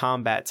going to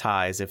combat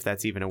ties, if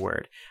that's even a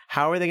word?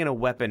 How are they going to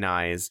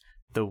weaponize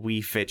the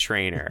Wii Fit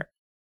trainer?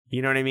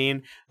 You know what I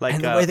mean? Like,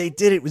 and the way they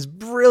did it was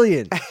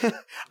brilliant.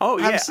 Oh,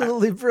 yeah.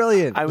 Absolutely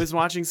brilliant. I was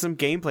watching some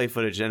gameplay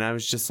footage and I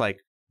was just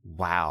like,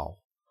 wow,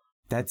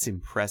 that's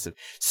impressive.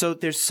 So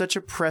there's such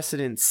a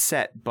precedent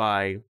set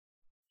by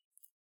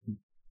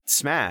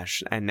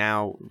Smash. And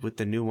now with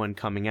the new one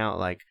coming out,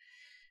 like,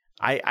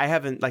 I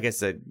haven't, like I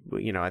said,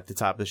 at the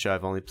top of the show,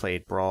 I've only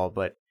played Brawl,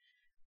 but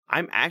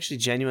I'm actually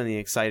genuinely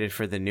excited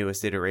for the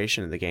newest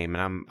iteration of the game.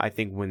 And I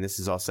think when this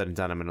is all said and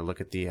done, I'm going to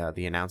look at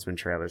the announcement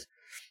trailers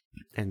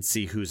and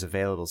see who's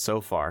available so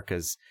far,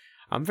 because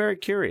I'm very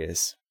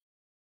curious.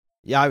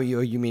 Yeah,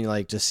 you mean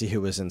like to see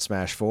who was in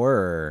Smash 4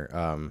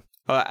 or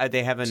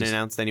they haven't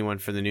announced anyone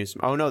for the new.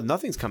 Oh no,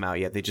 nothing's come out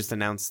yet. They just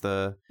announced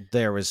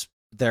there was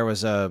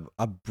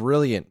a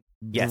brilliant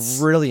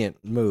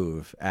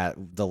move at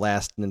the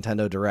last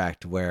Nintendo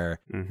Direct where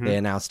they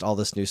announced all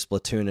this new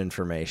Splatoon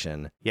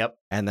information. Yep.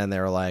 And then they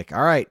were like,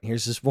 all right,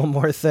 here's just one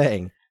more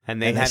thing.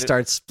 And they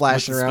start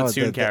splashing around with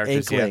the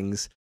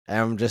Inklings. Yeah.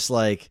 And I'm just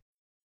like,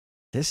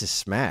 this is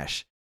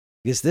Smash.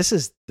 Because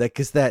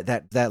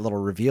that little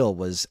reveal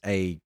was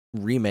a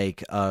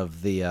remake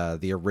of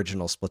the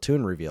original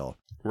Splatoon reveal.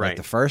 Right. Like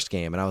the first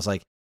game. And I was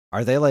like,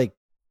 are they like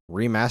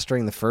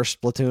remastering the first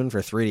Splatoon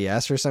for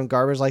 3DS or some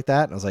garbage like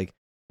that? And I was like,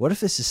 what if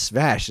this is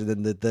Smash? And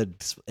then the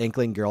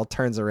Inkling girl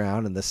turns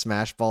around and the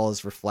Smash ball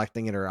is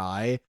reflecting in her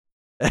eye.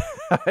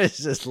 I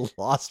just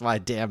lost my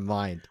damn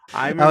mind.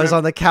 I was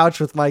on the couch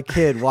with my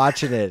kid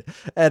watching it,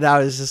 and I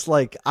was just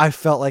like, I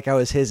felt like I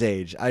was his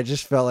age. I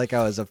just felt like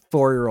I was a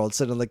 4-year-old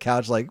sitting on the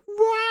couch like,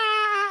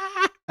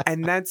 wah!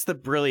 And that's the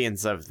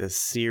brilliance of this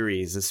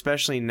series,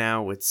 especially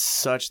now with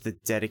such the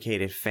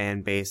dedicated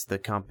fan base, the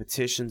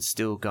competition's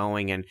still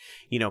going, and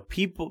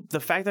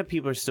the fact that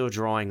people are still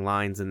drawing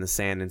lines in the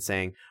sand and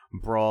saying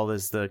Brawl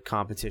is the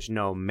competition,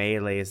 no,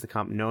 Melee is the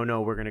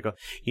no, we're gonna go,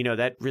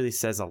 that really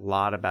says a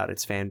lot about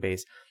its fan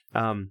base.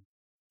 One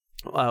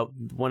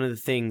of the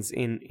things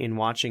in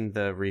watching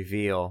the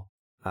reveal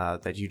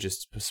that you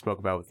just spoke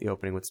about with the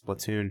opening with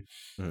Splatoon,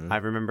 I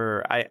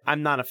remember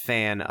I'm not a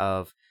fan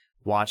of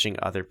watching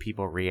other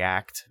people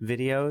react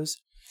videos.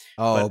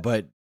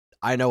 But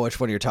I know which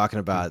one you're talking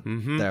about.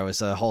 There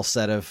was a whole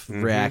set of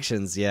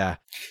reactions. Yeah,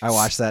 I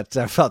watched that.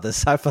 I felt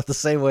the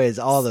same way as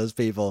all those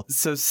people.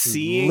 So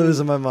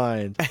losing my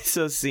mind.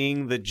 So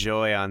seeing the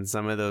joy on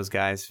some of those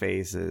guys'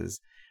 faces,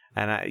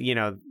 and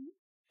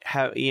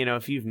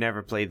if you've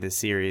never played this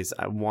series,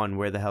 one,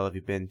 where the hell have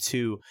you been?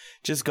 Two,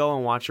 just go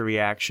and watch a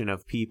reaction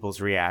of people's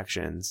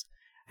reactions,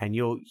 and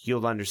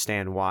you'll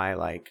understand why.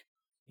 Like,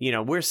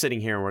 we're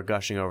sitting here and we're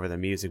gushing over the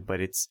music, but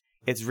it's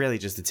really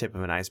just the tip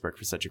of an iceberg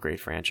for such a great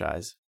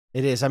franchise.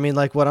 It is. I mean,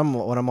 like what I'm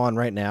on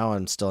right now,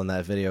 I'm still in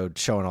that video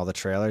showing all the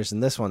trailers,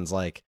 and this one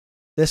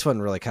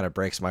really kind of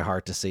breaks my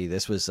heart to see.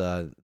 This was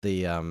what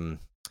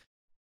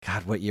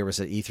year was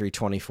it? E3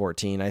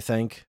 2014, I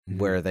think,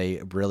 where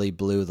they really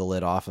blew the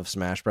lid off of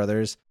Smash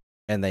Brothers,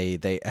 and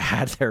they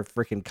had their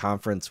freaking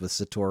conference with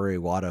Satoru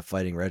Iwata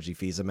fighting Reggie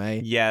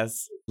Fils-Aimé.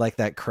 Yes, like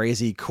that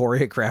crazy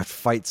choreographed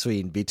fight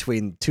scene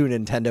between two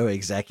Nintendo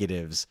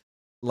executives,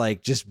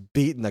 like just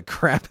beating the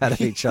crap out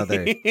of each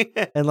other.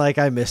 And like,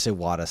 I miss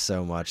Iwata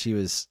so much. He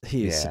is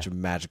such a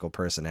magical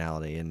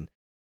personality. And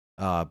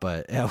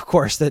but of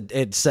course that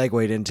it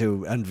segued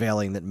into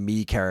unveiling that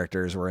Mii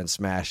characters were in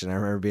Smash, and I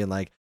remember being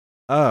like,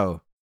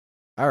 oh,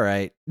 all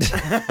right.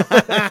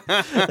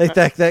 Like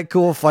that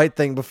cool fight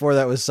thing before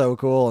that was so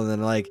cool, and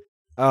then like,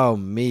 oh,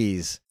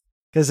 Mii's.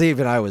 Because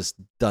even I was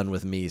done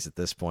with Mii's at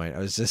this point. I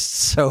was just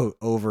so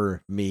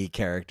over Mii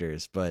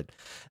characters. But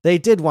they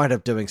did wind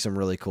up doing some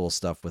really cool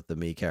stuff with the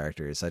Mii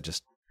characters.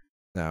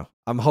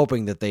 I'm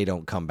hoping that they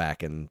don't come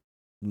back in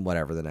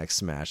whatever the next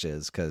Smash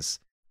is, because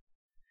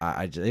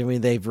I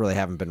mean, they really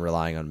haven't been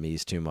relying on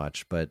Mii's too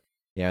much. But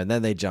yeah, and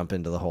then they jump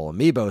into the whole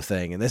amiibo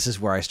thing, and this is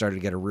where I started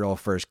to get a real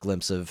first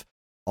glimpse of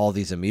all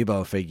these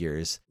amiibo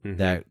figures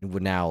that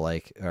would now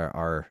like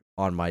are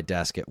on my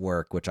desk at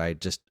work, which I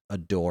just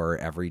adore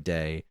every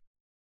day.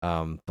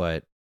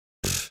 But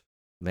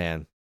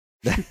man,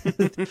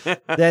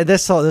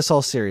 this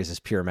whole series is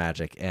pure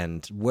magic,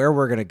 and where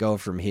we're gonna go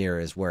from here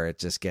is where it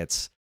just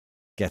gets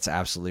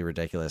absolutely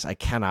ridiculous. I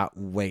cannot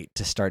wait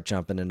to start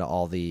jumping into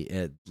all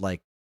the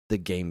the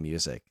game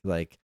music.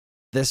 Like,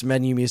 this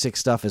menu music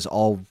stuff is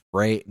all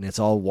great and it's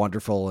all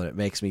wonderful and it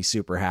makes me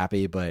super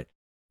happy, but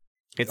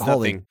it's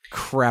holy nothing.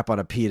 Crap on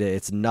a pita,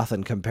 it's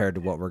nothing compared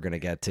to what we're gonna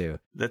get to.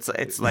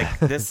 It's like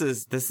this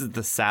is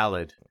the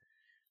salad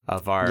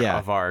of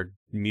our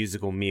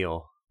musical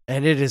meal.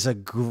 And it is a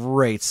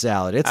great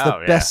salad. It's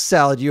the best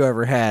salad you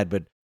ever had,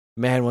 but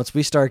man, once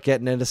we start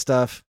getting into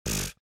stuff,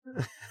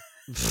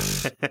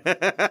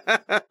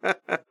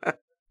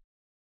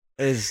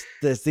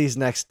 these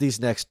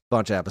next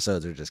bunch of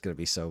episodes are just going to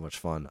be so much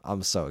fun.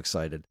 I'm so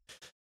excited.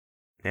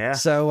 Yeah.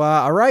 So,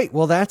 all right.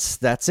 Well, that's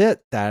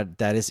it.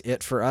 That is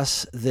it for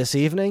us this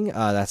evening.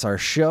 That's our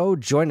show.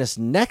 Join us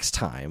next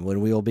time when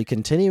we will be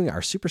continuing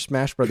our Super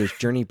Smash Bros.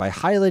 Journey by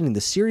highlighting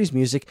the series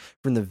music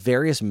from the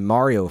various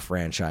Mario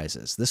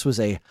franchises. This was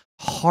a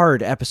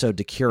hard episode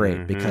to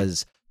curate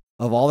because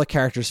of all the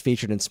characters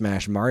featured in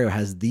Smash, Mario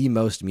has the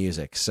most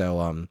music.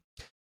 So,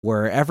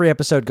 where every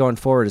episode going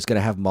forward is going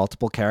to have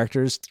multiple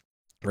characters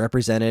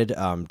represented,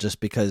 just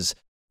because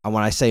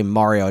when I say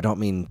Mario, I don't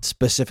mean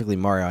specifically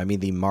Mario. I mean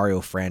the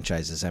Mario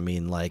franchises. I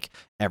mean like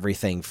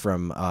everything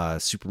from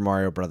Super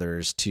Mario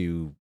Brothers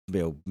to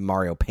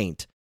Mario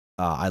Paint.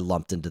 I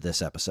lumped into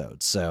this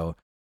episode. So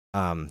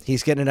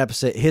he's getting an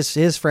episode.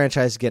 His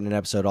franchise is getting an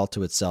episode all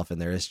to itself,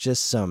 and there is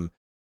just some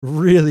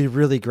really,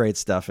 really great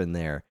stuff in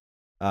there.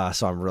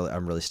 So I'm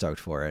really stoked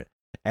for it.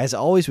 As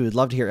always, we would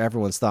love to hear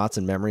everyone's thoughts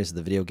and memories of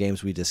the video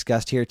games we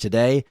discussed here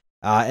today.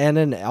 And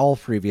in all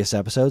previous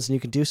episodes, and you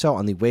can do so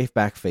on the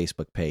Waveback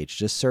Facebook page.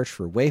 Just search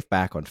for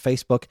Waveback on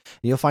Facebook,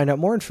 and you'll find out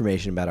more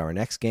information about our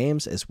next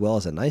games, as well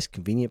as a nice,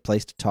 convenient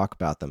place to talk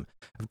about them.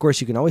 Of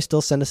course, you can always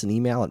still send us an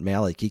email at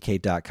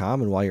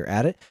mail@geekade.com, and while you're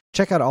at it,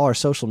 check out all our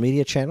social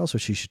media channels,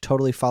 which you should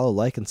totally follow,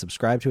 like, and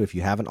subscribe to if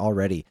you haven't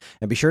already.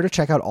 And be sure to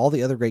check out all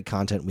the other great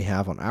content we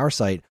have on our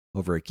site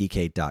over at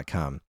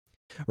geekade.com.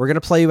 We're going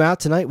to play you out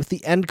tonight with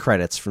the end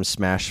credits from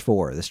Smash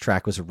 4. This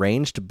track was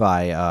arranged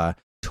by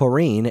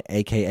Toreen,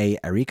 a.k.a.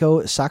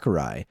 Ariko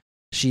Sakurai.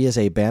 She is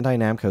a Bandai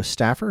Namco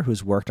staffer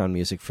who's worked on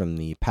music from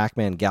the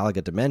Pac-Man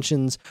Galaga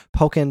Dimensions,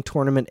 Pokken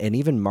Tournament, and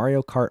even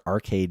Mario Kart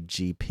Arcade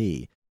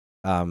GP.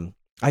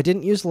 I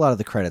didn't use a lot of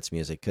the credits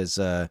music because,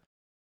 I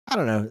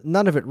don't know,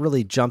 none of it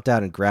really jumped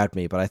out and grabbed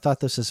me, but I thought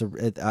this is,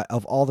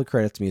 of all the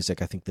credits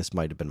music, I think this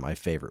might have been my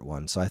favorite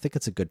one, so I think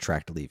it's a good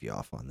track to leave you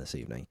off on this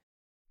evening.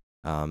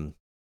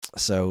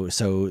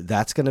 So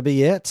that's going to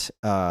be it.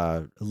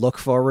 Look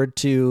forward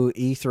to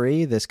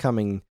E3 this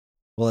coming.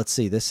 Well, let's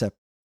see. This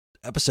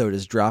episode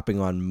is dropping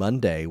on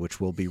Monday,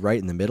 which will be right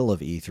in the middle of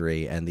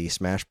E3, and the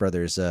Smash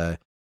Brothers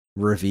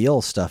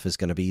reveal stuff is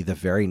going to be the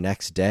very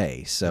next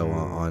day. So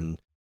on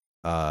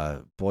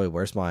boy,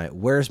 where's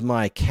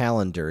my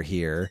calendar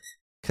here?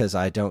 Because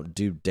I don't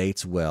do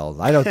dates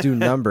well. I don't do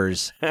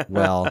numbers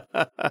well.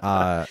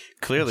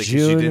 Clearly, because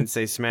you didn't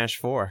say Smash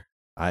 4.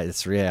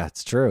 It's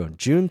true.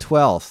 June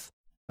 12th.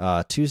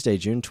 Tuesday,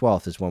 June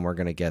 12th is when we're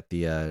going to get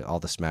the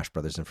all the Smash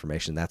Brothers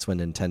information. That's when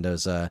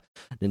Nintendo's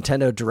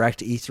Nintendo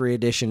Direct E3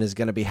 edition is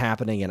going to be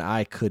happening, and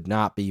I could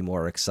not be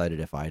more excited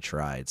if I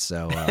tried.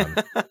 So,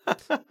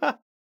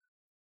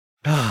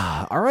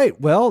 all right.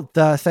 Well,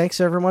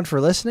 thanks everyone for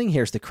listening.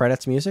 Here's the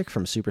credits music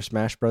from Super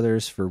Smash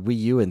Brothers for Wii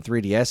U and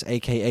 3DS,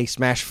 aka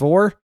Smash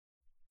 4.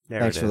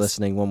 Thanks for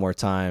listening one more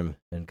time,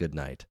 and good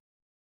night.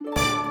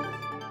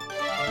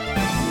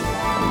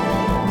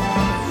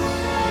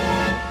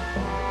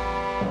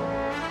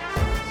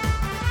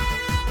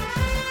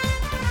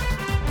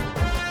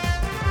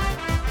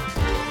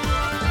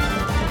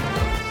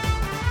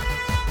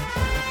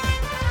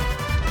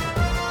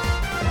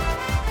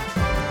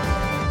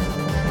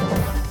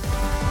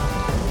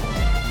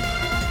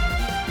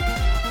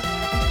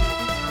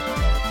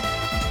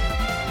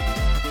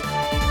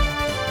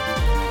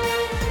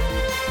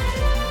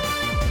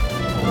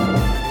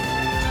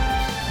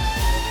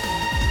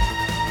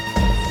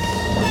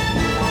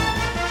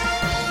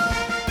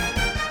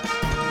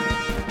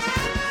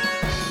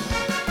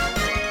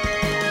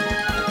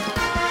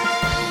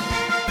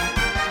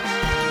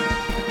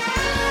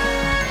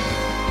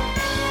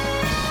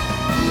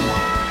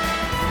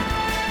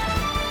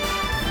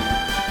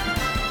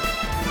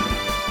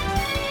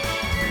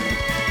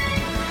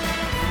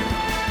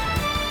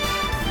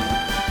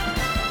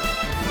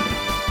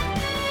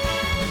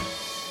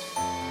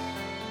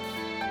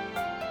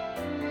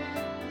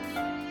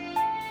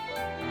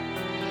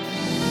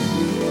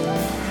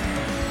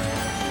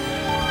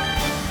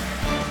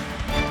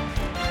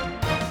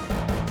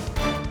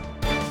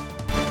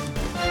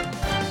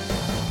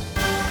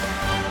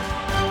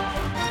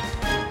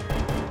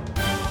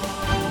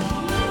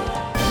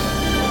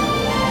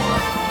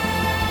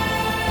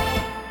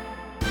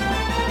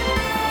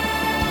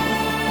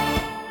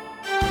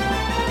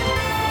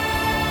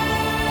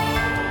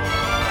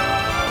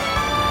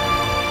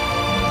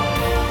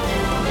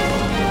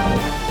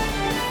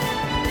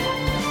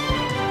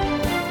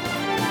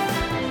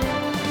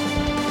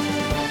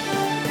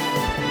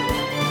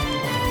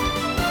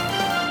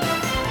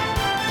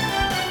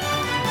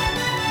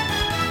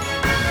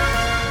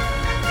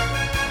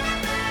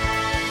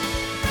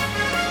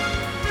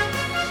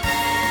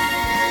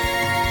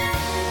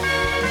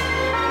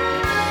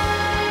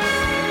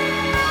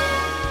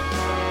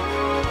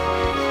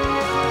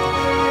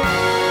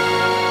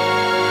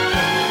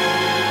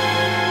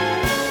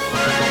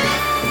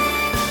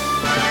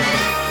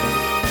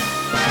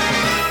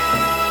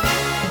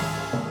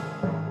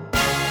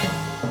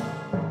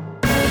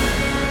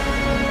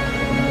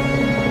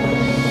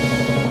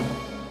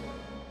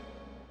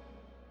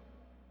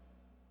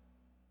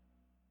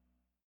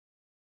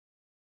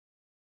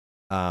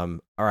 All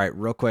right,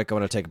 real quick, I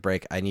want to take a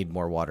break. I need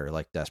more water,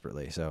 like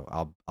desperately. So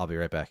I'll be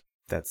right back.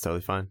 That's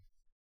totally fine.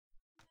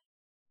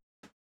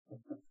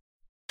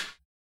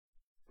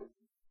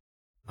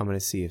 I'm going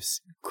to see if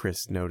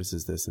Chris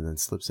notices this and then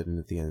slips it in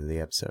at the end of the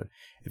episode.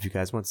 If you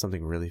guys want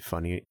something really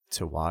funny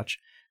to watch,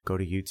 go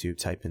to YouTube,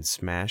 type in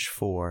Smash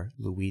 4,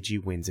 Luigi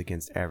wins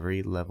against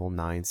every level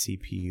 9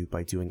 CPU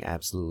by doing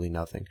absolutely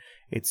nothing.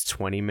 It's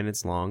 20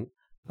 minutes long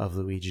of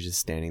Luigi just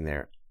standing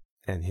there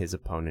and his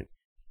opponent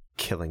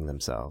killing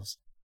themselves.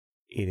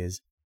 It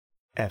is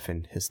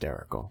effing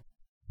hysterical.